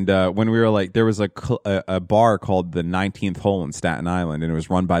when we were like, there was a bar called the 19th Hole in Staten Island, and it was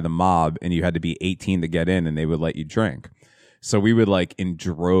run by the mob, and you had to be 18 to get in, and they would let you drink. So we would like in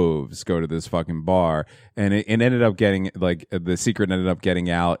droves go to this fucking bar, and it ended up getting like the secret ended up getting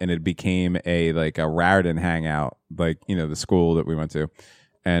out, and it became a Raritan hangout, like, you know, the school that we went to,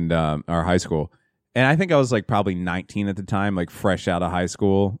 and our high school. And I think I was like probably 19 at the time, like fresh out of high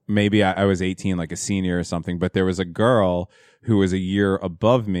school. Maybe I was 18, like a senior or something. But there was a girl who was a year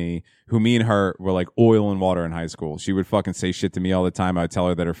above me, who me and her were like oil and water in high school. She would fucking say shit to me all the time. I would tell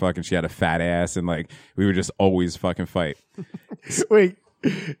her that she had a fat ass, and like we would just always fucking fight. Wait,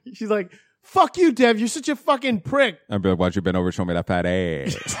 she's like, fuck you, Dev. You're such a fucking prick. I'd be like, why'd you been over, show me that fat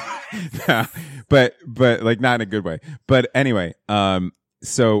ass? but like not in a good way. But anyway,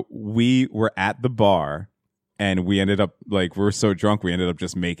 so we were at the bar, and we ended up like, we were so drunk, we ended up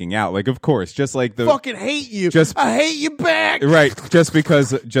just making out. Like, of course, just like the fucking hate you. I hate you back. Right.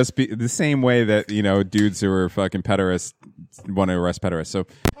 The same way that, you know, dudes who are fucking pederasts want to arrest pederasts. So,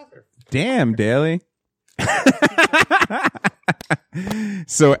 damn, Daly.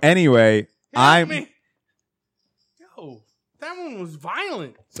 So anyway, Yo, that one was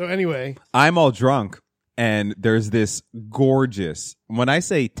violent. So anyway, I'm all drunk, and there's this gorgeous, when I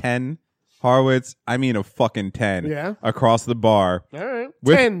say 10 Horowitz, I mean a fucking 10 Yeah. across the bar. All right.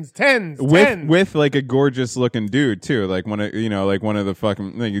 With, Tens. with like a gorgeous looking dude too, like one of the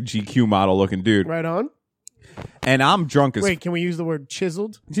fucking like a GQ model looking dude. Right on. And I'm drunk as Wait, can we use the word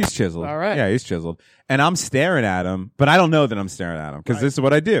chiseled? He's chiseled. All right. Yeah, he's chiseled. And I'm staring at him, but I don't know that I'm staring at him, because this is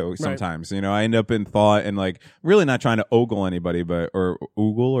what I do sometimes. You know, I end up in thought and like really not trying to ogle anybody, or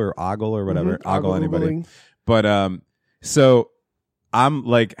oogle or ogle or whatever, ogle anybody. Oogling. But so I'm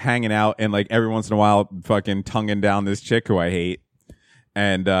like hanging out, and like every once in a while fucking tonguing down this chick who I hate.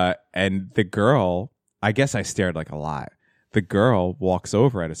 And the girl, I guess I stared like a lot. The girl walks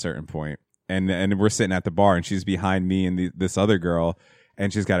over at a certain point, and we're sitting at the bar, and she's behind me and this other girl,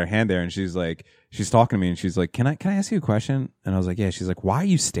 and she's got her hand there, and she's talking to me, and she's like, can I ask you a question? And I was like, yeah. She's like, why are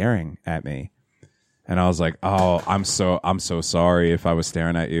you staring at me? And I was like, oh, I'm so sorry if I was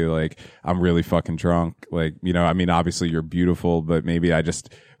staring at you. Like, I'm really fucking drunk. Like, you know, I mean, obviously you're beautiful, but maybe I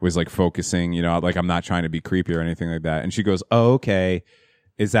just was like focusing, you know, like I'm not trying to be creepy or anything like that. And she goes, oh, okay.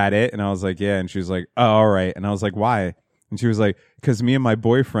 Is that it? And I was like, yeah. And she was like, oh, all right. And I was like, why? And she was like, because me and my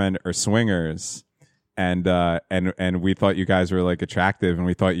boyfriend are swingers, and we thought you guys were like attractive, and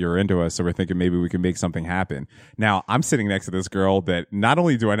we thought you were into us, so we're thinking maybe we can make something happen. Now I'm sitting next to this girl that not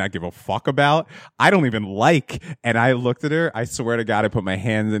only do I not give a fuck about, I don't even like. And I looked at her. I swear to God, I put my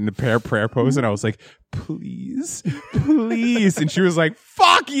hands in the prayer pose, and I was like, please. And she was like,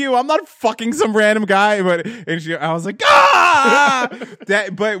 fuck you. I'm not fucking some random guy. I was like, ah!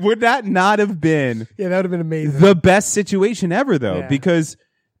 But would that not have been? Yeah, that would have been amazing. The best situation ever, though, Yeah. because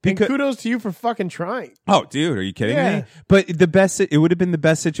And kudos to you for fucking trying. Oh, dude, are you kidding me? But it would have been the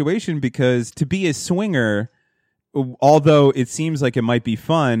best situation, because to be a swinger, although it seems like it might be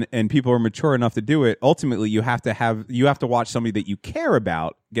fun and people are mature enough to do it, ultimately you have to watch somebody that you care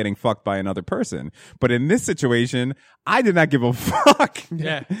about getting fucked by another person. But in this situation, I did not give a fuck.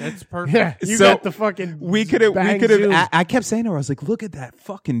 Yeah, that's perfect. Yeah, you got the fucking. We could have. I kept saying to her, I was like, "Look at that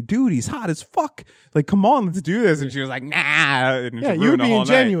fucking dude. He's hot as fuck. Like, come on, let's do this." And she was like, "Nah." And Yeah, she you're ruined the whole being night.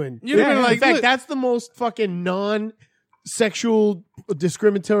 genuine. You'd have been like, in fact, look- that's the most fucking non-sexual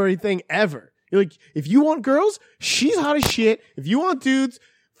discriminatory thing ever. You're like, if you want girls, she's hot as shit. If you want dudes,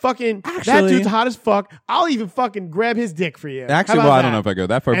 fucking that Actually- dude's hot as fuck. I'll even fucking grab his dick for you. Actually, How well, about I don't that? know if I go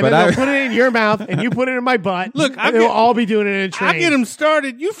that far, And but then I they'll put it in your mouth, and you put it in my butt. Look, and we'll all be doing it in a train. I get him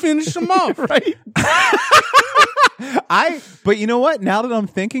started. You finish him off. right? But you know what? Now that I'm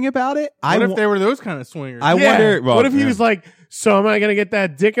thinking about it, What if they were those kind of swingers? I wonder. Well, what if he yeah. was like, so am I going to get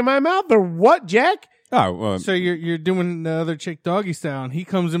that dick in my mouth or what, Jack? Oh, well, So you're doing the other chick doggy style, and he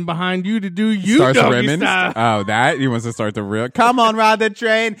comes in behind you to do you starts doggy rimming. style. Oh, that he wants to start the real. Come on, ride the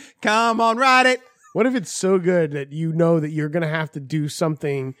train. Come on, ride it. What if it's so good that you know that you're going to have to do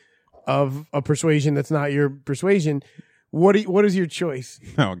something of a persuasion that's not your persuasion? What is your choice?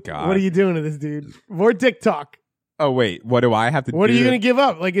 Oh God. What are you doing to this dude? More dick talk. Oh wait, what do I have to? What do are you to- going to give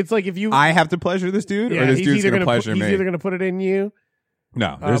up? Like, it's like if you. I have to pleasure this dude, Yeah, or this he's dude's either going to gonna pleasure He's me? either going to put it in you.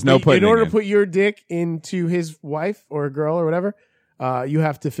 No, there's But no putting in order it to put your dick into his wife or a girl or whatever, you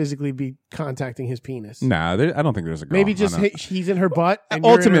have to physically be contacting his penis. Nah, I don't think there's a girl. Maybe just I know. he's in her butt. And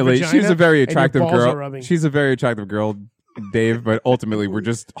you're in her Ultimately, vagina, she's a very and your attractive balls are girl. rubbing. She's a very attractive girl, Dave. But ultimately, we're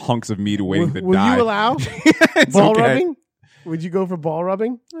just hunks of meat waiting to Will die. you allow It's ball okay. rubbing? Would you go for ball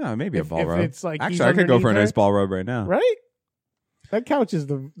rubbing? Oh, maybe a ball if rub. it's like he's Actually, I could go for a underneath nice her? ball rub right now. Right? That couch is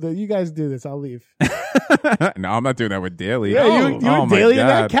the you guys do this. I'll leave. No, I'm not doing that with Daly. Yeah, you Oh and my Daly in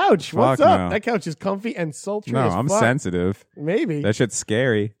God. that couch. What's Fuck up? no. That couch is comfy and sultry. No, as I'm fuck. sensitive. Maybe That shit's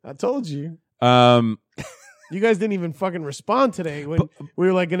scary. I told you. Um, You guys didn't even fucking respond today when we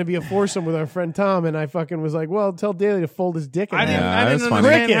were like going to be a foursome with our friend Tom, and I fucking was like, "Well, tell Daly to fold his dick." In I didn't, half." I that's didn't funny.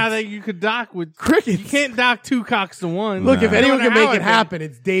 understand Crickets. how that you could dock with Crickets. You can't dock two cocks to one. Look, if No. anyone I don't can know make how it happen,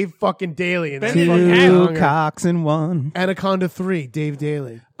 it's Dave fucking Daly. And Ben that didn't fucking have song. two cocks in one. Anaconda 3, Dave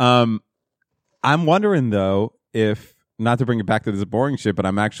Daly. I'm wondering though if, not to bring it back to this boring shit, but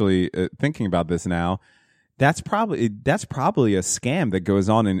I'm actually thinking about this now. That's probably a scam that goes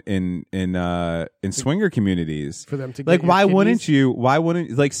on in swinger communities For them to like get why your wouldn't kidneys? you? Why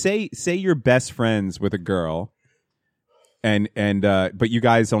wouldn't like say you're best friends with a girl, and but you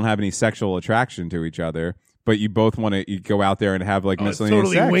guys don't have any sexual attraction to each other, but you both want to go out there and have like It's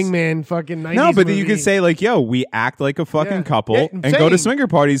miscellaneous totally sex. wingman fucking 90s No, but movie. you can say like, "Yo, we act like a fucking Yeah. couple Yeah, and I'm go to saying. swinger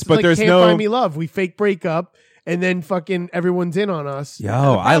parties," It's but like there's Can't no. Find Me Love. We fake break up, and then fucking everyone's in on us. Yo,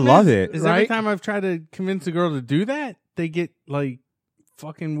 I love it. Is every Right? time I've tried to convince a girl to do that, they get like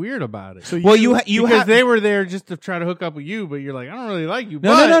fucking weird about it. So Well, you because have they were there just to try to hook up with you, but you're like, I don't really like you.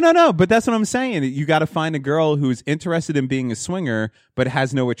 No. But that's what I'm saying. You got to find a girl who's interested in being a swinger, but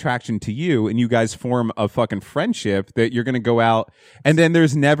has no attraction to you, and you guys form a fucking friendship that you're going to go out, and then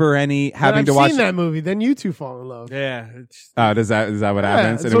there's never any having I've to watch. seen that movie. Then you two fall in love. Yeah, it's Is that what Yeah,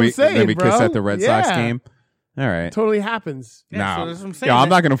 happens? that's And what I'm saying, then we kiss bro. at the Red Sox Yeah. game. All right. Totally happens. Yeah, so No, that's what I'm saying. yo, I'm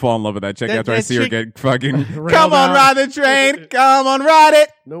That- not gonna fall in love with that chick that- after I that see her chick- get fucking. Railed Come on, out. ride the train. Come on, ride it.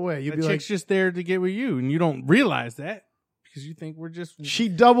 No way. You'd the be chick's like, just there to get with you, and you don't realize that because you think we're just. she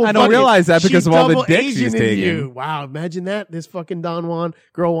double. I don't fucking- realize that she because of all the double dick she's Asian in taking. you. Wow, imagine that. This fucking Don Juan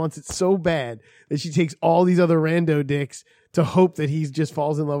girl wants it so bad that she takes all these other rando dicks to hope that he just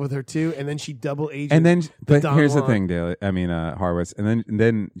falls in love with her too, and then she double Asian. And then, but Don here's the Juan. thing, Daly. I mean, Horowitz. And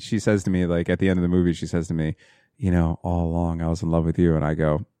then she says to me, like at the end of the movie, she says to me, "You know, all along I was in love with you," and I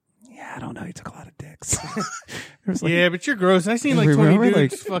go, "Yeah, I don't know. You took a lot of dicks." It was like, Yeah, but you're gross. I seen like 20 Remember,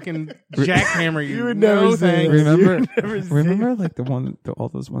 dudes like- fucking jackhammer you. You would never no, say thanks. that. remember, You never say remember, like all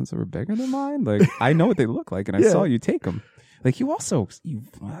those ones that were bigger than mine. Like I know what they look like, and I Yeah. saw you take them. Like you also,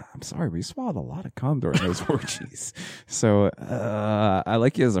 I'm sorry, but you swallowed a lot of cum during those orgies. So I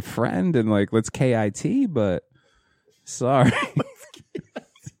like you as a friend, and like let's KIT, but sorry.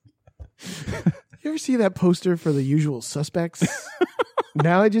 You ever see that poster for The Usual Suspects?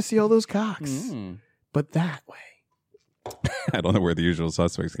 Now I just see all those cocks, but that way. I don't know where the Usual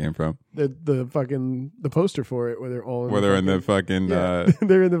Suspects came from. The poster for it where they're all Where they're in the fucking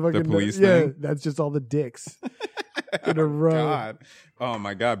they're in the fucking police yeah, thing? that's just all the dicks in a row. God. Oh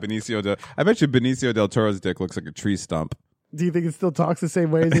my God, I bet you Benicio del Toro's dick looks like a tree stump. Do you think it still talks the same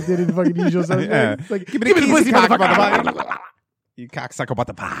way as it did in the fucking Usual Suspects? Yeah. It's like, Give me the pussy, keys, cock, motherfucker. You cocksucker, what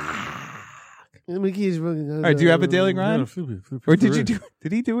the fuck? Give me the keys. All right, do you have a daily grind? Or did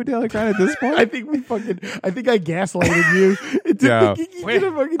he do a daily grind at this point? I think I gaslighted you. into Yeah. thinking you Wait,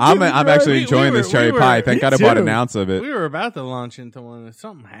 did a fucking I'm daily actually grind. enjoying this cherry pie. Thank me God I bought too. an ounce of it. We were about to launch into one, and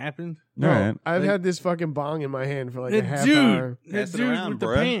something happened. All right. I've Like- had this fucking bong in my hand for like a That half dude, hour. that Pass it dude around, with the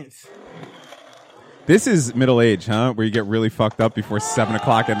bruh. pants. This is middle age, huh? Where you get really fucked up before 7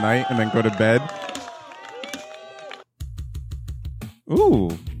 o'clock at night and then go to bed. Ooh.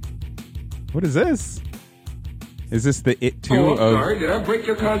 What is this? Is this the It 2 of Did I break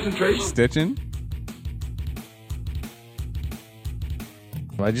your concentration? Stitching?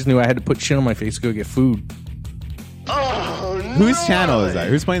 I just knew I had to put shit on my face to go get food. Whose channel is that?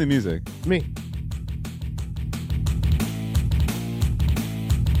 Who's playing the music? Me.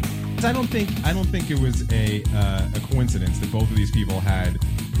 I don't think it was a coincidence that both of these people had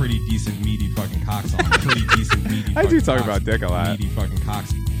pretty decent meaty fucking cocks on. Pretty decent meaty. I do fucking talk cocks. about dick a lot. Meaty fucking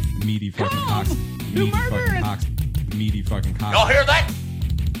cocks. Meaty fucking cocks. Meaty fucking cocks. Meaty fucking cocks. Y'all hear that?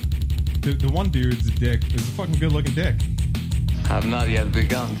 The one dude's dick is a fucking good looking dick. I've not yet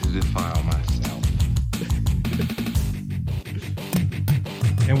begun to defile myself.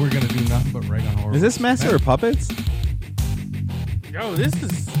 And we're gonna do nothing but rag on horror. Is this Master of Puppets? Yo, this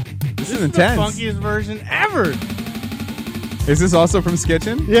is is intense. the funkiest version ever. Is this also from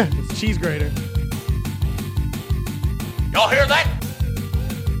Skitchin? Yeah, it's cheese grater. Y'all hear that?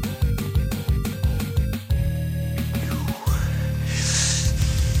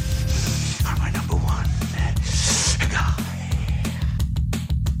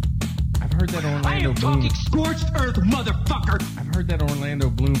 I've heard that Orlando Bloom. Scorched earth, motherfucker! I've heard that Orlando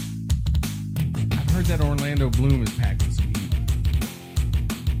Bloom. I've heard that Orlando Bloom is packing some heat.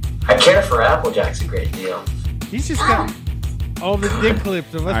 I care for Appljack's a great deal. He's just got. all the dick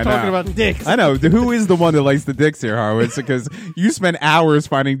clips of us I talking know. about dicks. I know. Who is the one that likes the dicks here, Harwitz? Because you spend hours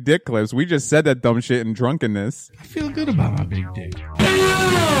finding dick clips. We just said that dumb shit in drunkenness. I feel good about my big dick.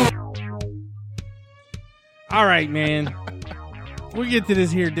 All right, man. We'll get to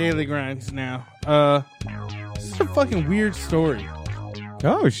this here daily grinds now. This is a fucking weird story.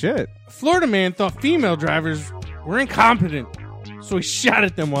 Oh, shit. A Florida man thought female drivers were incompetent, so he shot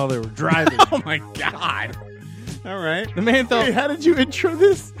at them while they were driving. Oh, my God. All right. The man thought... Wait, how did you intro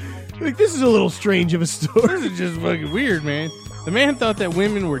this? Like, this is a little strange of a story. This is just fucking weird, man. The man thought that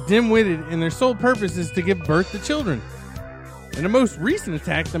women were dim-witted and their sole purpose is to give birth to children. In the most recent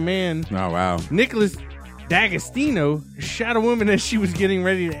attack, the man... Oh, wow. Nicholas D'Agostino shot a woman as she was getting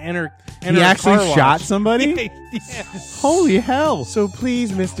ready to enter He a actually car wash. shot somebody? Yeah. Holy hell. So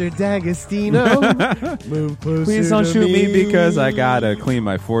please, Mr. D'Agostino, move closer. Please don't to shoot me because I gotta clean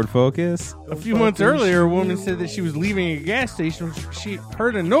my Ford Focus. A few months earlier, a woman said that she was leaving a gas station. She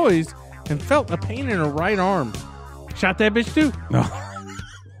heard a noise and felt a pain in her right arm. Shot that bitch too. No.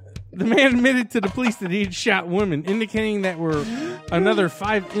 The man admitted to the police that he had shot women, indicating that were another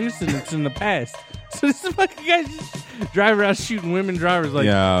 5 incidents in the past. So this fucking guy just driving around shooting women drivers like,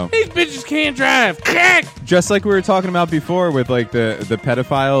 Yeah. these bitches can't drive. Just like we were talking about before with like the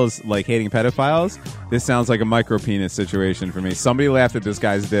pedophiles, like hating pedophiles, this sounds like a micro penis situation for me. Somebody laughed at this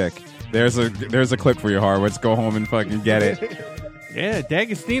guy's dick. There's a clip for you, Harwitz. Go home and fucking get it. Yeah,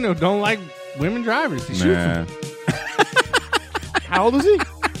 D'Agostino don't like women drivers. He shoots Nah. them. How old is he?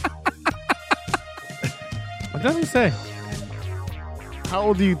 What does he say? How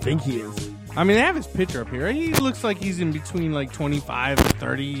old do you think he is? I mean, they have his picture up here. He looks like he's in between like 25 and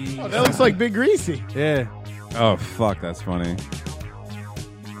 30. Oh, that looks like Big Greasy. Yeah. Oh, fuck, that's funny.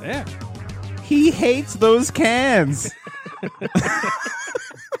 Yeah. He hates those cans.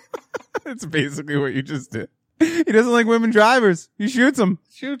 That's basically what you just did. He doesn't like women drivers. He shoots them.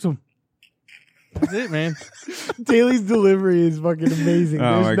 Shoots them. That's it, man. Daly's delivery is fucking amazing.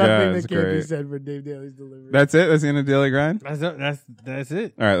 Oh There's my nothing God, that it's can't be great. said for Dave Daly's delivery. That's it? That's the end of Daily Grind? That's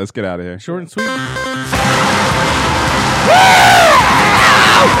it. All right, let's get out of here. Short and sweet.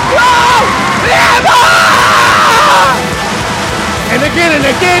 And again and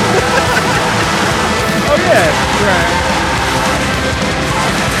again. Oh, yeah. Right.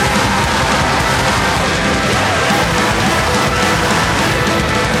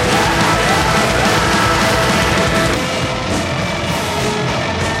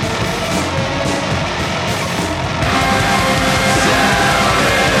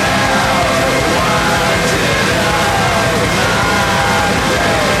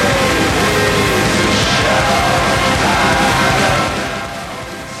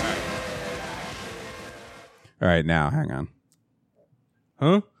 All right, now, hang on.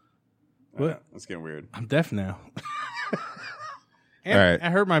 Huh? What? That's getting weird. I'm deaf now. And All right. I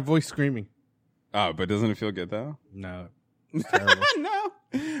heard my voice screaming. Oh, but doesn't it feel good, though? No. It's terrible. No.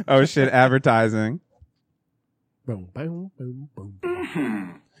 Oh, shit, advertising. Boom, boom, boom,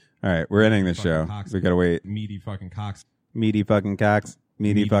 boom. All right, we're ending the Fucking show. cocks. We gotta wait. Meaty fucking cocks. Meaty fucking cocks.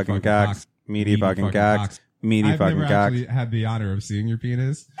 Meaty fucking cocks. Meaty fucking cocks. Meaty I've fucking never cocks. actually had the honor of seeing your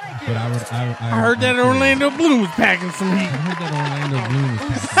penis, but I heard that Orlando Bloom was packing some heat. I heard that Orlando Bloom was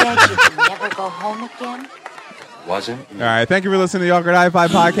packing. Said you'd never go home again? Wasn't? All right, thank you for listening to the Awkward Hi-Fi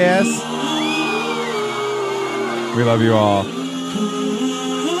podcast. We love you all.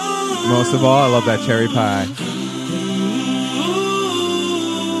 Most of all, I love that cherry pie.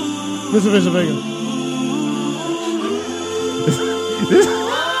 Listen, Vega.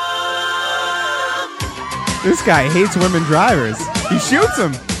 This guy hates women drivers. He shoots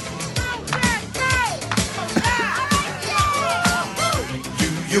them.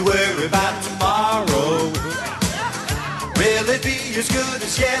 You worry about tomorrow. Will it be as good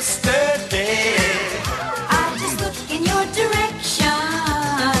as yesterday? I just look in your direction.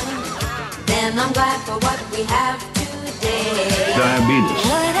 Then I'm glad for what we have today. Diabetes.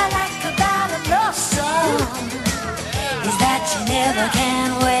 What I like about a love song is that you never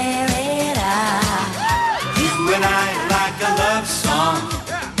can wear it out. You and I like a love song.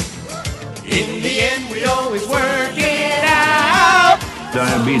 In the end, we always work it out.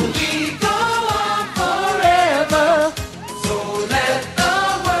 Diabetes. We go on forever. So let the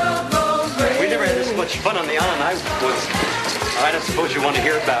world go great. We never had this much fun on the island. I don't suppose you want to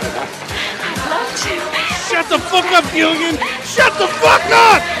hear about it, huh? I'd love to. Shut the fuck up, Gilligan! Shut the fuck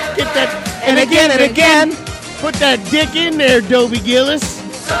up! Get that. And again. Put that dick in there, Dobie Gillis.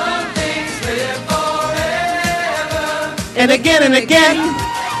 Some things live forever. And again.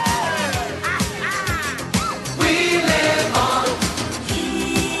 We live on.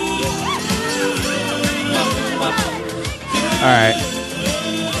 All right.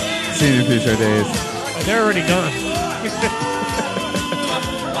 See you in a few short days. They're already gone.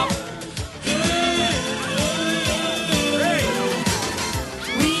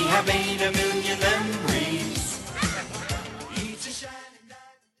 We have made a million memories. Each a shining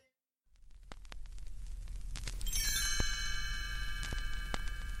diamond.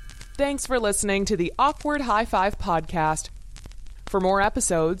 Thanks for listening to the Awkward High Five podcast. For more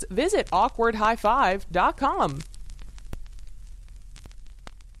episodes, visit awkwardhighfive.com.